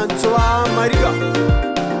gutinya abantu bamarira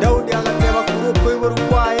Daudi agateba kuruko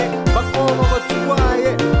iburwaye bakoba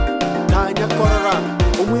batwaye tanya korora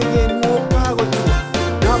umwigeni wokagotua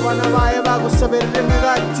nabana baye bagusaberere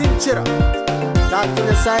megatinchira tatu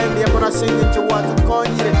nyasaye ndiye mona sengenje watu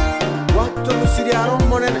konyire watu rusiri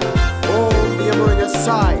aromonene ndiye mona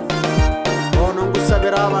nyasaye ono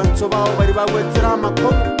ngusabera abantu bawo bari bagwetera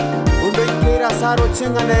amakomo undo ikira saro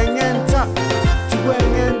chingana engenta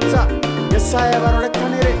tugwengenta nyasaye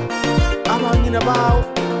barorekanire abanyina bawo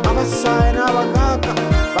abasaye n'abagaka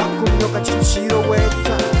bakumyoka ciciro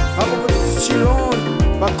weta bakubutse chiloni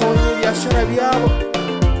bakonye byashara byabo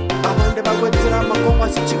abande bagwetera amakongo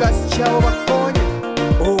asichigasi cyabo bakonye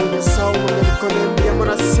nyasaye umunyabikone ndiye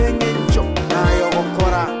mona sengenjo nayo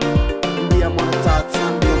gukora ndiye mona tatsa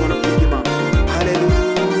ndiye mona kwigima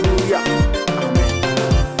haleluya amen.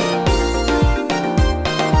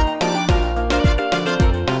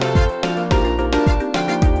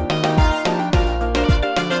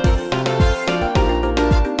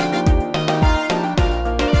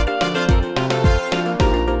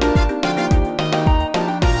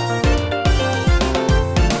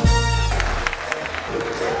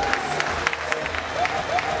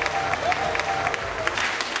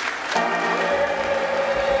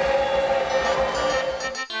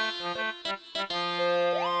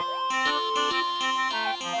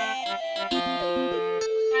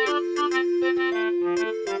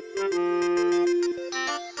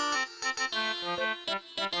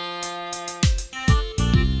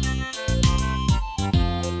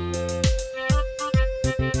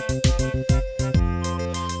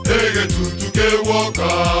 Ege tutuke waka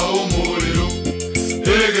omuliro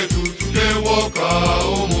Ege tutuke waka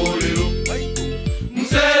omuliro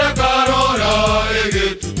Msera karora ege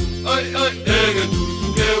tutu Ege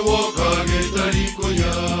tutuke waka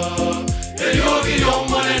getarikonya Elyogi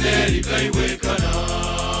yomonene likaiwekana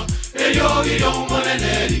Elyogi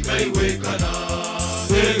yomonene likaiwekana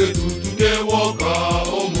Ege tutuke waka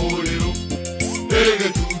omuliro Ege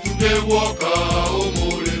tutuke waka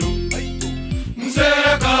omuliro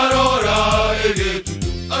Msera karora ege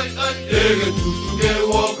tutu ge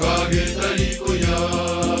waka ge taliko ya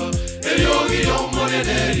Elyogi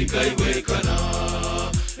yomonene likaiwekana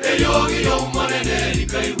Elyogi yomonene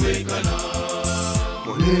likaiwekana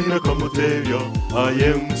Monena kamotevya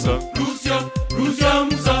ayemusa Rusya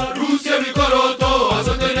musa Rusya vikoroto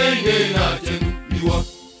asotenenge na chenu Iwa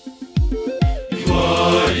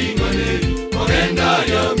ingane Ogenda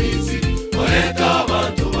ya misi Oreta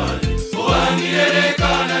abantu bane Obangirere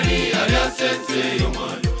kanani alia sense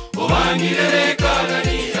yomano Obangirere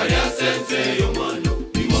kanani alia sense yomano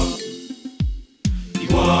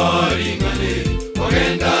Iwa ringane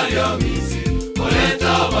Ogenda ya misi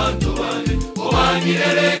Oreta abantu bane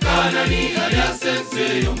Obangirere kanani alia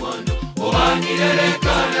sense yomano Obangirere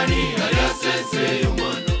kanani alia sense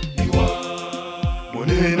yomano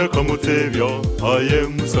Monena kamotevya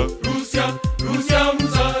ayemusa Rusya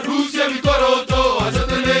musa Rusya vikoroto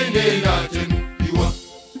asatenenge na chenu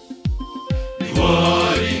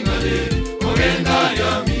Iwa ringane Ogenda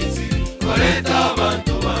ya misi Oreta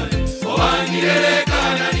abantu bane Obangirere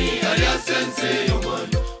kanani alia sense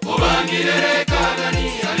yomano Obangirere kanani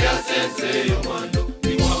alia sense yomano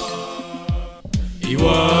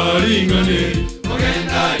Iwa ringane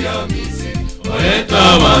Ogenda ya misi Oreta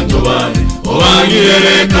abantu bane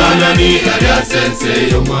Obangirere kanani alia sense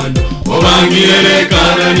yomano Obangirere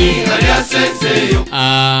kanani alia sense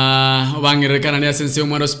yomano Obangirere kanani alia sense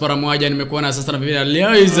yomano sipora moja nimekuona sasa na vivina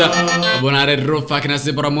Leoiza Bonare Rufa kina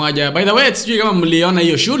sipora moja. By the way, sijui kama mliona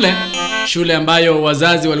hiyo shule ambayo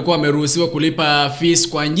wazazi walikuwa wameruhusiwa kulipa fees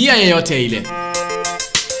kwa njia yoyote ile.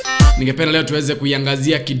 Ningependa leo tuweze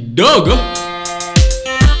kuiangazia kidogo,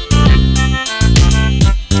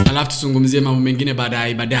 alafu tusungumzie mambo mengine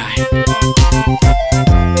baadaye.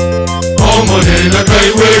 Omonena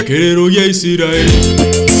kaiwe kerero ya Israeli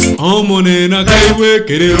Omonena kaiwe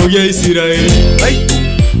kerero ya Israeli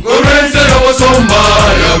Korense yobosomba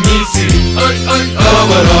ya Misiri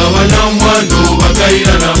Abara nyamwando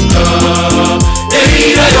bakaira namka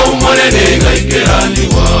Eira yomonene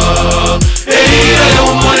ngaikeraniwa Eira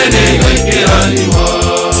yomonene ngaikeraniwa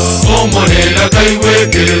Omonera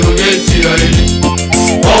kaiwekere rugesiraili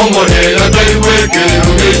Omonera kaiwekere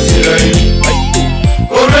rugesiraili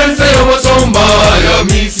Korense yobosomba ya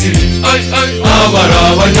Misiri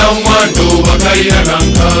Abara nyamwando bakaira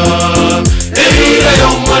namka Eira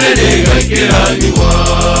yomonene ngaikeraniwa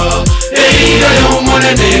Eira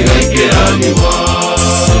yomonene ngaikeraniwa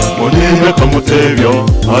Monena kamutebyo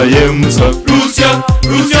ayemusa Rusia,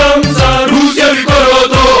 Rusia msa, Rusia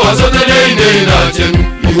vikoroto Asoteneine na chenu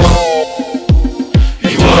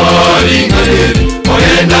Iwa ringaneri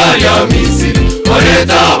Monenda ya Misiri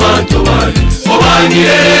Moneta abantu bani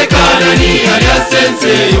Obangirere kanani Alia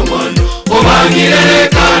sense yomano Obangirere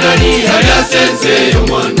kanani Alia sense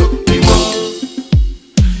yomano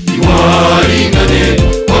Iwa ringaneri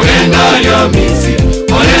Monenda ya Misiri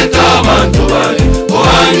Moneta abantu bani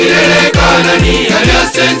Obangirere kanani Alia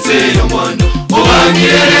sense yomano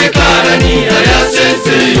Obangirere kanani Alia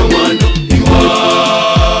sense yomano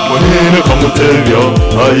Monena kamutebyo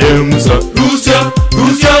ayemusa Rusia,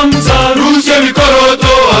 Rusia msa, Rusia vikoroto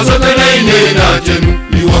Asoteneine na chenu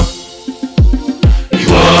Iwa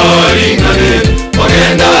ringaneri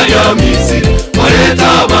Monenda ya Misiri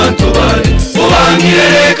Moneta abantu bani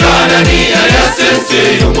Obangirere kanani Alia sense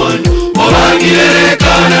yomano Obangirere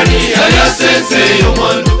kanani Alia sense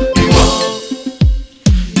yomano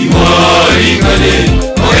Iwa ringaneri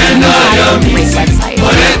Monenda ya Misiri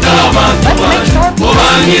Moneta abantu bani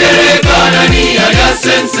Obangirere kanani Alia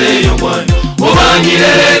sense yomano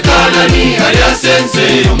Obangirere kanani Alia sense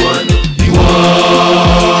yomano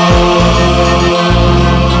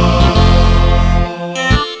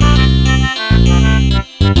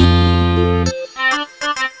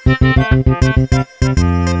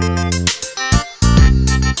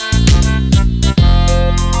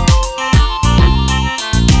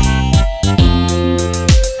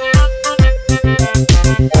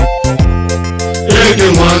Eke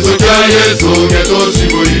mwanzo kya Yesu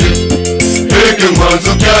getosiboire Eke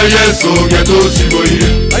mwanzo kya Yesu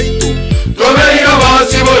getosiboire Tobeira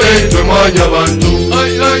basibore twemanya bantu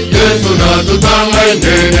Yesu natutanga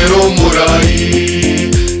inenero murai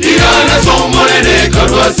Irana somonene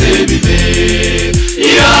karwa sebibe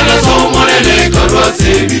Irana somonene karwa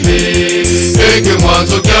sebibe Eke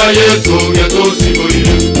mwanzo kya Yesu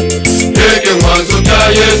getosiboire Eke mwanzo kya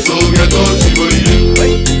Yesu getosiboire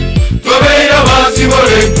Tobeira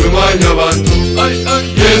basibore twemanya bantu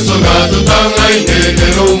Yesu natutanga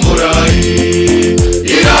inenero murai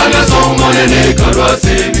Irana somonene karwa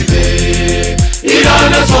sebibe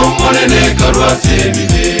Irana somonene karwa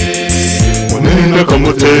sebibe Monena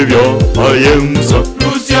kamutebyo ayemusa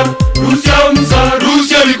Rusia, Rusia msa,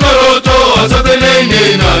 Rusia vikoroto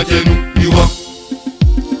Asoteneine na chenu Iwa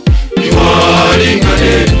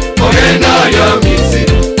ringaneri Monenda ya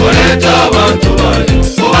Misiri Moneta abantu bani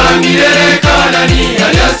Obangirere kanani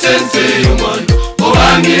Alia sense yomano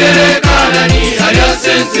Obangirere kanani Alia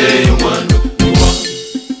sense yomano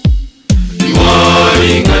Iwa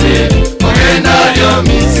ringaneri Monenda ya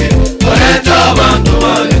Misiri Moneta abantu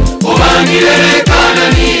bani Obangirere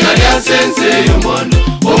kanani Alia sense yomano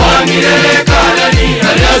Obangirere kanani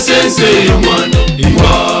Alia sense yomano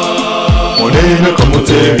Monena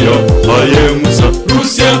kamutebyo ayemusa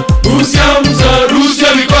Rusia, Rusia msa,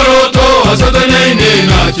 Rusia vikoroto Asoteneine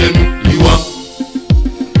na chenu Iwa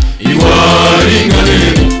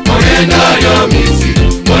ringaneri Monenda ya Misiri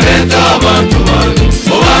Moneta abantu bani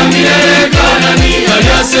Obangirere kanani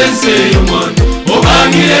Alia sense yomano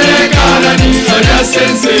Obangirere kanani Alia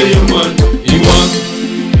sense yomano Iwa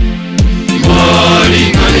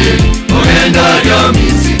ringaneri Monenda ya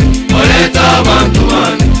Misiri Moneta abantu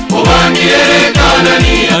bani Obangirere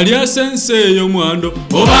kanani Alia sense yomwando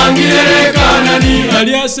Obangirere kanani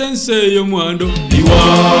Alia sense yomwando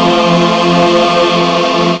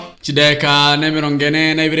Chideka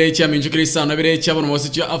nemirongene na ibire cha minju Kristo na ibire cha bono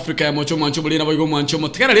mosichi Africa ya mocho mancho bulina boigo mancho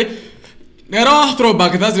motkerali Nero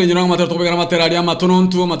throwback that's the matter to begara materiali ama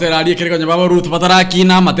tonontu materiali kiriko nyababa Ruth pataraki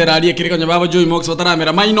na materiali kiriko nyababa Joy Mox patara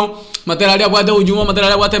mera maino materiali abwate ujuma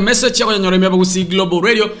materiali abwate message ya nyoro meba gusi Global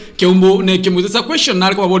Radio keumbu ne kimuzisa question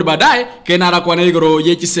na kwa bodi baadaye kenara kwa negro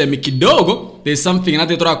yechisemi kidogo there's something na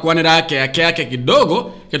tetora kwa nera yake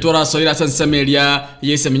kidogo ketora soira sansemelia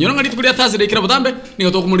yesemi nyoro ngati kulia Thursday kira botambe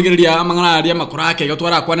ni to kumurigeria mangana ya makurake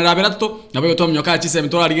ketora kwa nera berato nabo to mnyoka chisemi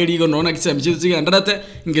tora ligerigo nona kisemi chiziga ndadate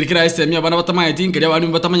ngirikira esemi abana batamanye tinkere abandi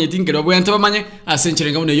batamanye tinkere babwente bamanye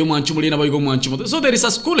asenchirenga mune yo mwanchu mulina boigo mwanchu. So there is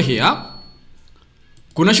a school here.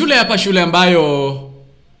 Kuna shule hapa, shule ambayo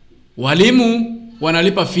walimu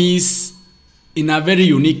wanalipa fees in a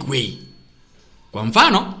very unique way. Kwa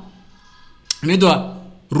mfano, inaitwa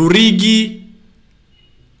Rurigi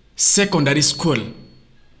Secondary School.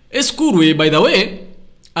 School by the way,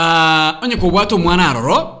 onye ko bwato mwana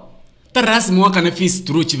aroro, tarasi mwaka na fees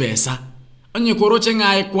through chibesa. Onye ko roche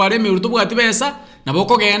ngai kware me uruto bwati besa, na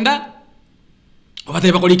boko genda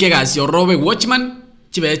obate bakolike gasi orobe watchman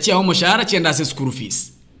chibechi aho mushara chienda se school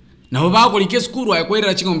fees. Na baba bakolike school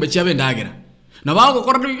akwera chingombe chabe ndagira. Na baba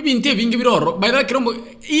gukora ibintu bingi biroro, by the way kirombo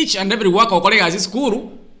each and every work okole gasi school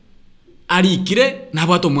ari kire na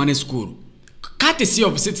bwato mwana school. Courtesy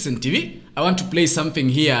of Citizen TV, I want to play something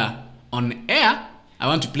here on air.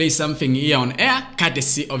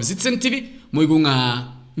 Courtesy of Citizen TV.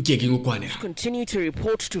 Continue to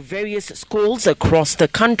report to various schools across the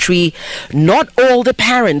country. Not all the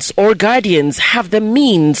parents or guardians have the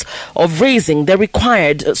means of raising the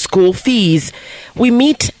required school fees. We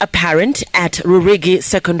meet a parent at Rurigi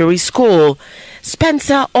Secondary School.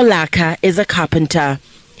 Spencer Olaka is a carpenter.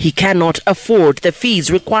 He cannot afford the fees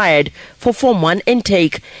required for Form 1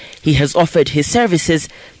 intake. He has offered his services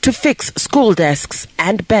to fix school desks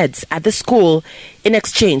and beds at the school in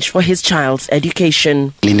exchange for his child's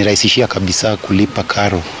education. Linirahisishia kabisa kulipa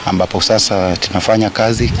karo ambapo sasa tunafanya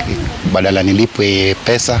kazi badala nilipwe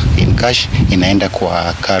pesa in cash inaenda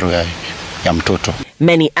kwa karo ya mtoto.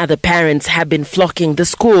 Many other parents have been flocking the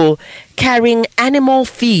school carrying animal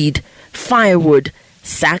feed, firewood,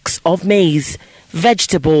 sacks of maize,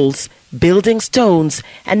 vegetables, building stones,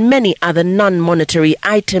 and many other non-monetary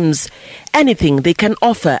items. Anything they can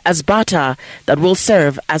offer as barter that will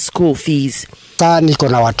serve as school fees. Niko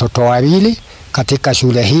na watoto wawili katika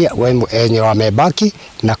shule hii wenye wamebaki,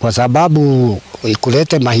 na kwa sababu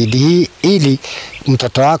kulete mahidi hii ili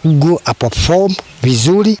mtoto wangu aperform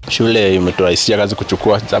vizuri. Shule imeturahisishia kazi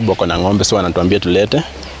kuchukua, sababu wako na ng'ombe, so wanatuambia tulete,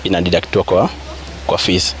 inadidactiwa kwa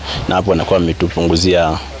fees, na hapo wanakuwa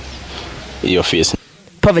wametupunguzia hiyo fees.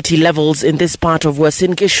 Poverty levels in this part of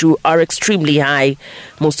Uasin Gishu are extremely high.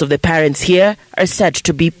 Most of the parents here are said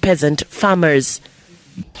to be peasant farmers.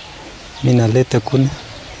 Mina lete kuni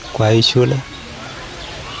kwa hii shule.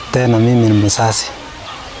 Tena mimi ni msasi.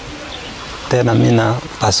 Tena mina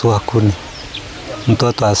pasua kuni.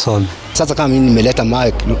 Mtoto asome. Sasa kama mimi nimeleta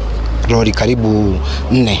mawe lori karibu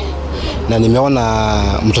 4 na nimeona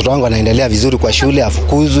mtoto wangu anaendelea vizuri kwa shule,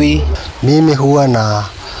 afukuzwi. Mimi huwa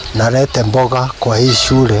nalete mboga kwa hii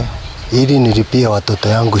shule ili nilipie watoto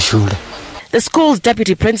yangu shule. The school's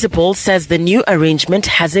deputy principal says the new arrangement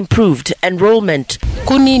has improved enrollment.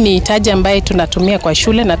 Kuni ni hitaji ambaye tunatumia kwa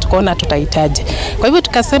shule na tukaona tutahitaji. Kwa hivyo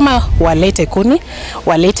tukasema walete kuni,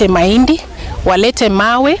 walete mahindi, walete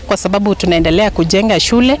mawe kwa sababu tunaendelea kujenga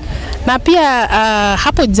shule. Na pia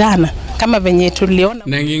hapo jana kama venye tuliona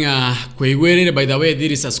nanginga kweigwerere. By the way,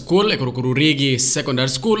 there is a school Rurigi Secondary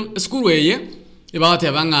School weye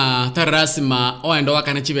ibate banga tarasima oendo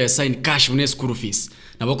wakana chibesa in cash une school fees.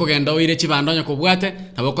 Naboko genda oire chibandonyo kobwate,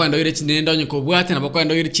 naboko genda oire chinendonyo kobwate, naboko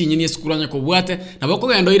genda oire chinyini school onyo kobwate, naboko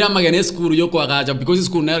genda oire amagene school yo kwagaja because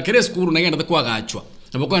school na kere school na genda kwagachwa.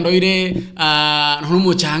 Naboko genda oire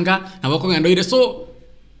nhumu changa, naboko genda oire so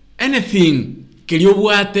anything kelio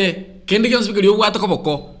bwate, kendi gyonse kelio bwate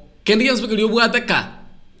koboko. Kendi gyonse kelio bwate ka.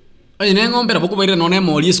 Oye ngombe naboko baire none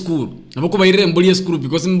moli school. Naboko baire mboli school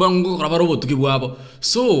because mbango korabaro tukibwabo.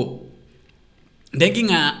 So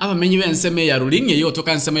ndenginga abamenyi benseme ya rulinge yo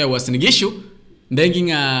toka nseme ya Uasin Gishu,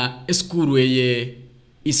 ndenginga school weye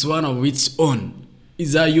is one of its own.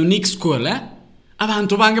 Is a unique school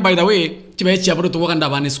abantu bange by the way kibaye aburo tubokanda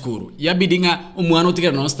bane school yabidinga umwana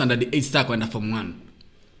utigera no standard 8 star kwenda form 1.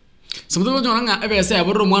 Samuto jonanga ebese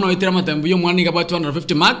aburo umwana wetira matembu yo umwana igaba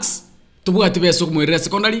 250 marks tubuga tibeso kumwirira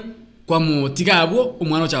secondary kwa mutiga abo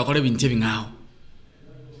umwana cyakore bintu bingao.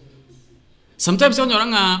 Sometimes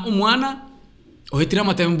onyoranga umwana ohitira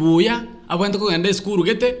matembuya abandi ko genda school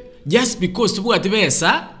gete just because tubuga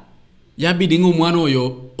tibesa yabidinga umwana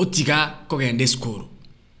oyo otiga ko genda school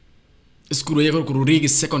yako Rurigi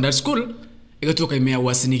Secondary School igatoka imea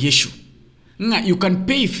Uasin Gishu. You can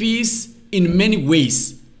pay fees in many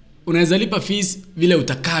ways. Unaweza lipa fees vile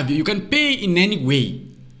utakavyo. You can pay in any way.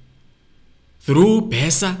 Through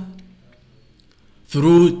pesa,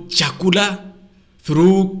 through chakula,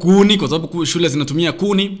 through kuni kwa sababu shule zinatumia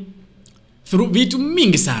kuni, through vitu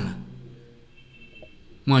mingi sana.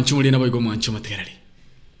 Mwanchumuli na boigo mwanchuma terali.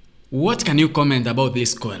 What can you comment about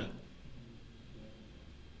this school?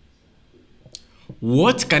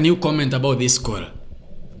 What can you comment about this school?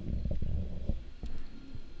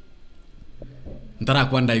 Ndara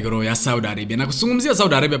kwanda igoro ya Saudi Arabia na kusungumzia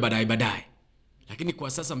Saudi Arabia baadaye. Lakini kwa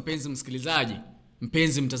sasa mpenzi msikilizaji,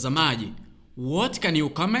 mpenzi mtazamaji, what can you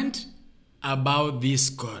comment about this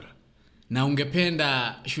school? Na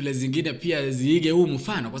ungependa shule zingine pia ziige huu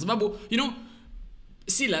mfano kwa sababu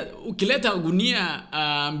sila ukileta gunia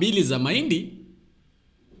 2 za mahindi,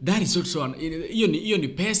 that is also hiyo ni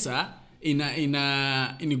pesa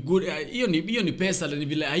in good, hiyo ni pesa ni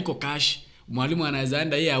vile haiko cash. Mwalimu anaweza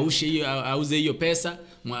enda yeye auze hiyo pesa,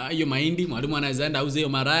 hiyo mahindi, mwalimu anaweza enda auze hiyo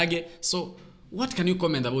marage. So what can you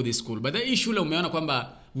comment about this school? But hii shule umeona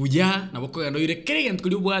kwamba buja na boko ndo ile kiregen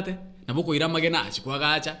kulibwate na boko irama gena achikwa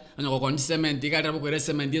gacha onyo ko cement igara boko ire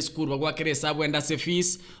cement ye school bagwa kire sabu enda se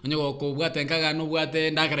fees onyo ko bwate nkaga no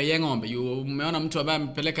bwate ndakare ye ng'ombe. Umeona mtu ambaye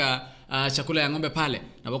amepeleka chakula ya ng'ombe pale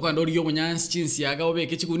na boko ndo riyo munyansi chinsi yaga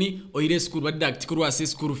obeke chikuni oire school badact kurwa se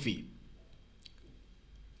school fee.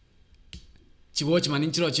 Chibochi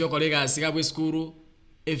maninchiro chiyo kolega sigabwe school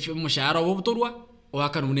if mushahara wobutorwa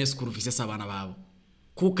owakanune school fees sabana babo.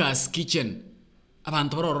 Cookers kitchen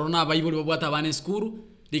abantu barorona bayibuli babwata abane school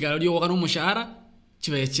digalio wakano mushahara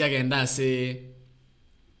chibe cyagenda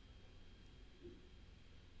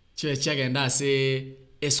se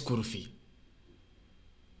school fee.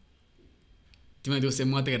 Timadio se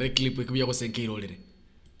mwate gare clip ekubya ko senkirolere.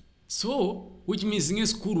 So which means in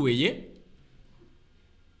school weye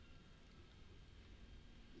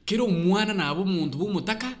kero mwana na abo muntu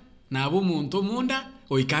bumutaka na abo muntu munda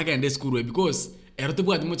oikaga ende school we because erote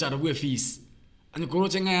bwati muchara bwe fees. Anyukoro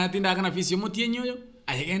chenga yatinda kana fees yomotienyoyo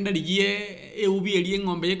ayegenda ligie eubi elie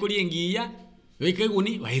ng'ombe yekori ngiya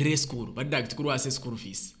wekeguni waire school badact kurwa se school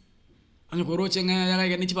fees. Anyukoro chenga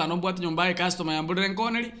yaga ni chibano bwati nyomba customer yambulire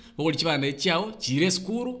nkoneri bokoli chibanda chiao chire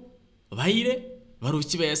school baire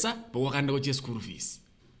baruchi besa bokanda go school fees.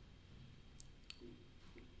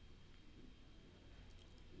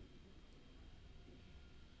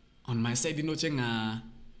 On my side chenga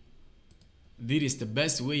this is the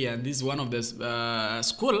best way and this is one of the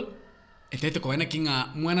school etete kwa ena kinga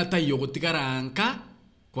mwana tayo gutikaranka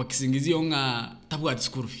kwa kisingizio nga tabwa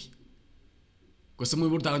school fee kwa samu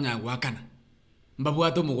iburta nya wakana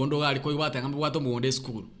mbabwato mugondo gali ko ibata ngambwato mugonde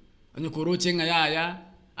school anyukoro chenga yaya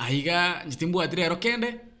ahiga njitimbu atire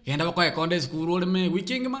rokende yenda bakwa ekonde school ole me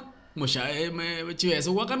weekend ma musha me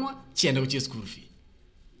chiweso wakanwa chienda ku school fee.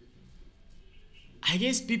 I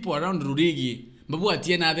guess people around Rurigi mbabu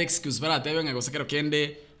atie na the excuse para tewe nga kosekero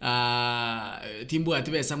kende timbu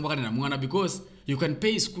atibe sangwa na mwana because you can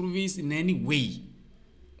pay school fees in any way.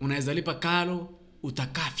 Unaweza lipa karo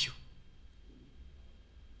utakavyo.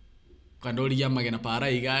 Kandoli yamage na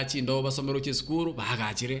para igachi ndo basomero che school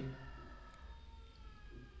bagachire.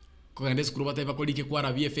 Ko kande school bateba kolike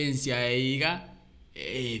kwara VFNC ya iga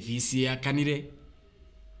visi ya kanire.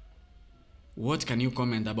 What can you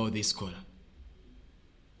comment about this school?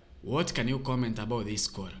 What can you comment about this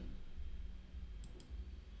school?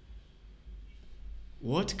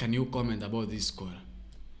 What can you comment about this school?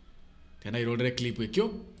 Tena irolere clip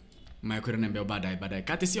wekyo mayakwira nembe badai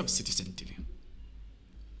courtesy of Citizen TV.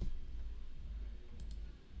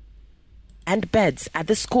 And beds at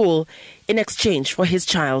the school in exchange for his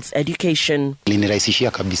child's education.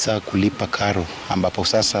 Linirahisishia kabisa kulipa karo ambapo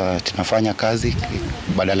sasa tunafanya kazi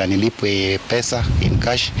badala nilipwe pesa in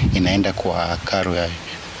cash inaenda kwa karo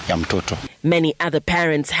ya mtoto. Many other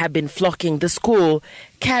parents have been flocking the school,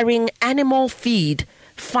 carrying animal feed,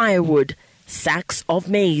 firewood, sacks of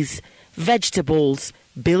maize, vegetables,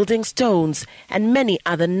 building stones, and many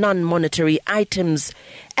other non-monetary items.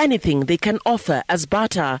 Anything they can offer as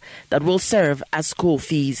barter that will serve as school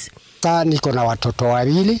fees. Niko na watoto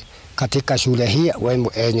wawili katika shule hii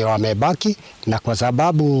wenye wamebaki, na kwa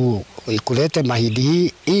sababu kulete mahidi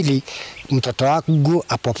hii ili mtoto wangu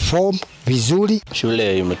aperform vizuri.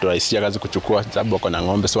 Shule imeturahisishia kazi kuchukua sababu wako na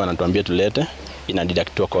ng'ombe, so wanatuambia tulete,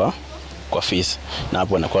 inadidactiwa kwa fees, na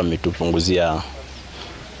hapo wanakuwa wametupunguzia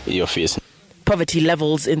hiyo fees. Poverty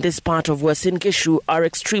levels in this part of Uasin Gishu are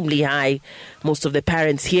extremely high. Most of the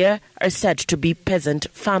parents here are said to be peasant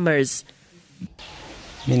farmers.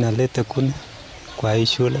 Mina lete kuni kwa hii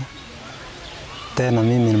shule. Tena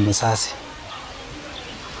mimi ni mzazi.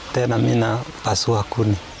 Tena mina pasua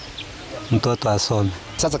kuni. Mtoto asome.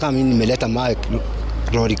 Sasa kama mimi nimeleta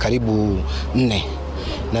lori karibu 4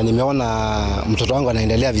 na nimeona mtoto wangu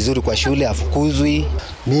anaendelea vizuri kwa shule, afukuzwi.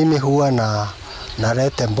 Mimi huwa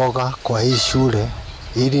naleta mboga kwa hii shule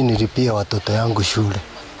ili nilipie watoto yangu shule.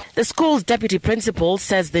 The school's deputy principal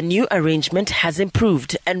says the new arrangement has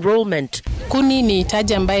improved enrollment. Kuni ni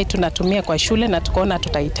hitaji ambaye tunatumia kwa shule na tukaona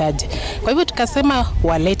tutahitaji. Kwa hivyo tukasema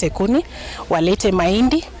walete kuni, walete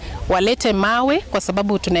mahindi, walete mawe kwa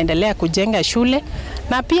sababu tunaendelea kujenga shule.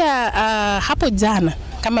 Na pia hapo jana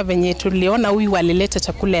kama venye tuliona huyu alileta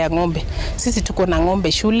chakula ya ng'ombe. Sisi tuko na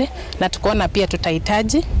ng'ombe shule na tukoona pia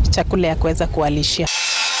tutahitaji chakula ya kuweza kuwalishia.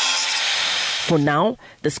 For now,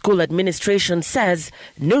 the school administration says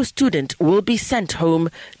no student will be sent home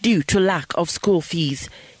due to lack of school fees.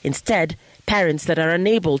 Instead, parents that are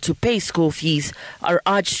unable to pay school fees are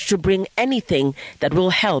urged to bring anything that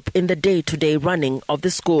will help in the day-to-day running of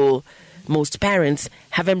the school. Most parents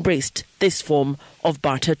have embraced this form of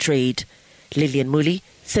barter trade. Lillian Muli,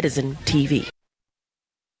 Citizen TV.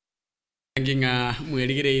 Nginga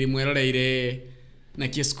mwerigereire mweroreire na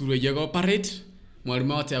kieskuru yego parade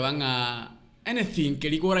mwalimu wote abanga anything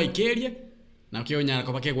keligora ikerie na kionya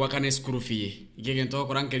ko bake gwaka na school fee igege nto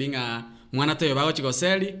korankelinga mwana toyo bago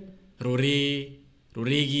chigoseli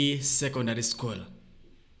Rurigi Secondary School.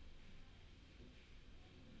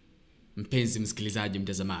 Mpenzi msikilizaji,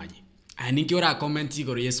 mtazamaji, ningiora comment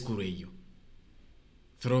igoro ya school hiyo.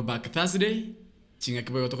 Throwback Thursday chinga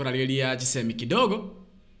kiboyo tokora lelia chisemi kidogo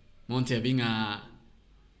monte binga.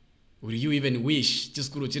 Will you even wish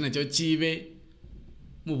chiskuru china cho chive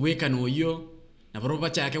mubweka no yo na boroba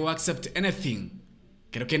chake wa accept anything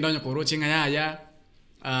kero kendo nyo koro chinga yaya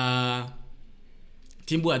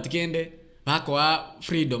timbu atikende bako wa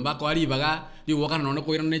freedom bako ali baga liwoka no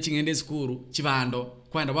ko irone chingende skuru chibando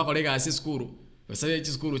kwenda bako lega asi skuru basaye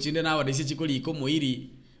chiskuru chinde nawa disi chikoli ko moiri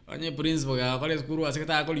anye principal ga kole skuru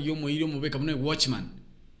asekata ko liyo moiri mubeka mune watchman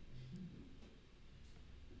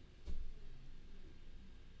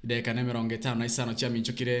Deka na 5 na isano cha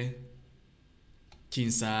minchokire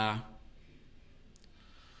kinsa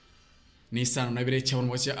ni isano na bire cha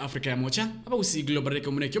mocha Africa ya mocha aba usi global reke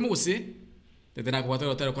muneke mugusi tetena kwa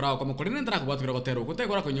tero korao kama kolene ndara kwa tero kote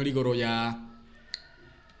kora konyoli goro ya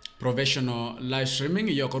professional live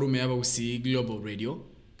streaming yo korume aba usi global radio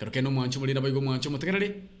karoke no mwancho mulira bayigo mwancho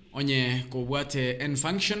mutegerere onye ko bwate en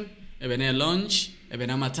function ebene launch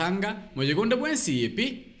ebene matanga mojegonde bwensi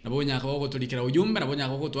epi nabonya ko tulikira ujumbe nabonya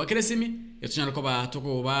ko twakire simi etunyala ko ba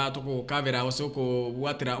toko kavera osoko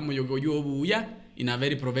bwatira umuyogo yobuya in a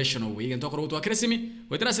very professional way ngento ko twakire simi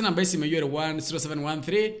wetera sina mbesi meyere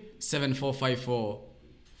 10713 7454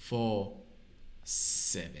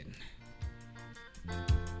 47.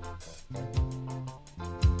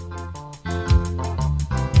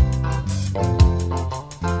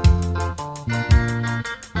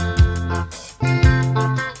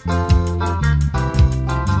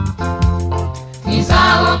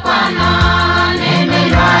 Isago pana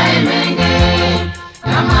nemelwa emenge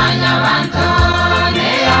Kamanya vantone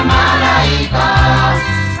ya malaika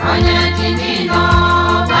Onye tindino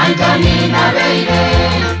Banjani na beire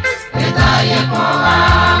Etaye koga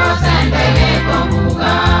Rosendege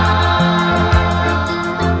komuga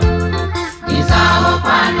Isago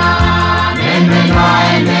pana nemelwa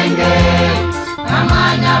emenge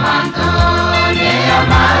Kamanya vantone ya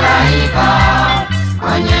malaika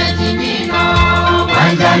Onye tindino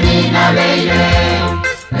Banjani na beire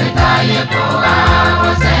Etaye koga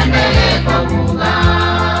Rosendege komuga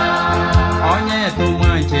Onye tu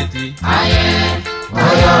mancheti Aye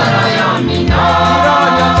Oyoro mino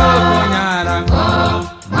Iroyo toko nyara Ko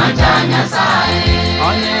Manjanya sae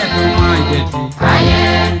Onye tu mancheti Aye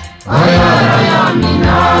Oyoro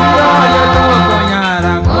mino Iroyo toko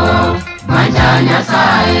nyara Ko Manjanya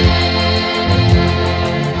sae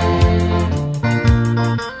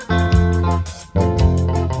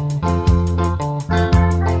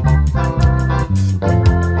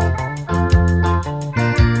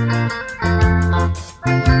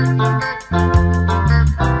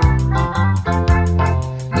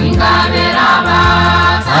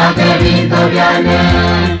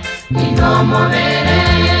Viene, y no moveré,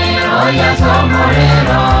 hoy a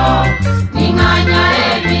somorero, ningaña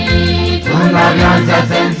evi, tunga vianza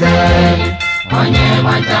sensei, oñe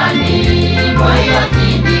guanchani, voy a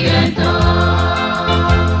tindigento.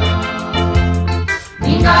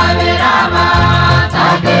 Ninga veraba,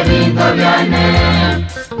 taque vinto viene,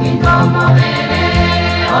 y no moveré,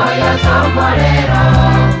 hoy a somorero,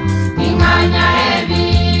 ningaña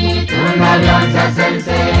evi, tunga vianza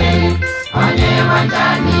sensei, Onye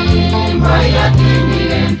wanjani moya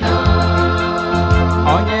tinigento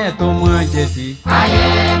Onye tu mancheti Aye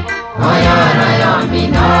Oyoro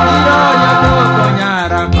mino Iroyo toko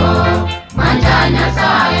nyara Ko Manjanya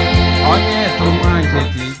sae Onye tu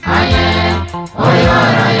mancheti Aye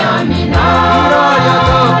Oyoro mino Iroyo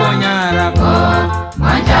toko nyara Ko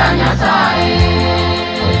Manjanya sae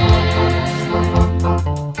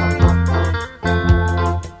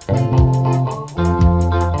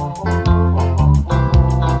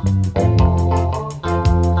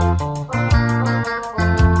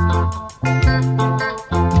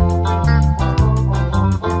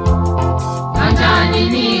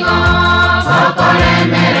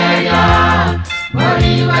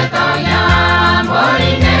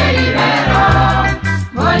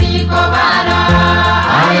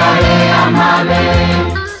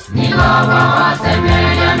baba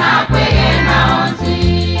semeya na kweye na onzi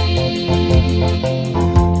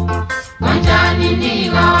Manjani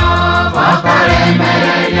nigo Bokore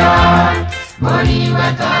mereya Mori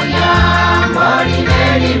wetoya Mori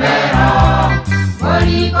veribero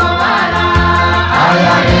Mori kobara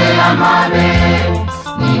Ayare amabe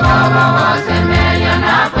Nigo baba semeya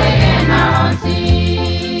na kweye na onzi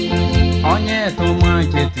Onye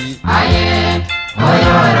tumacheti Aye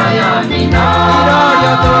Oyoro yo mino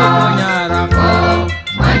Iroyo tokonyara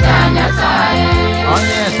Manjanya sae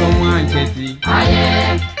Onye tumacheti Aye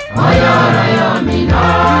Oyoro yo mino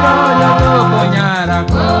Iroyo tokonyara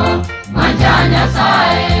Manjanya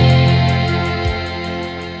sae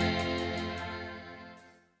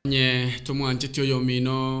Nye tumwancheti oyo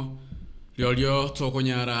mino Liolio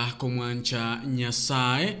tokonyara kumwancha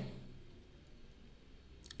Nyasaye.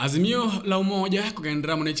 Azimio la umoja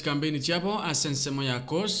kugendera mwenechi kampeni chapo asensemo ya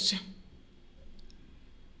Coast.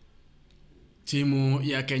 Timu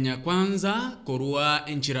ya Kenya Kwanza korua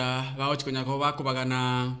enchira bao chikonyako bako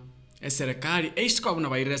bagana serikali eisiko abuna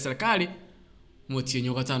bayire serikali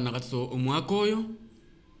motienyo gatano na gatatu umwaka oyo.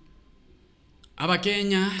 Aba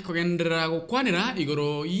Kenya kugendera gukwanira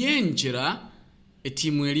igoro yenchira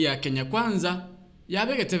etimu eri ya Kenya Kwanza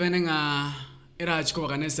yabegete benenga era chiko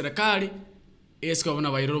bagana serikali esko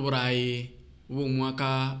abuna bayiro burayi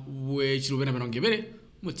umwaka we 2022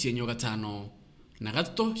 motienyo gatano na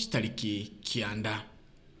gatatu chitariki kianda.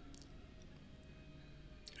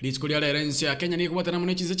 Litiko lya Lerensi ya Kenya ni kubatana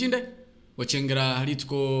munechi zechinde ochengera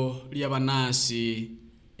litiko lya banasi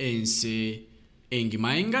ense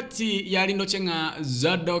engima ingati yali ndochenga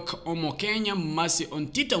Zadok Omo Kenya masi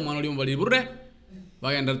ontita umwana lyo mbali burre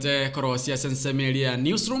bagendate korosia sensemelia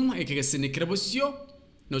newsroom ekekesini krebosio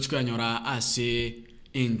nochiko yanyora ase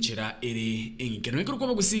enchira eri engikeno mikuru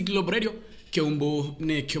kwa gusi Global Radio keumbo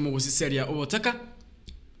ne kyomo gusi Seria Obotaka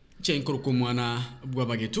chenkuru kumwana bwa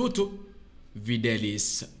bagetutu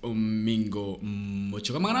Videlis Omingo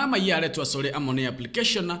mocho kamana mayale twasole amone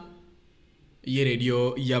application ye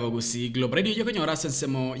radio yabagusi Global Radio yakonyora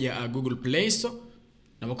sensemo ya Google Play Store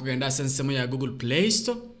nabakugenda sensemo ya Google Play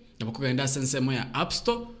Store nabakugenda sensemo ya App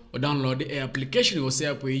Store o download a application yose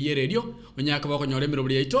app ye radio onyaka bakonyora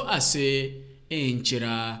emirobuli yaito ase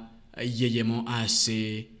enchira yeyemo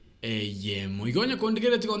ase yemo igonya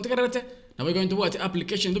kondigerete kontekerete nabo igonya tuwati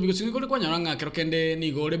application ndubigo singikole kwanyaranga kerokende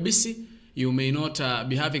ni gore busy. You may not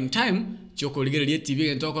be having time choko ligere TV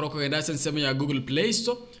ngento koroko kenda sensemo ya Google Play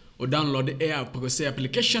Store o download app ko se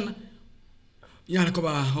application yana ko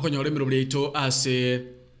ba okonyore mirobule ito ase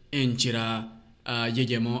enchira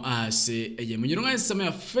yeyemo ase yeyemo nyirunga sensemo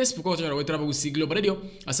ya Facebook ko tanyara wetra bagusi Global Radio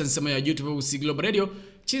asensemo ya YouTube bagusi Global Radio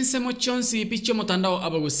chinsemo chonsi picho mtandao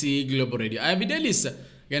abagusi Global Radio Videlis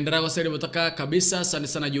gendera kwa Seria Obotaka kabisa. Sana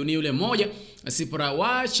sana jioni ule moja asipora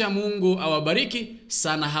wacha Mungu awabariki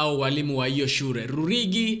sana hao walimu wa hiyo shule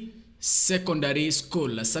Rurigi Secondary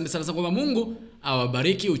School. Asante sana kwa Mungu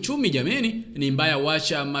awabariki. Uchumi jameni ni mbaya,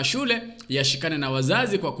 wacha mashule yashikane na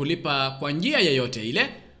wazazi kwa kulipa kwa njia yoyote ile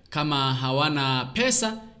kama hawana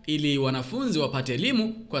pesa ili wanafunzi wapate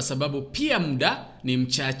elimu, kwa sababu pia muda ni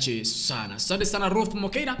mchache sana. Asante sana Ruth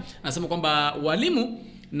Mokeina anasema kwamba walimu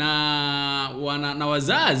na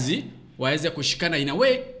wazazi waweze kushikana in a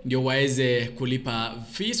way ndio waweze kulipa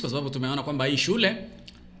fees, kwa sababu tumeona kwamba hii shule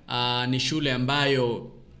ni shule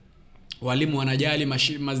ambayo walimu wanajali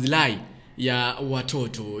maslahi ya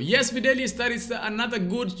watoto. Yes, Videlis, that is another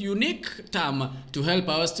good unique term to help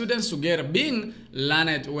our students to get being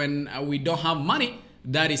learned when we don't have money.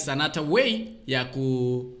 That is another way ya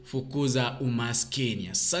kufukuza umaskini.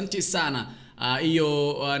 Asante sana.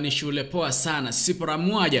 Iyo ni shule poa sana sipora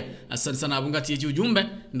moja. Asante sana abungati yeji ujumbe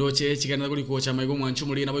ndoche chikana kuli kocha maigo mwanchu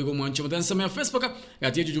muri na baigo mwanchu mutansema ya Facebook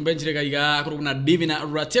gati yeji ujumbe nchireka iga kuruna Divina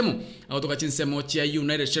Ratemu autoka chinsemo chia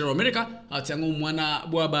United States of America atiangu mwana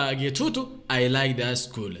bwaba getutu I like that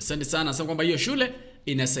school. Asante sana. Asante kwamba hiyo shule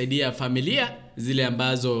inasaidia familia zile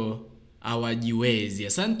ambazo awajiwezi.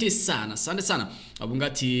 Asante sana. Asante sana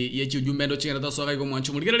abungati yeji ujumbe ndo chingana taso ga igomwa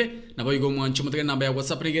nchumu ligere na bo igomwa nchumu tegena namba ya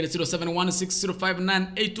WhatsApp ligere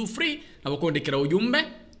 0716059823 na boko ndikira ujumbe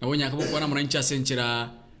na bonya akabo kwa na mwananchi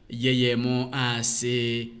senchira yeyemo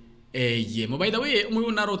ase yemo. By the way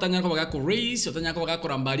umuyu naro tanyako bagako raise otanyako bagako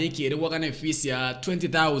rambari kire wakane fees ya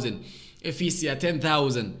 20,000 fees ya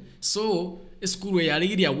 10,000. So school ya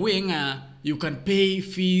ligiria wenga you can pay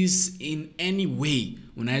fees in any way.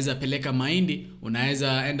 Unaweza peleka mahindi,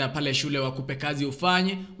 unaweza enda pale shule wakupe kazi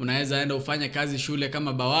ufanye, unaweza enda ufanye kazi shule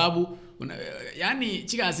kama bawabu, yani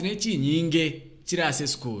chika asinechi nyinge chira ase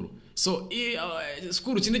school. So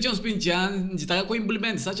school chinde chon spin chan jitaka ko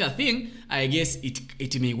implement such a thing, I guess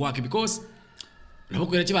it may work because nabo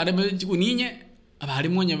kwera chibade chikuninye abari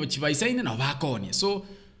monye chibaisaine no bakonie. So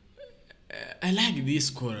I like this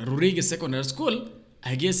school, Rurigi Secondary School.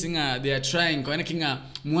 I guess they are trying kwa kinga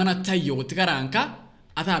mwana tayo gutikaranka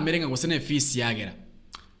ata amerenga gusene fees yagera.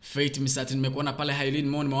 Faith Misati nimekuona pale, Hailin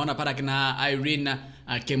Mo nimeona pale, kina Irene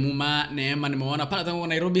Kemuma Neema nimeona pale, tangu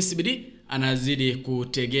Nairobi CBD anazidi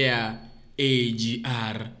kutegea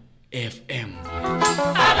AGR FM.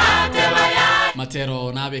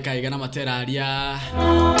 Matero nabe kaigana matera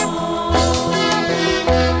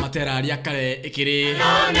alia kale ekiri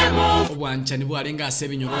obwanchani bwarenga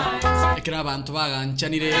sebinyoro ekira abantu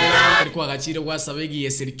baganchanire ariko agaciro gwasabegi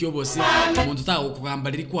eserikyo bose umuntu tago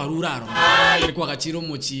kugambarira kwa ruraro ariko agaciro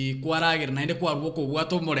muchi kwaragira nainde kwa ruboko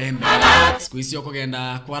bwato murembe squeeze yoko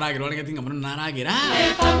genda kwaragira orenga tinga muno naragira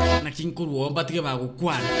na kinkuru ombatige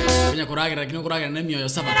bagukwana kunya koragira kino koragira na mioyo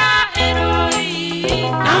saba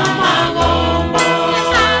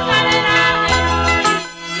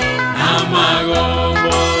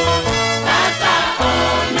Namagombo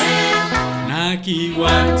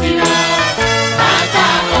Nakiwantiga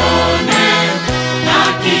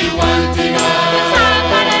Nakiwantiga.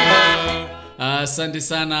 Asante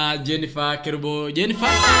sana Jennifer Kerubo. Jennifer,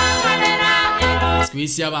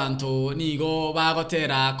 squeeze abantu nigo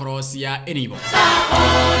bagotera cross ya enibo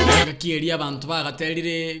kakiri abantu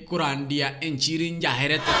bagaterire kurandia enchiri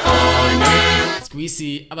njaherete.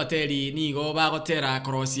 Squeeze abateri nigo bagotera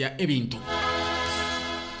cross ya ebintu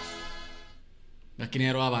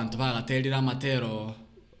gakinero abantu bagaterira matero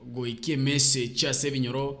goikie message cha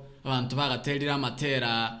sebinyoro abantu bagaterira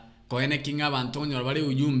matera koene kinga abantu nyoro bali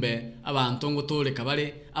ujumbe abantu ngotole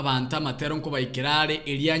kabale abantu amatero nko bayikirare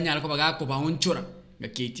elianya ariko bagako bahonchora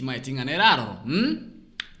gakitima itinga neraro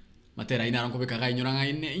matera ina ranko bekaga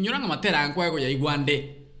inyuranga matera anko yako ya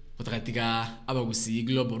igwande otakatika abagusi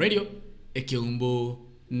Global Radio ekiumbo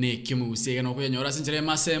ne kimugusiga no kunyora sinjere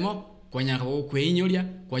masemo kwanyaka bo kwinyoria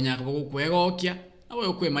kwanyaka bo kwegokia abo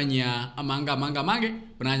yo kwemanya amanga mange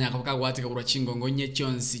bunanyaka bakagwatika kura chingongo nye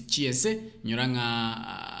chonsi chiese nyoranga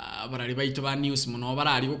barari baito ba news muno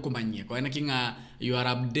barari gukumanyia kwa kinga you are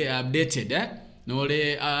updated no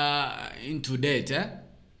le into date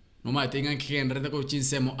no ma tinga kikendere ko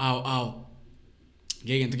chinsemo au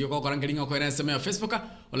gegen tukio ko korangelinga ko ena sema ya Facebook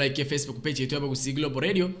o like Facebook page yetu Abagusi Global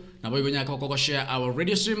Radio na boy gonya ko share our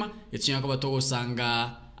radio streamer yechinya ko batogo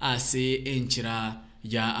sanga ase enchira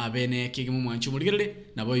ya abene kigimu mwanchu muligere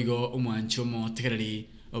na boy go umwanchu mo tekereri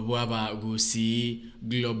Abagusi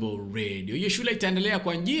Global Radio. Hiyo shule itaendelea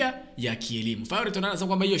kwa njia ya kielimu. Favorite tunaanza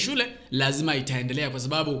kwamba hiyo shule lazima itaendelea kwa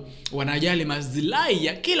sababu wanajali maslahi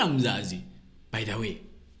ya kila mzazi. By the way,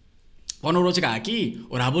 wanoroche kaki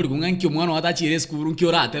orabori kungankyo mwana watachire skuru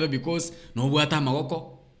nkyo ratebe because no bwata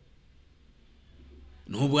magoko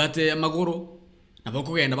no bwate magoro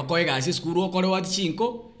naboko genda bakoyega ase skuru okore wati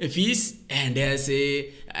chinko fees and as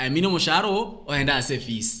mino mosharo o enda ase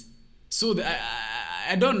fees. So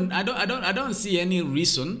I don't see any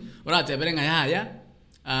reason orate berenga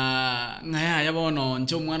ngaya bono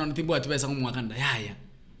ncho mwana ntimbo atibesa kumwakanda yaya.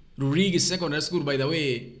 Rurigi Secondary School, by the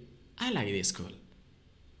way, I like this school.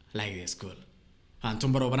 Like this school.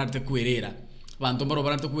 Antombaro banarte kuerera. Bantombaro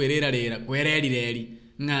banarte kuerera rera, kuereri.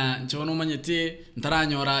 Nga nchono manyete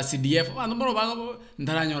ntaranyora CDF. Bantombaro bago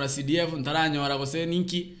ntaranyora CDF, ntaranyora gose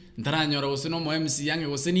ninki, ntaranyora gose no mo MC yange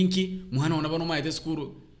gose ninki, muhana onabono maite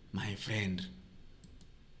skuru. My friend.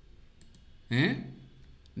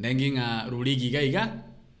 Ndenginga Rurigi gaiga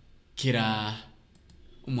kira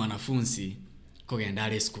umwanafunzi kogenda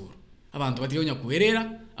ale school. Abantu batigonya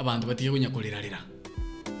kuerera, abantu batigonya kolerarera.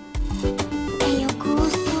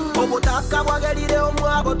 Obotaka bwagerire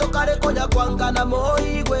omwabo tokare konya kwangana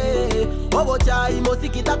moigwe obochai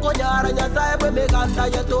mosikita konyara nyasaye bwe meganda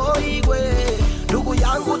yatoigwe ndugu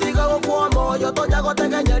yangu diga kwa moyo tonya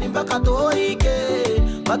gotegenya mpaka toike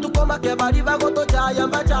batukoma ke bali bagotochaya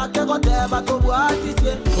mbachake goteba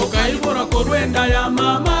tobwatisye okaibora korwenda ya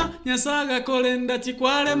mama nyasaga kolenda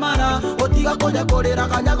chikwale mara otiga konya kolera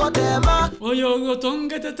kanya gotema oyo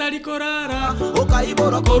gotongete tali korara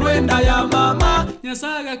okaibora korwenda ya mama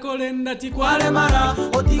nyasaga kolenda chikwale mara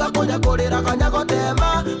otiga konya kolera kanya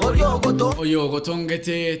gotema oyo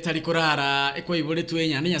gotongete tali korara ekoibore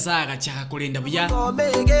twenya nyasaga chaka kolenda buya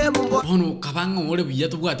ono kabanga ole buya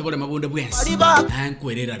tubwate bole mabonde bwensi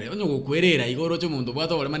ankwererare onyo gokwerera igoro cyo muntu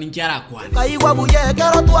bwato bole maninkyara kwana kaigwa buye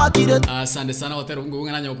kero twakire. Asante sana watero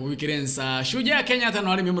ngungana nyo kubikirensa Shujaa Kenya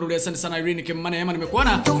tano ali mimuru. Asante sana Irene Kimana Yema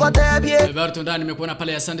nimekuona Alberto ndani nimekuona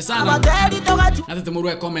pale. Asante sana hata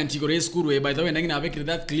tumurwe comment igoro eskuru. By the way ndangina abekire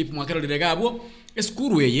that clip mwakero diregabo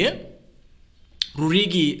eskuru ye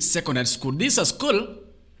Rurigi Secondary School. This is school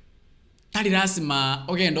tali lazima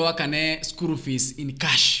ogendo wakane school fees in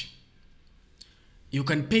cash. You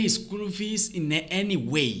can pay school fees in any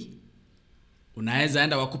way. Unaweza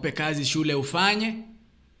enda wakupe kazi shule ufanye,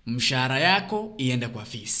 mshahara yako iende kwa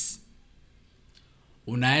fees.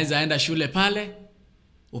 Unaweza enda shule pale,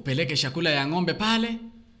 upeleke chakula ya ng'ombe pale,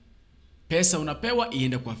 pesa unapewa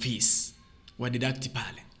iende kwa fees, wa deduct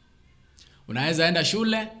pale. Unaweza enda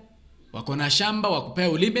shule, wako na shamba wakupea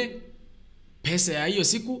ulime, pesa ya hiyo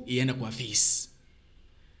siku iende kwa fees.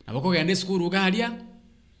 Na wako gende skuru galia,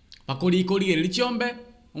 bakoli lichombe,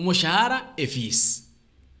 umushahara fees.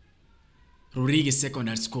 Rurigi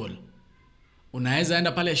Secondary School. Unaweza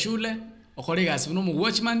enda pale shule, okoliga asibuno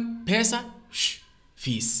watchman, pesa,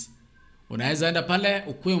 fees. Unaweza enda pale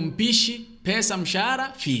ukue mpishi, pesa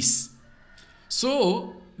mshahara, fees.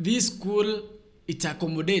 So this school it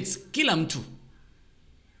accommodates kila mtu,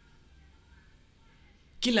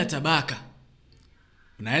 kila tabaka.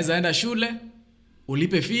 Unaweza enda shule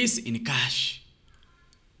ulipe fees in cash.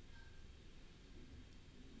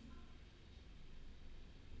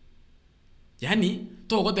 Yani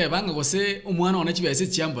togoteba nga gose umwana ona chibese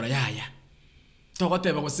chiambura yaya.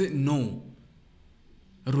 Togoteba gose no.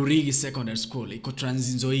 Rurigi Secondary School iko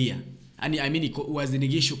Trans Nzoia. I mean iko Uasin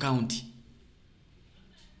Gishu County.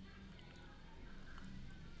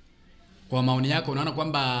 Kwa maoni yako unaona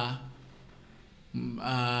kwamba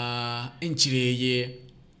enchireye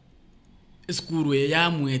skuru ya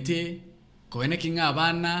mwete koene kinga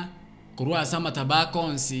abana kurwa sama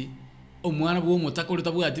tabakonsi umwana bwo mutaka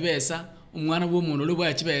uri ati besa umwana bwo muntu uri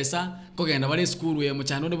bwa kibesa kogenda bari skuru ye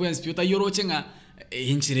mucyano ne bwensi pyuta yoroche nga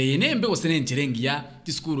enchireye nembe gose enchirengiya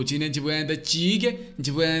ti skuru chine chibwenda chige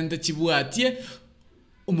chibwenda chibwatie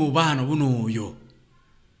umubano bunoyo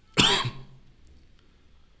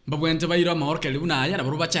babwente bayira amahorke libunaya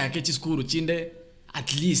nabo bachake chi skuru chinde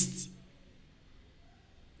at least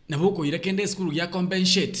nabo ko irekende skuru ya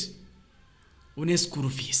compensate une school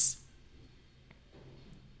fees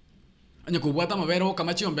anyako bwata mabero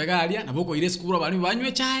kama chiombe galia nabo ko ire skuru abali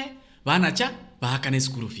banywe chae banacha bakane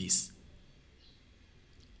school fees.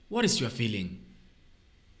 What is your feeling?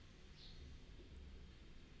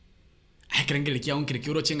 Akrengele kia onkire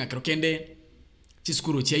kioro chenga krokende chi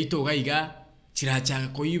skuru chia itoga iga chirachaka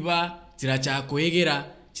koiba, chirachaka koegera,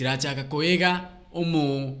 chirachaka koega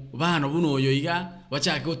omo bano buno yoiga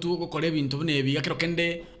wachaka otu gukora ebintu bunebiga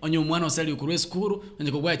kirokende onyo mwana osali ukuru skuru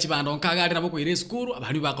onye kugwa chibando nkagari nabo koire skuru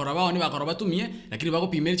abandi bakora bawo ni bakora batumie lakini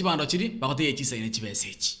bagopimira chibando chiri bagoteye chisaine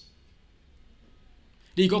chibesechi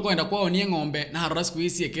liko kwenda kwao ni ng'ombe na harora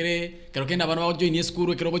squeeze ekere kirokende abantu bago join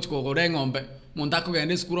skuru kirobo chikogore ng'ombe munda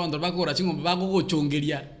kugende skuru ndo bagora ching'ombe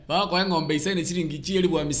bagogochongeria bago ng'ombe isaine chiringi chieli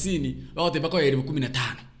bwa 50 bagote bako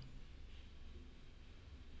 15.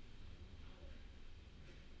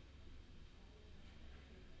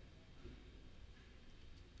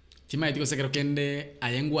 Tima itiko sekero kende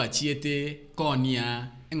ayengu achiete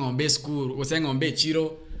konia ng'ombe skuru ose ng'ombe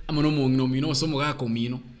chiro amono mungino mino somo gako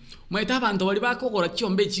mino maita abantu bali bakogora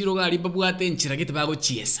chiombe chiro gali babwate nchira gite bago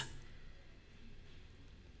chiesa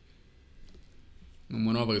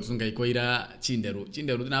mumono bagitunga ikoira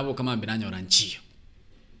chinderu nabo kama mbinanyora nchiyo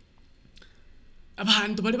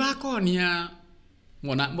abantu bali bakonia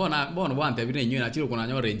mbona bwante bine nywe na chiro kuna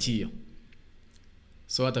nyora nchiyo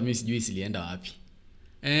so hata mimi sijui silienda wapi.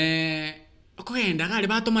 Okoenda gali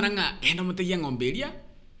batomana nga enda muteye ng'ombe iria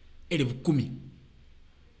 10,000.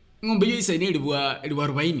 Ng'ombe yo isa ni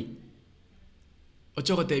 40.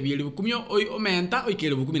 Ochoko tebi 10,000 oi omenta oi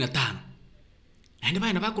 15. Ende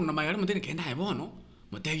bana bakuna magari mutene kenda ebono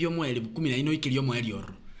mutebyo mo 10,000 ino ikiriyo mo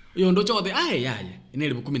elioro. Yo ndo chokote yaya ine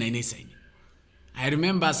 10,000 isa ini. I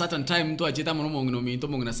remember a certain time mtu achita mono mongino minto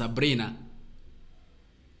mongina Sabrina.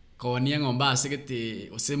 Konia ng'ombe asekete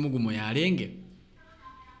osemugumo ya renge.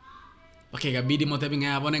 Okay, gabidi motebi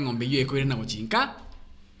nga abone ng'ombe yo ekoire na gochinka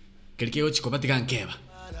kelike ochikopatika nkeba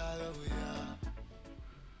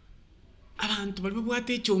abantu bali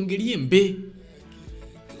bwate chongerie mbe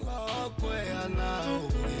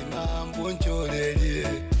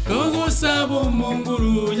Togo sabo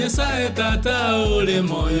monguru nyasaye tata ole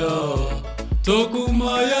moyo toku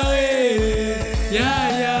moyo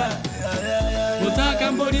ya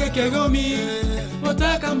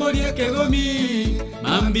Obotaka mbolie kegomi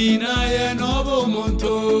mambina ye nobo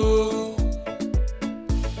monto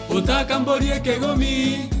Obotaka mbolie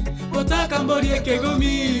kegomi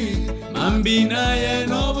mambina ye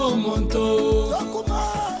nobo monto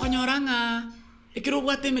onyoranga ikiro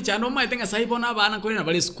bwate mechano maitenga saibona bana kuri na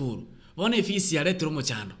bali skuru bone fees ya retro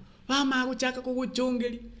mochando bama guchaka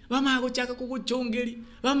kuguchongeli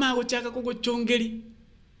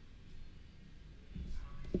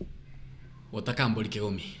Obotaka mbolie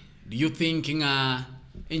kegomi Do you think nga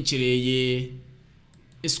enchireye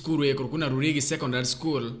iskuru ye kurukuna rurigi secondary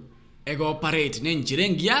school ego operate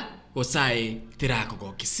nenchirengia osae tirako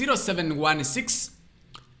goki 0716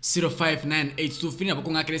 059823 nabo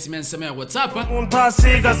kunga kresi mensema ya WhatsApp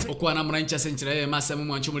okwa na mrancha senchira masemu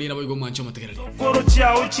mwancho mulina boigo mwancho mutegerere koro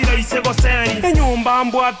chia uchira isego seri enyumba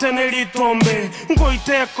mbwate nelitombe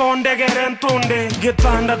ngoite kondegere ntonde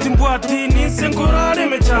getanda timbwati ni sengorare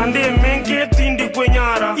mechande menge tindi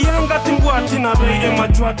kwenyara yanga timbwati na beye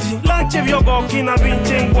machwati lanche byogoki na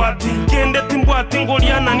binche ngwati kende timbwati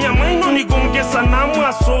ngoliana ni amaino ni gongesa namu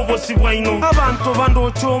asobo sibwaino abantu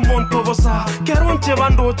bando chombo ntobosa keronche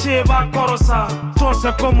bando cheba korosa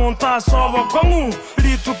tose komonta sobo kongu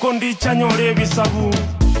litu kondicha nyore bisabu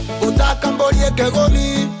utakambolie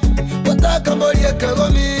kegomi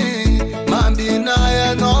mambina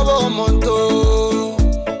ya nobo monto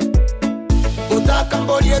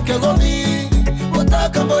utakambolie kegomi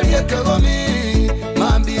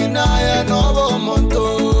mambina ya nobo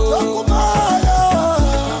monto kumaya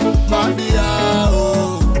mambia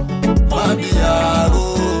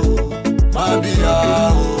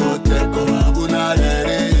teko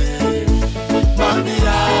abunalere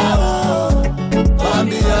mambia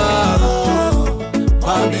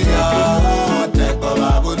teko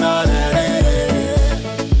abunalere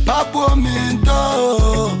papu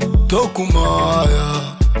minto tokumaya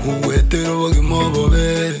uwetero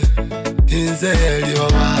wagimobobe inzeli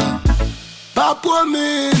baba papu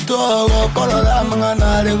minto gokolora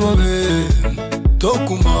mangana bobe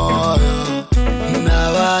tokumaya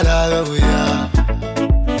nabara buya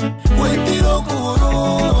wetiro kuro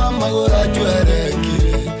amagora chwereki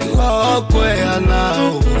wakweyana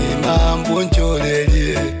ubima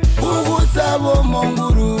mbonchorelie ugusabo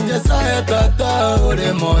monguru yesaye tata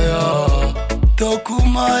ore moyo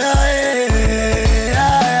tokumaya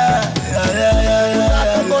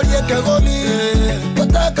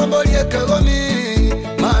utakambolie kegomi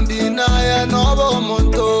mambina ya nobo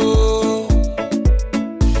monto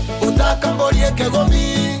utakambolie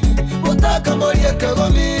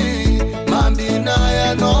kegomi mambina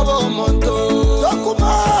ya nobo monto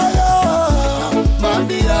tokumaya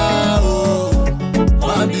mambia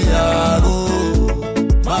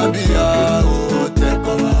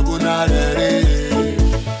teko abunalere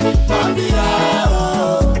mambia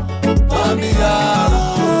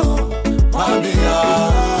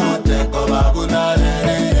teko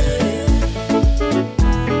abunalere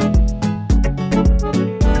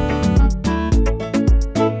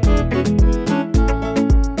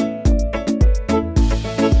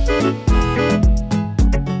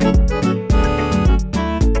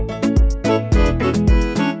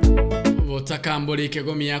Obotaka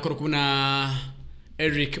kegomi yako kuna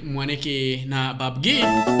Eric Mwaneki na Babgi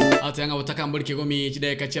atanga Obotaka kegomi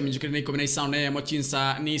chideka cha minjukire niko na sound ya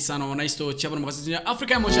mochinsa ni sano na isto chabona makasi ya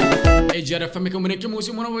Africa mocha ejara famika mweneki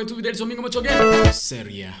musi mwana wetu video sominga mochoge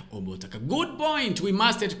Seria Obotaka. Good point. We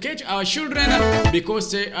must educate our children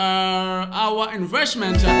because they are our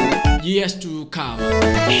investment years to come.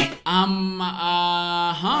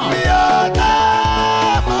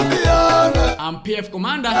 I'm PF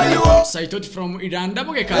Commander Saitoti from Iranda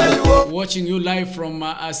Bogeka, watching you live from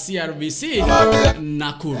CRVC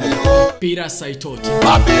Nakuru. Pira Saitoti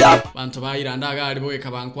bantu ba Iranda gali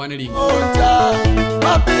Bogeka bankwane lingo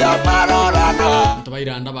bantu ba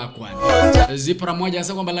Iranda bakwane zipra moja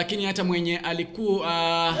anasema kwamba lakini hata mwenye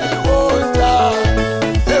alikuwa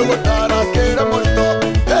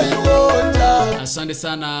asante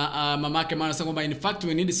sana mamake maana anasema kwamba in fact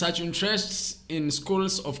we need such interests in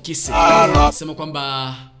schools of kissing. Sema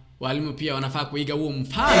kwamba walimu pia wanafaa kuiga huo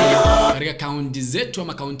mfano katika kaunti zetu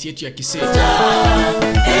ama kaunti yetu ya Kisii.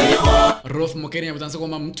 Rolf Mokeri anasema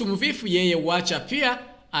kwamba mtu mvifu yeye wacha pia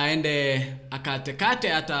aende akatekate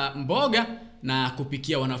hata mboga na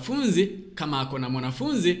kupikia wanafunzi, kama ako na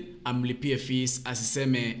mwanafunzi amlipie fees,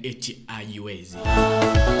 asiseme eti haiwezi.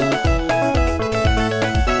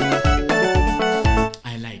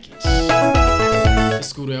 I like it.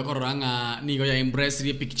 Skuru ya koranga nigo ya embrace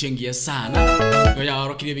ri pikichengia sana. Go ya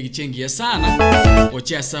orokiri pikichengia sana.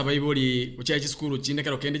 Ocha saba iboli ocha skuru chinde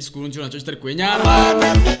kero kende skuru njiro nacho chitari kwenyara.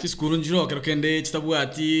 Skuru njiro kero kende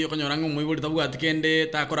chitabuati okonyoranga mu iboli tabuati kende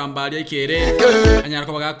ta korambalia ikere. Anyara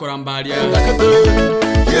ko baga korambalia.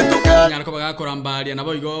 nyara ko bagakora mbali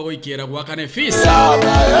nabo igo ikera gwakane fees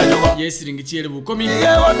yesiringi chiele bukumi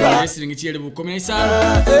yesiringi chiele bukumi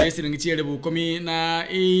isa yesiringi chiele bukumi na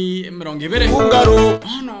mirongo ibere.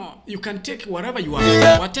 Oh no, you can take whatever you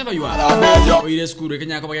are, whatever you are. Oire skuru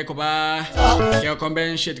kenya ko bageko ba ya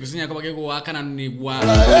convention kusinya ko bageko wakana ni bwa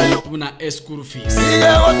una school fees.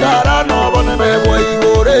 No bone me voy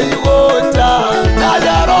gore yugocha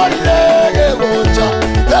tayaronle gegocha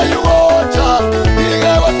tayugocha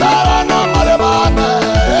dige gotara na marebana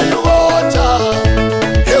yugocha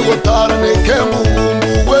egotara ne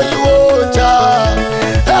kemumbu yugocha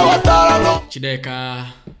egotara no chideka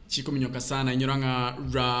chikuminyoka sana inyoranga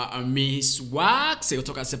ra Miss Wax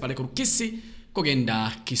kutoka sepale kurukisi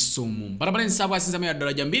kogenda Kisumu barabara nsabwa sinzame ya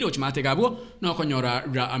daraja mbili ochimate gabo no konyora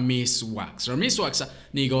ra Miss Wax. Ra Miss Wax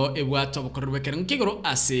nigo ebwato bukorwekera nkigoro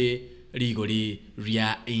ase rigori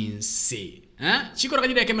ria inse chikora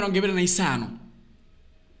kajide ke 25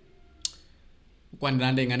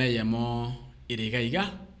 kwandande ngana yamo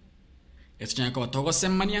irigaiga etuchanya ko togo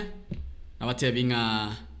semania nabatebinga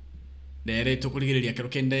dere tukuligiriria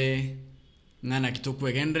kerokende ngana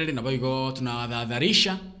kitokwegendere naboigo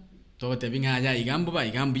tunawadharisha tote binga ya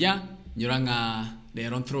igambya nyoranga de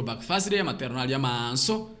run throwback Thursday maternal ya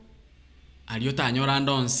manso aliota anyora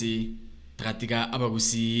ndonsi takatika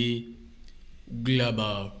abagusi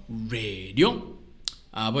Global Radio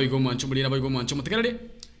boigo mwanchumulira boigo mwanchumutekerere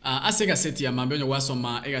asega seti ya mambi onyo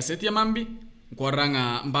wasoma ega seti ya mambi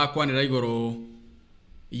nkwaranga mbakwanira igoro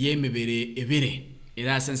yemebere ebere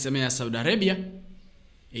era senseme ya Saudi Arabia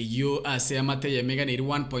eyo ase amate ya mega ni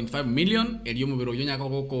 1.5 million eliyo mubiro yonya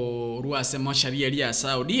ko ruwa se masharia ya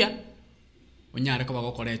Saudia onyare ko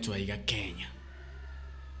bagokoretwa iga Kenya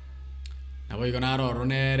nabo igona roro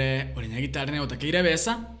nere orenyagitare ne otakire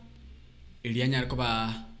besa eliya nyare ko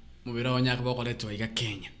ba mubiro onya ko bagokoretwa iga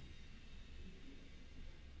Kenya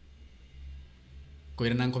ko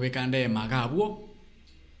ira nanko bekande magabwo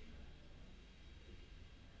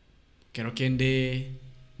kero kende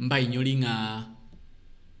mbai nyolinga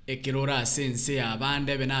ekirora sense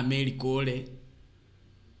abande bena America ole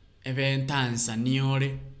eben Tanzania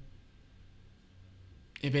ole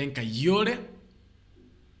eben Kayole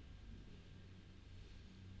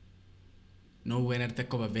no wenerte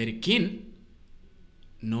koba very keen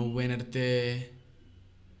no wenerte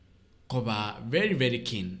koba very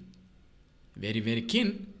keen very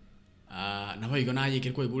keen nabo igona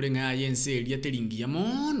yekirko igure nga yense elia telingia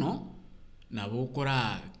mono nabo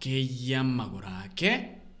kora ke yamagora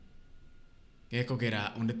ke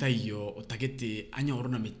gekogera ondetayo otagete anyoro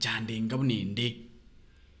na mechande ngabunende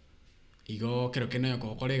igo kero keno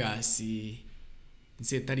ko kolega si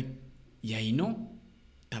nsetari yaino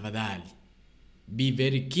tafadhali be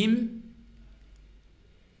very keen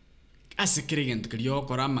asekirigent kriyo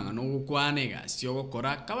kora mangano gukwanega sio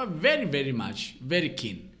gukora kaba very much very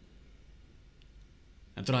keen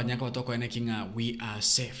natura nyaka batoko ene kinga we are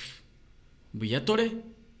safe buyatore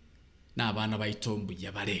na abana baitombu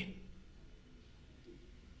yabare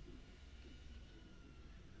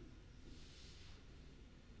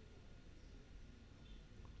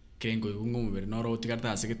kengo yungo mubere noro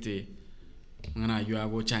tikarta asekete mangana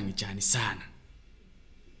yuago changi chani sana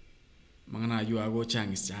mangana yuago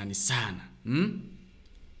changi chani sana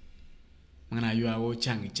mangana yuago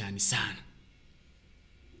changi chani sana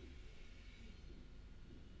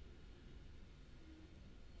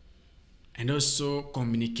and also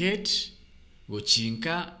communicate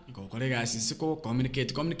gochinka kokolega sisiko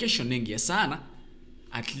communication nengi sana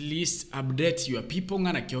at least update your people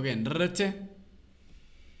ngana kyoge ndrete.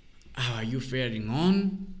 How are you faring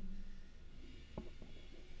on?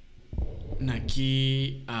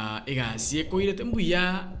 Naki egasie ko irete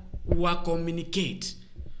mbuya wa communicate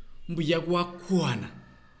mbuya wa kwana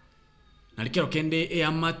nalikero kende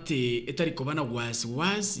amate etariko bana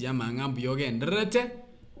was ya mangambu yoge ndrete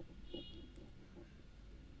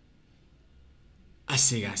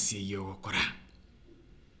asegasi yogo kora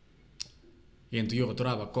yentu yogo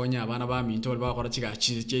toraba konya abana ba minto bakora kiga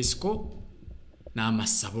chisko na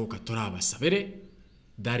masaboka toraba sabere.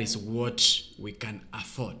 That is what we can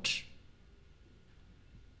afford.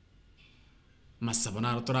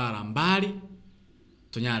 Masabona torara mbali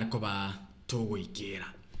tonyare ko ba togo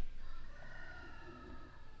ikera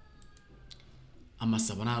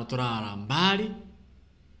amasabona torara mbali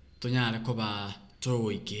tonyare ko ba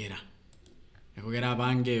togo ikera ekogera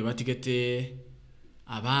bange batigete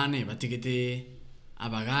abane batigete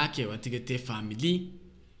abagake batigete family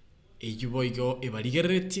ejuboigo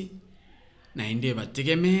ebaligereti na inde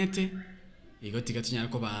bategemete igotiga tunyara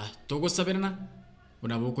ko ba togo saberana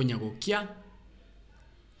bunaboko nyagokia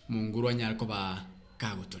munguru anyara ko ba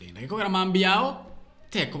kago torinda ikogera mambi yao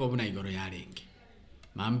teko babuna igoro yarenge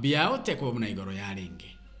mambia teko babuna igoro yarenge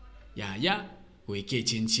ya goike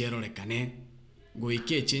chinchiero lekane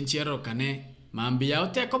goike chinchiero kane mambia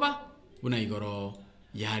teko ba buna igoro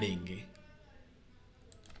yarenge.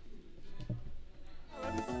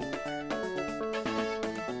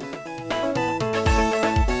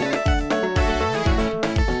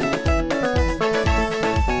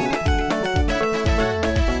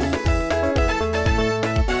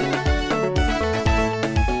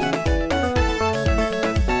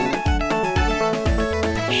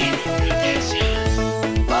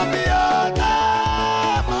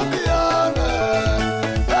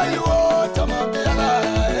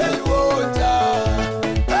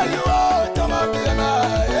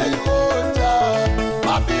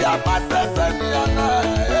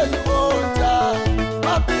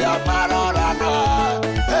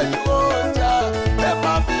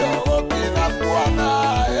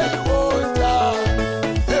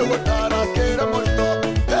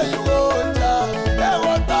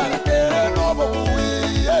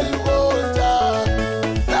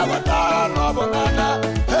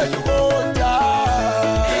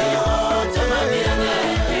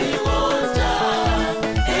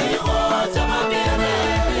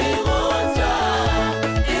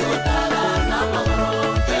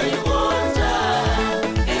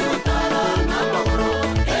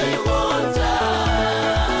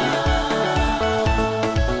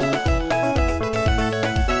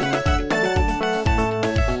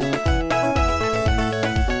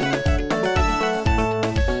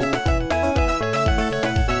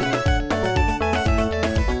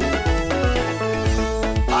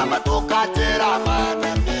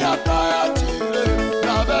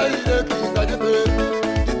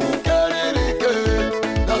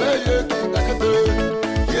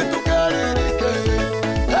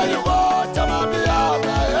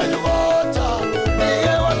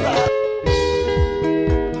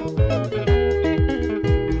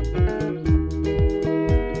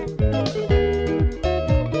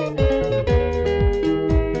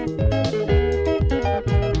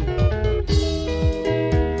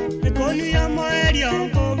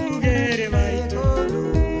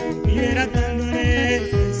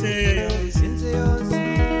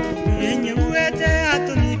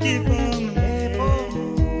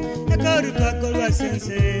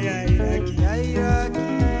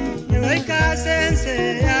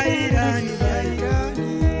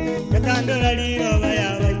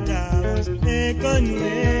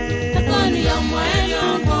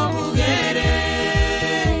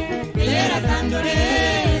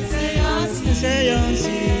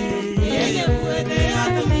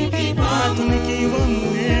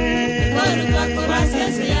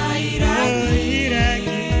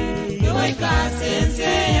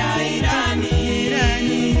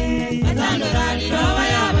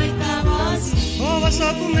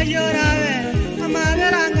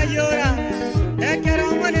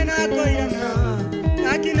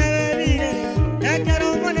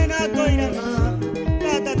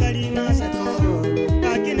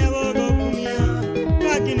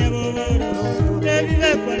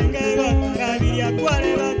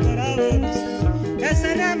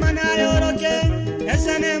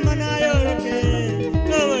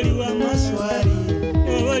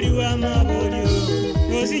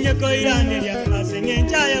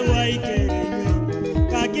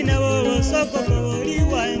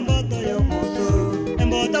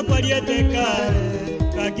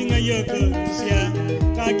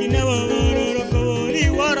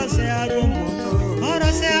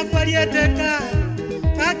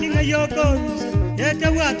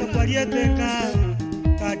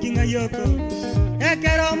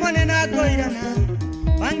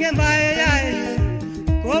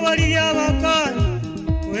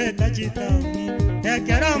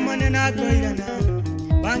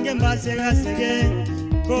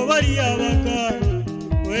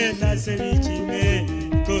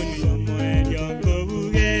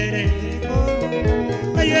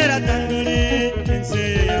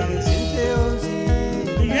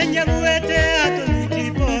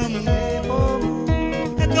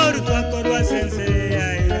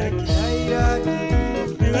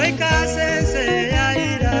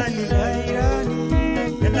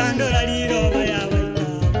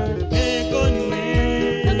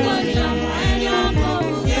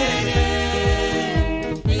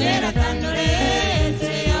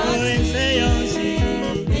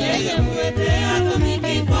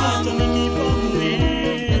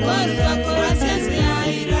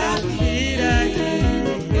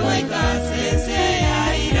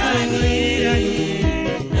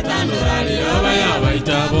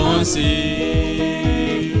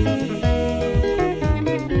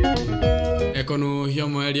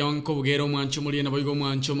 yomo elionko bugero mwancho muri na boigo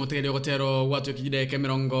mwancho motere gotero watu kijide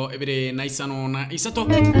kemerongo ebire naisano na isato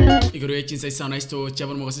igoro yechinsa isano isto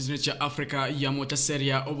chabon mo gasine cha Africa ya mota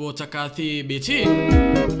Seria Obotaka BT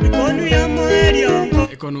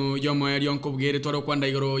Ekonu yomo elionko bugere toro kwanda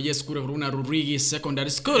igoro yeskure runa Rurigi Secondary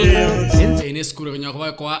School ene skuru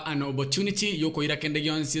nyakwa kwa an opportunity yoko ira kende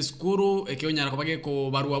yonsi skuru ekyonya rakobage ko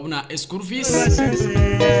barua buna school fees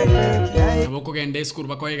aboko gende skuru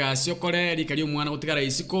bakoega siokore likali umwana gutigara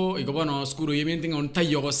isiko igobono skuru yementing on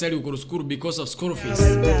tayo go sell ku skuru because of school fees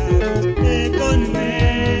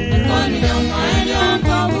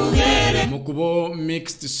Mukubo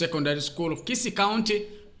Mixed Secondary School Kisii County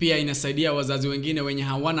pia inasaidia wazazi wengine wenye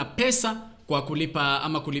hawana pesa kwa kulipa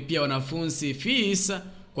ama kulipia wanafunzi fees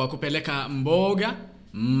kwa kupeleka mboga,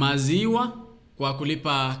 maziwa, kwa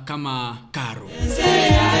kulipa kama karo.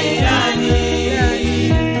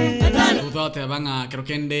 Utote banga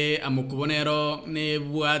kerokende amukubonero ne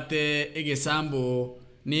buate egesambo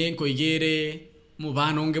ne koigere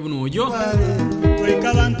mubano nge bunojo.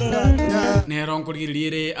 Ne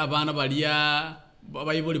ronkorigirire abana balia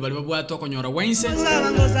bayibuli bali babwato konyora wense.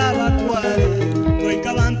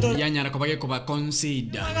 Yanyara kobage koba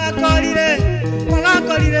consider.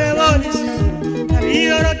 Magakorire bonisi.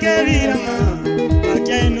 Abiyoro kebirama.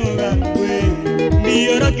 Akenuga kwe.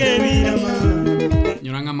 Biyoro kebirama.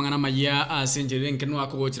 Nyoranga mangana maya asenjere nkenu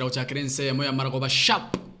akogochira uchakirense ya moya maragoba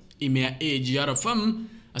sharp imea AGRFM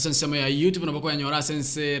asense ya YouTube na bako ya nyora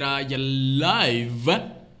sensera ya live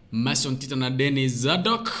Mason Tita na Dennis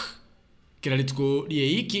Zadok kiralituko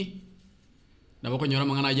liye iki na bako nyora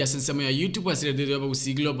mangana ya sense ya YouTube asire dedo yaba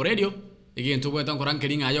usi Global Radio again to bweta nkoranke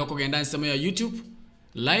linga ayo ko genda sense ya YouTube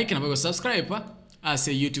like na bako subscribe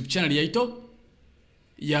ase YouTube channel ya ito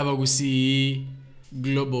yaba usi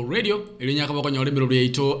Global Radio ilinya kaba konyore miruru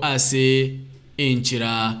yaito ase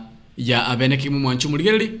enchira ya abeneki mu mwanchu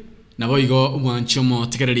muligereri nabo igo umwanchu mo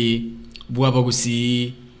tikereri bwaba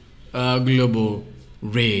gusi Global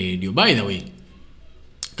Radio. By the way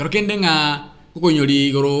karokende nga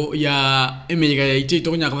kukonyori goro ya emeyiga yaito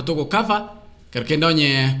itonya kaba toko cover karokende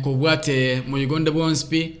onye kubwate moyigonde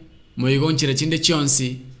bonspi moyigonchira chinde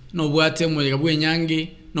chonsi no bwate moyiga bwenyangi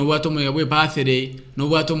no bwato moyiga bwe birthday no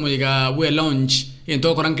bwato moyiga bwe launch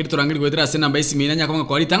ento korangiri turangiri gwetera sena namba isimina nyakabanga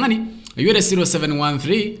kwa litangani yure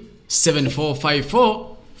 0713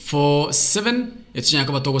 745447 etinya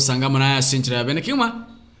kabatoko sangama na yasinchira ya bene kiuma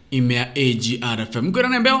imea AGRFM ngora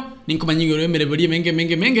nembeo ninkumanyigiro emereberi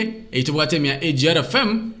menge eito bwate imea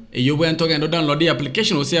AGRFM eyobwe antoga ndo download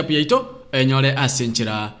application ose app yaito enyore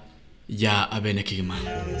asinchira ya abene kiuma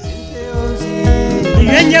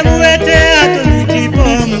Ngenye buwete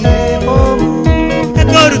atonikipomu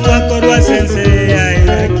Ekoru twakorwa sense ya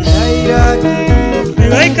Iraki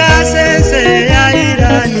Niwaika sense ya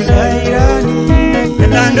Irani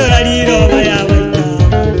Netando la liro baya waita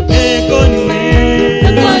Ekonue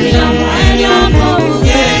Ekoni ya mwaeni omo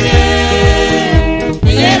bugere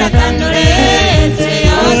Nigera tandore ense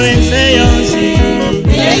yonsi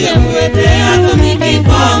Ngenye buwete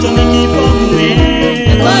atonikipomu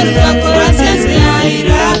Ekoru twakorwa sense ya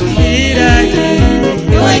Iraki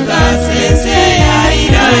Niwaika sense ya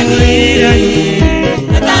Irani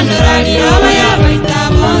Natando la liro baya waita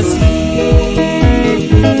bosi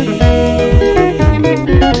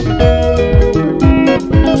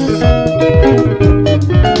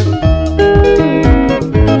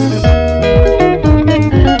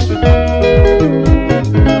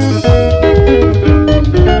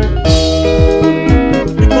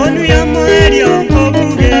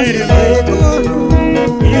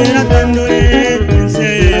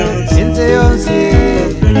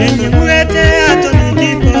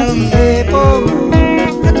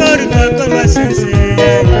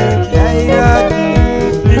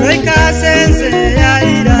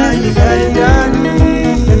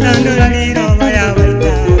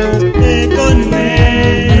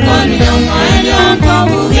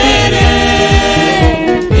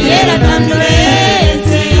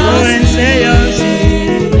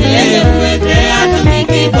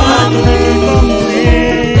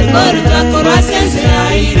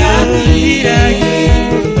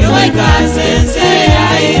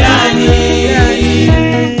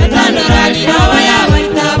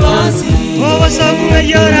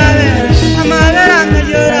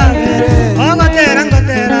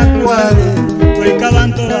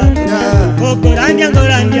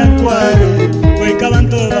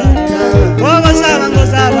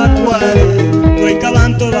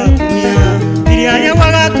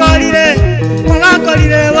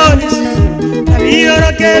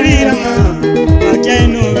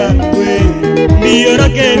Biyoro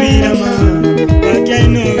ke birama,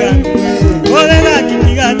 akainuga, olega ki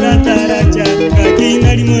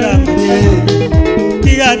kinali muramanye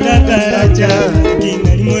kigatataracha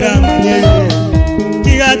kinali muramanye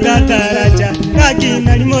kigatataracha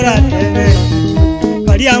kinali muratebe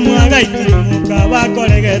baliamwagaitire muka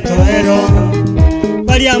bakorege toero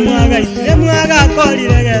baliamwagaitire mwaga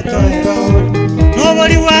kolirege toero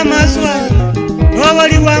noboli wa maswa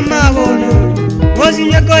noboli wa mabono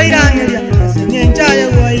osinye koirangeria asinye nchaye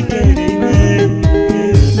waikere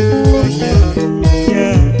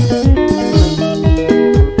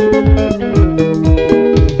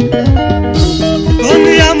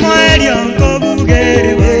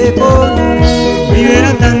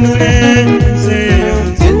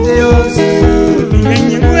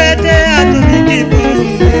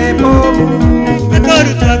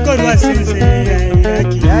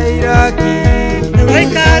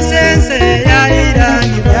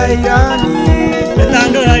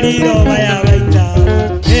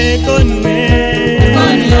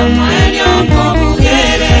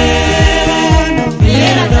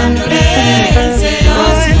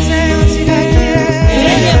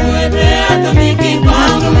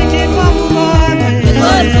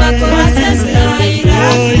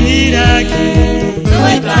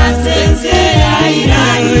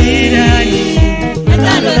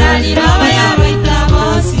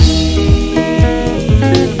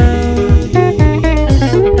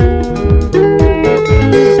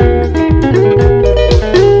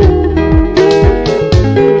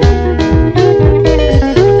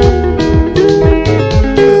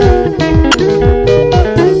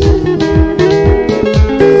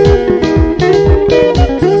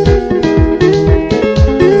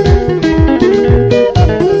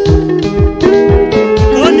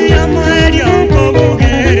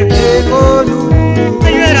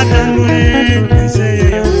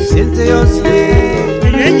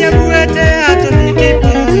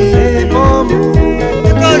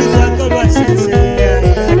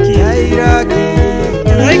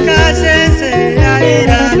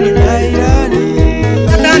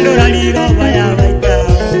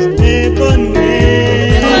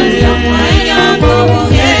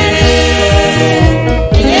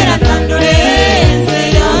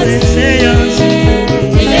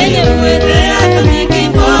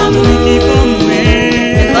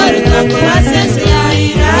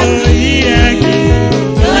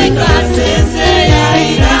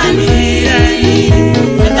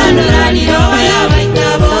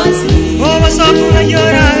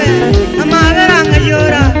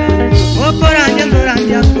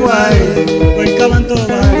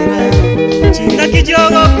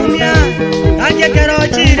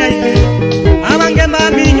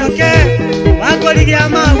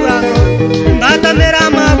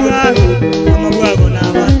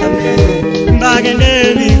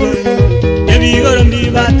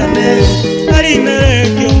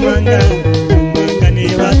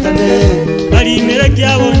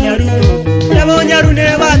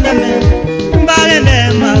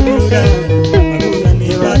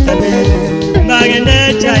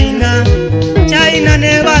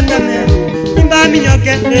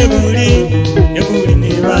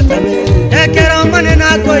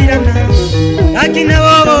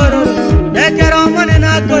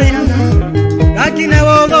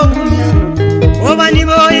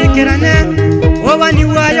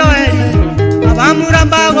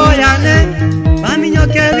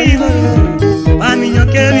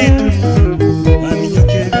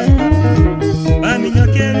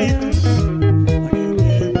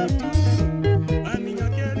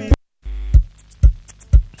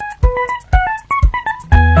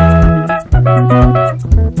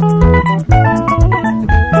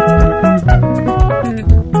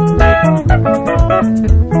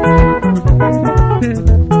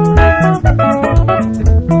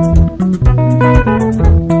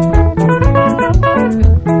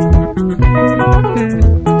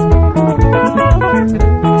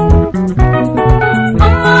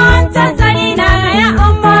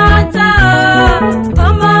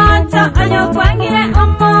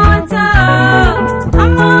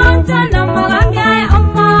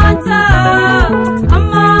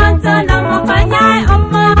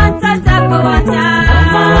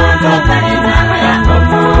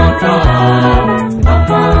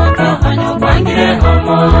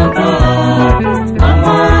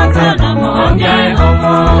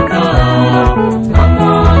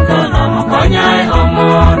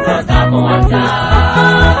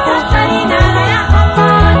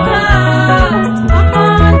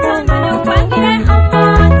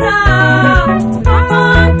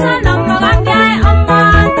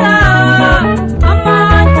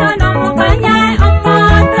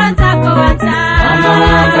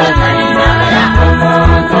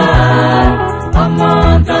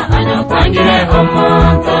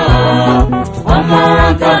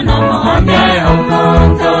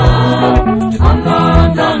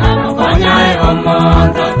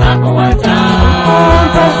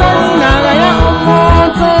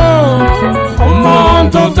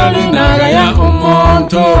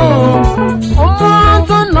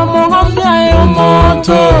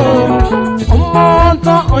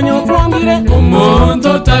onyokwongire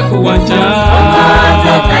omonto takuwacha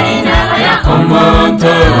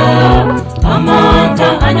omonto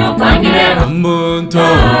onyokwongire omonto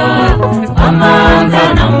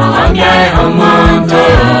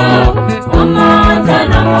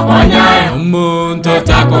omonto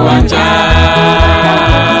takuwacha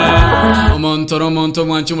omonto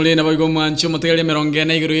mwanchu mulina boigo mwanchu mutegere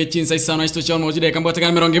merongene iguru yechinsa isano isto chano mojide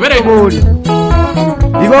kambota meronge bere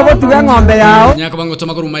igogo tuga ng'ombe yao nyaka bango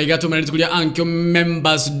tomakuru maigato meriti kulia ankyo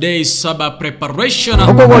members day saba preparation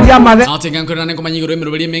okogoria mave atenga nkora nango manyiguru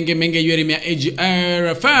emerobeli menge yeri mia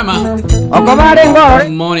AGR fama okobare ngore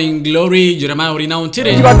morning glory jeremiah urina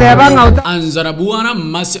untire igoteba ngauta anzara buana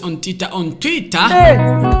masi ontita on Twitter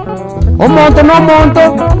omonto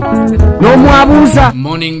no mwabusa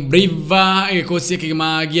morning briva ekosi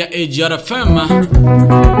kimagia AGR fama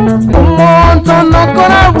omonto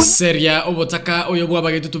nakora Seria Obotaka oyobwa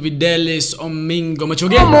bagetutu videles omingo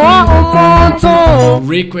machoge omonto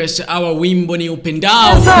request our wimbo ni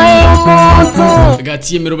upendao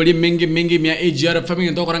gatie mirobali menge mia AGR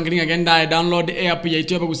fama ndo korangiringa genda download app ya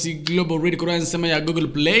itoba kusi global radio kuran sema ya Google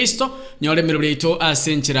Play Store nyole mirobali ito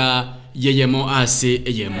asenchira yeyemo ase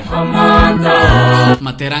yeyemo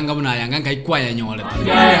materanga muna yanga nkayikwaya nyole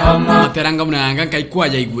materanga muna yanga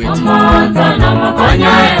nkayikwaya igweti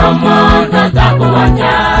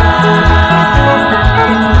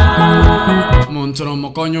montoro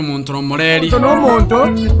mokonyo montoro moreri no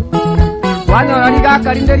wanyora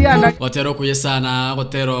ligaka lindeliana otero kuyesana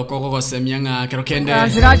otero koko gosemya nga kero kende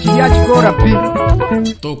azirachi ya chikora pi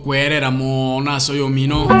to kwerera mo naso yo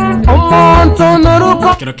mino omonto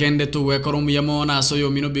noruko kero kende to wekoro muyamo naso yo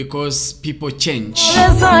mino because people change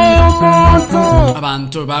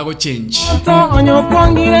abantu bago change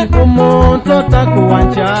onyokwongire omonto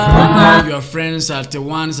takuwanja your friends are the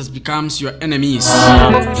ones that becomes your enemies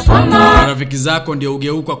rafiki zako ndio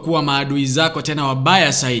ugeuka kuwa maadui zako tena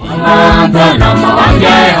wabaya zaidi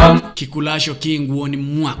kikulasho kinguoni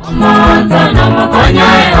mwako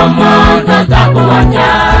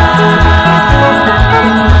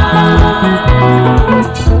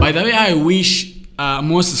by the way I wish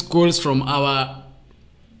most schools from our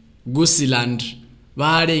Gusiland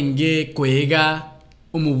barenge kwega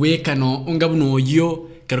umubwekano ongabuno yo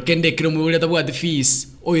kerokende kiro mubule tabwa the fees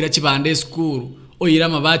oira chibande school oira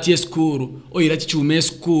mabati eskuru oira chichume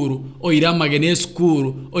eskuru oira magene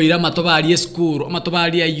eskuru oira matobali eskuru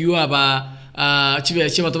matobali ayo aba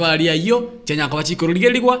chibe matobali ayo cyanya kwa chikoro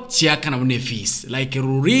ligeligwa cyakana bune fees like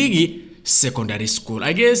Rurigi secondary school.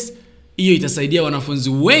 I guess hiyo itasaidia wanafunzi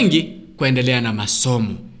wengi kuendelea na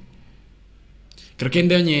masomo.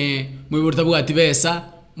 Kirokende nye mwiburi tabwati besa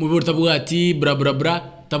mwiburi tabwati bra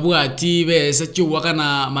tabwati besa cyo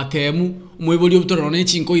wakana matemu mwiburi obutoro ne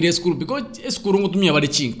chinko ire school because school ngutumya bali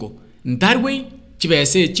chinko ndarwe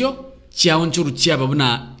chibese cyo cyaonchuru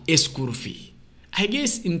cyababuna school fee. I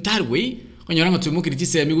guess in that way konyora ngatumukiri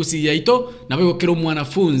chisemi gusi yaito nabo kero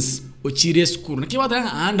mwanafunzi ochire school nakibata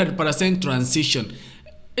 100% transition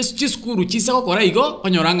esi school chisa kokora igo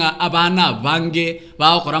konyoranga abana bange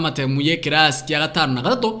bakora matemu ye class ya 5 na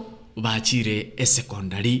 3 bachire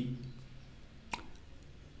secondary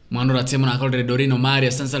mwana ratemo na kaldere dorino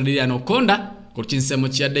maria sansalidi anokonda kurchinsemo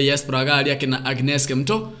chia de yes pragali yake na Agnes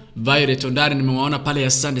Kemto Violet Ondari nimewaona pale.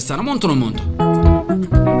 Asante sana monto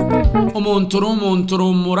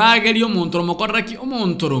omontoro morageli omontoro mokoraki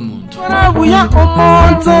omontoro rabuya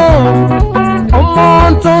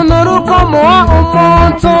omonto norukomo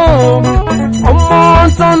omonto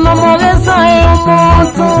nomogesa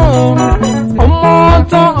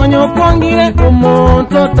omonto onyokwongire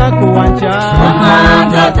omonto takuwanja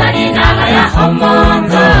omonto tarinaga ya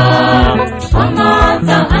omonto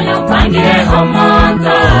onyokwongire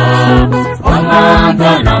omonto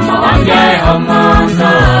nomowange omonto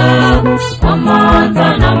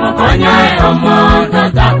nomokonye omonto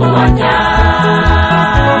takuwanja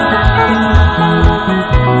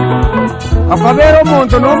akabero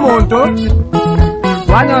omonto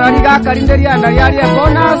wanyora ligaka lindeliana lyali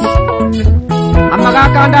bonus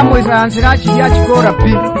amagaka ndamoisa ansira chiya chikora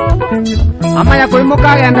pi amanya kuri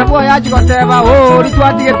mukagenda bwo yachigoteba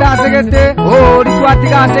litwatigeta segete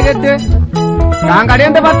litwatigate kanga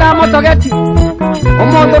lende batamotogeti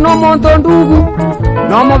omonto ndugu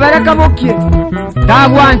nomubereka bokie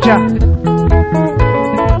tagwancha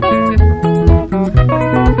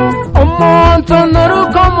omonto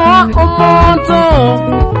norukomo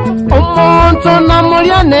omonto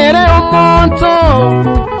namulyanere omonto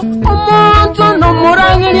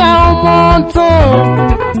nomuragiria omonto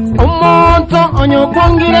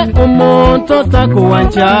onyokwongire omonto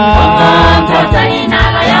takuwanja omonto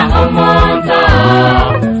tarinaga ya omonto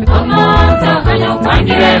onyokwongire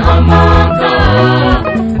kwangire omonto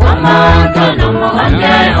no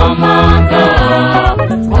mugonge omonto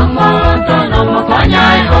no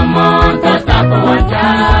mukonyae omonto takuwacha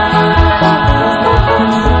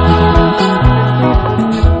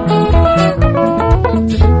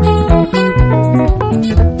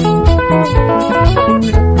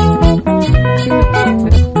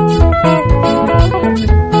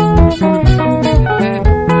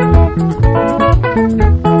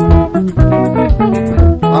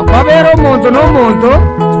Akabero muntu n'omuntu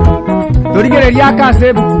turigereria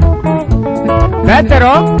akasebu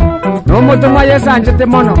Petero n'omuntu mwayesanjete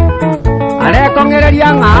mono arekongereria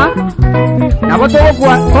ng'a nabo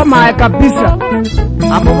togokwa komae kabisa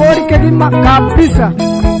amubori kedima kabisa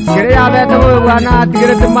kere yabete bwana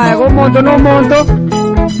atigerete mae go muntu n'omuntu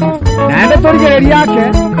naende turigereria ake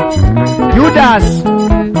Judas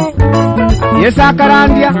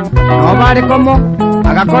yesakarandia nobari komo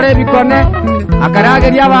agakora ebikone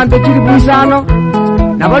akarageria abantu kiri bwisano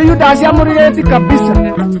nabo Judas amurireti kabisa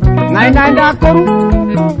nainda akoru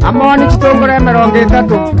amoni kitongore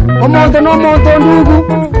 30 omonto n'omonto ndugu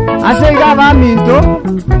aseiga abaminto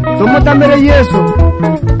tumutamere Yesu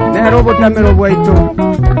nero obotamero bwaitu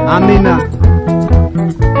amina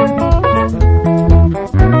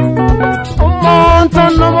omonto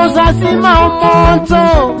nomosasima omonto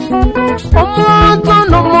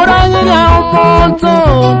nomoranyira omonto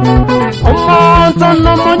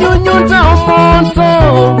nomonyunyunta omonto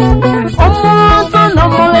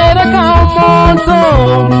nomobereka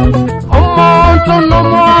omonto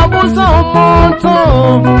nomoabuza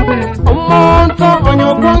omonto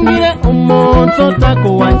onyokwangire omonto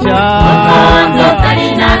takuwanja omonto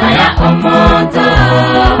talinagaya omonto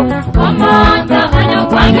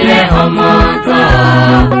onyokwangire omonto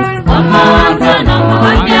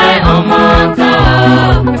nomugonyae omonto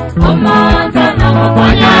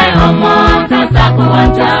nomukonyae omonto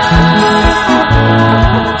takuwanja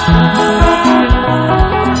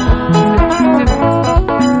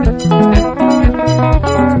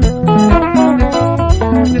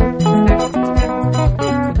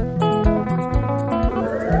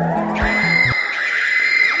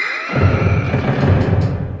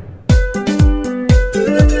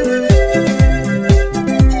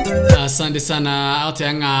Asante sana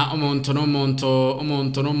autanga omonto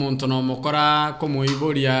no mokora komo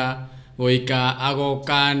iboria oika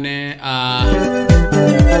agokane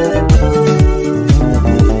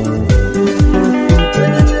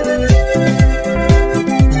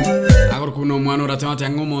agorkuno mwana ratata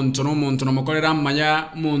ngo omonto no mokorera manya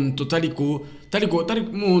muntu taliku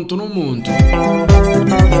muntu no muntu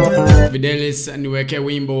Fidelis niweke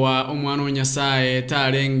wimbo wa omwana onyasaye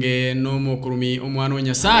tarenge no mukurumi omwana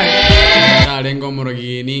onyasaye tarenga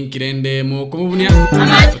omorogi ninkirende mukumubunia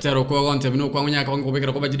utero kwa gonte bino kwa nyaka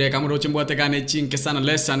bangobekera kwa bajide kamuro chimbwate kane chinke sana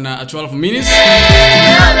less than 12 minutes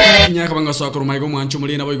nyaka banga so akuru maigo mwanchu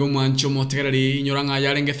mulina boigo mwanchu motegereri nyoranga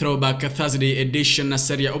yarenge throwback Thursday edition na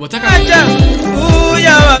Seria Obotaka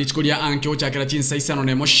Ichkulia anke ochakera chinsa isano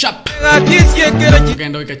ne moshap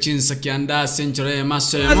kenda wika chinsa kianda century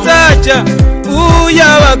masemo Asacha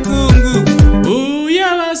uya bakungu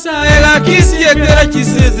uya basaya kisiekera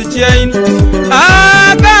kiseze chaini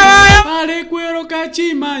akawaya pale kwero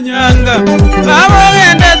kachimanyanga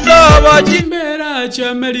abogende zobo chimbera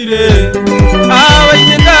chamelire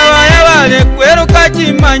abajindabaya bale kwero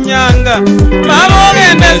kachimanyanga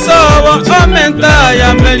abogende zobo omenta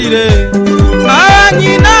yamelire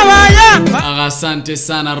abanyina baya asante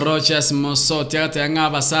sana Rochas Mosoti atanga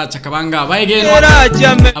basacha kabanga baigeno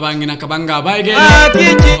abangina kabanga baigeno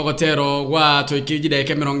ogotero gwa toikirigide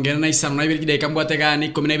eke 45 kambwategani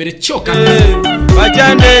 12 choka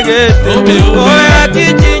bachandege oya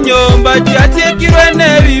kinyomba cyatekirwe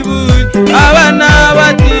nebibu abana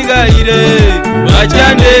batigaire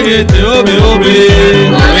bachandege obe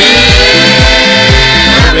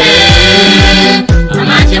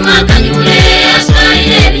amache makanyure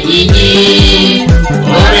aswaile binyinyi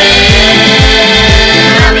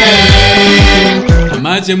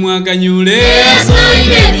amache mwakanyule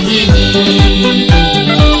aswaile binyinyi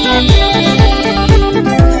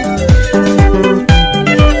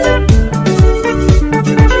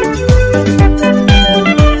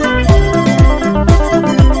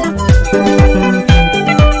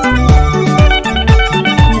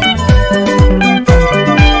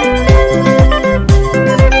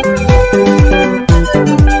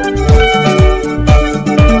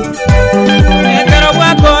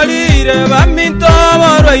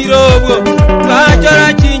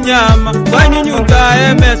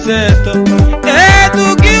seto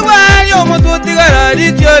tukiwali omututi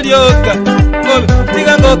garalityo lyoka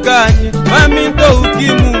tiga ngokanye maminto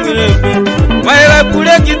ukimungirebe maega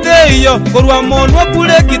kule kiteyo korwa monwa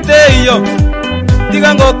kule kiteyo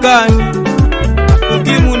tiga ngokani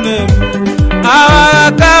ukimune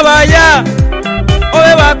akabaya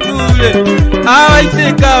owe bakule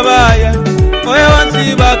abaise kabaya owe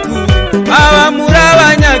wansi bakule abamura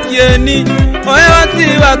abanyakieni owe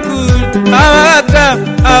wansi bakule abaka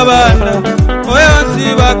abana owe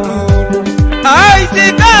wansi bakule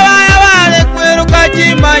abaise kabaya bale kweruka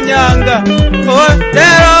chimanyanga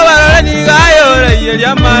lero barore nigayore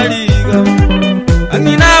yelya maliga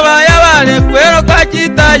angina baya bale kweruka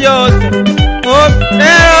chitayose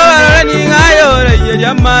lero barore nigayore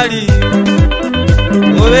yelya maliga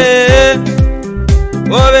obe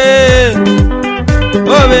obe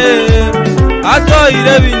obe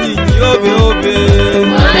asoire binyinyi obe obe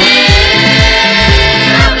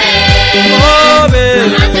obe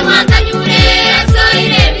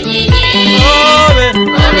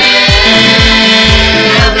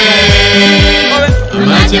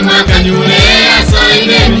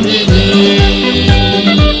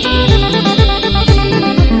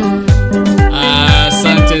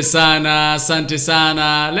Asante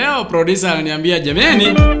sana. Leo producer ananiambia jameni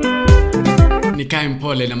nikae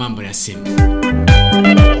mpole na mambo ya simu.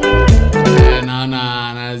 Naona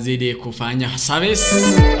anazidi kufanya service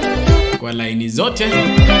kwa laini zote.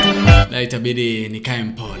 Na itabidi nikae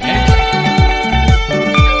mpole.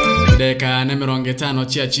 Deka numero 5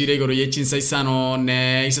 chia chire igoro yechinsa isano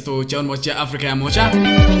ne isato chaon mocha Africa ya mocha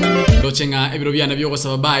dochenga ebiro byana byo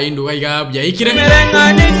gusaba indu gaiga bya ikire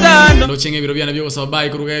dochenga ebiro byana byo gusaba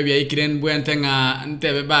ikuruga bya ikire bwentenga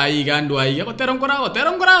ntebe ba iga ndu aiga oteronkora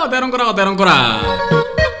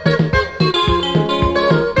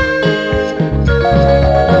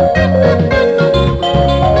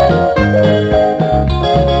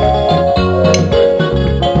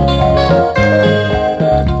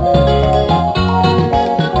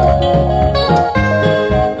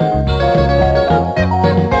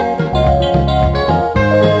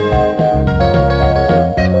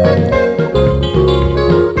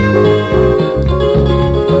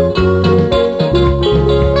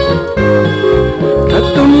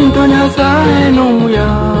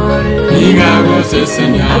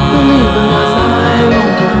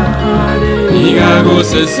Nigago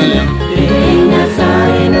sesenya Enya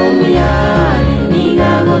sae no muyare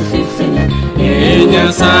Nigago sesenya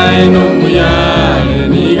Enya sae no muyare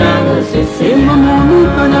Nigago sesenya Mamu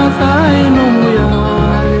kanya sae no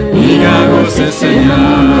muyare Nigago sesenya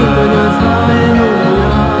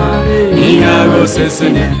Nigago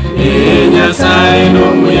sesenya Enya sae no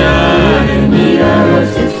muyare Nigago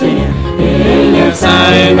sesenya Enya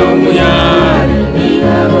sae no muyare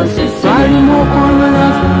Nigago sesenya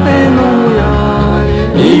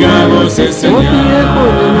Nigago sesenya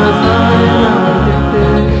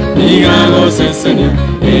Nigago sesenya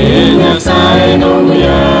Enya sae no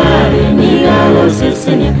muyare Nigago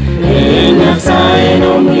sesenya Enya sae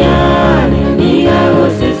no muyare Nigago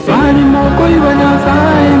sesenya Moko ibanya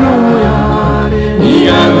sae no muyare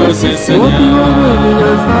Nigago sesenya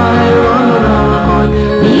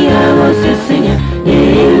Nigago sesenya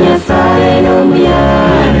Enya sae no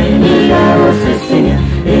muyare Nigago sesenya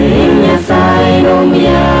Enya sae no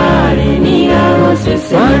muyare Nigago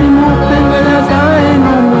sesenya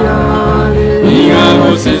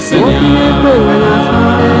Nigago sesenya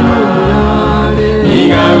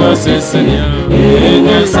Nigago sesenya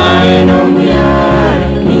Enya sae no muyare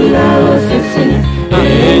Nigago sesenya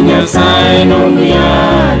Enya sae no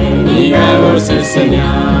muyare Nigago sesenya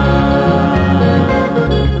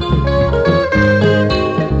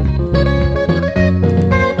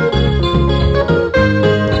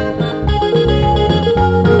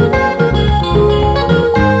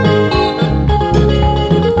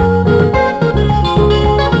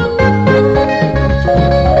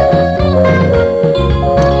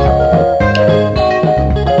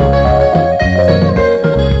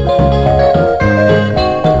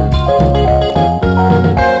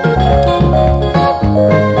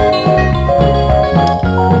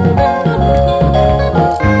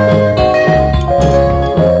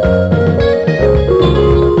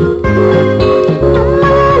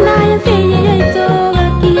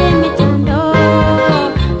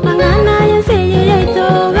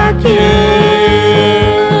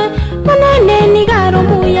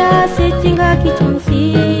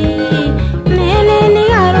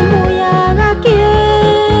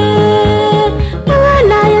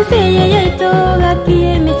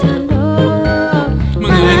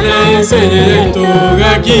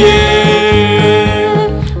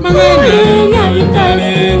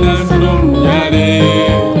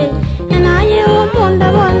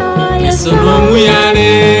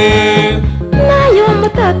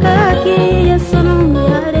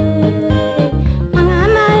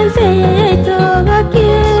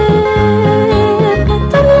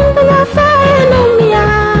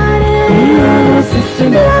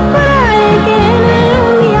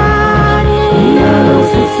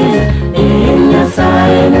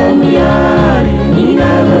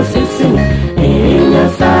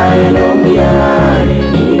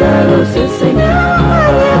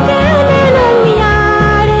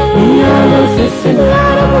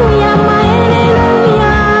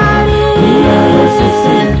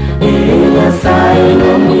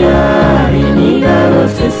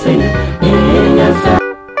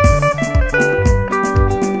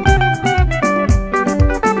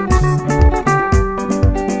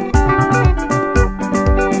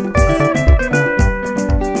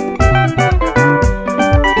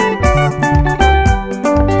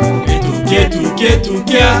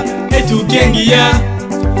buya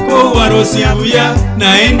ko warosi buya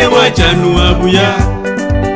naende wachanua buya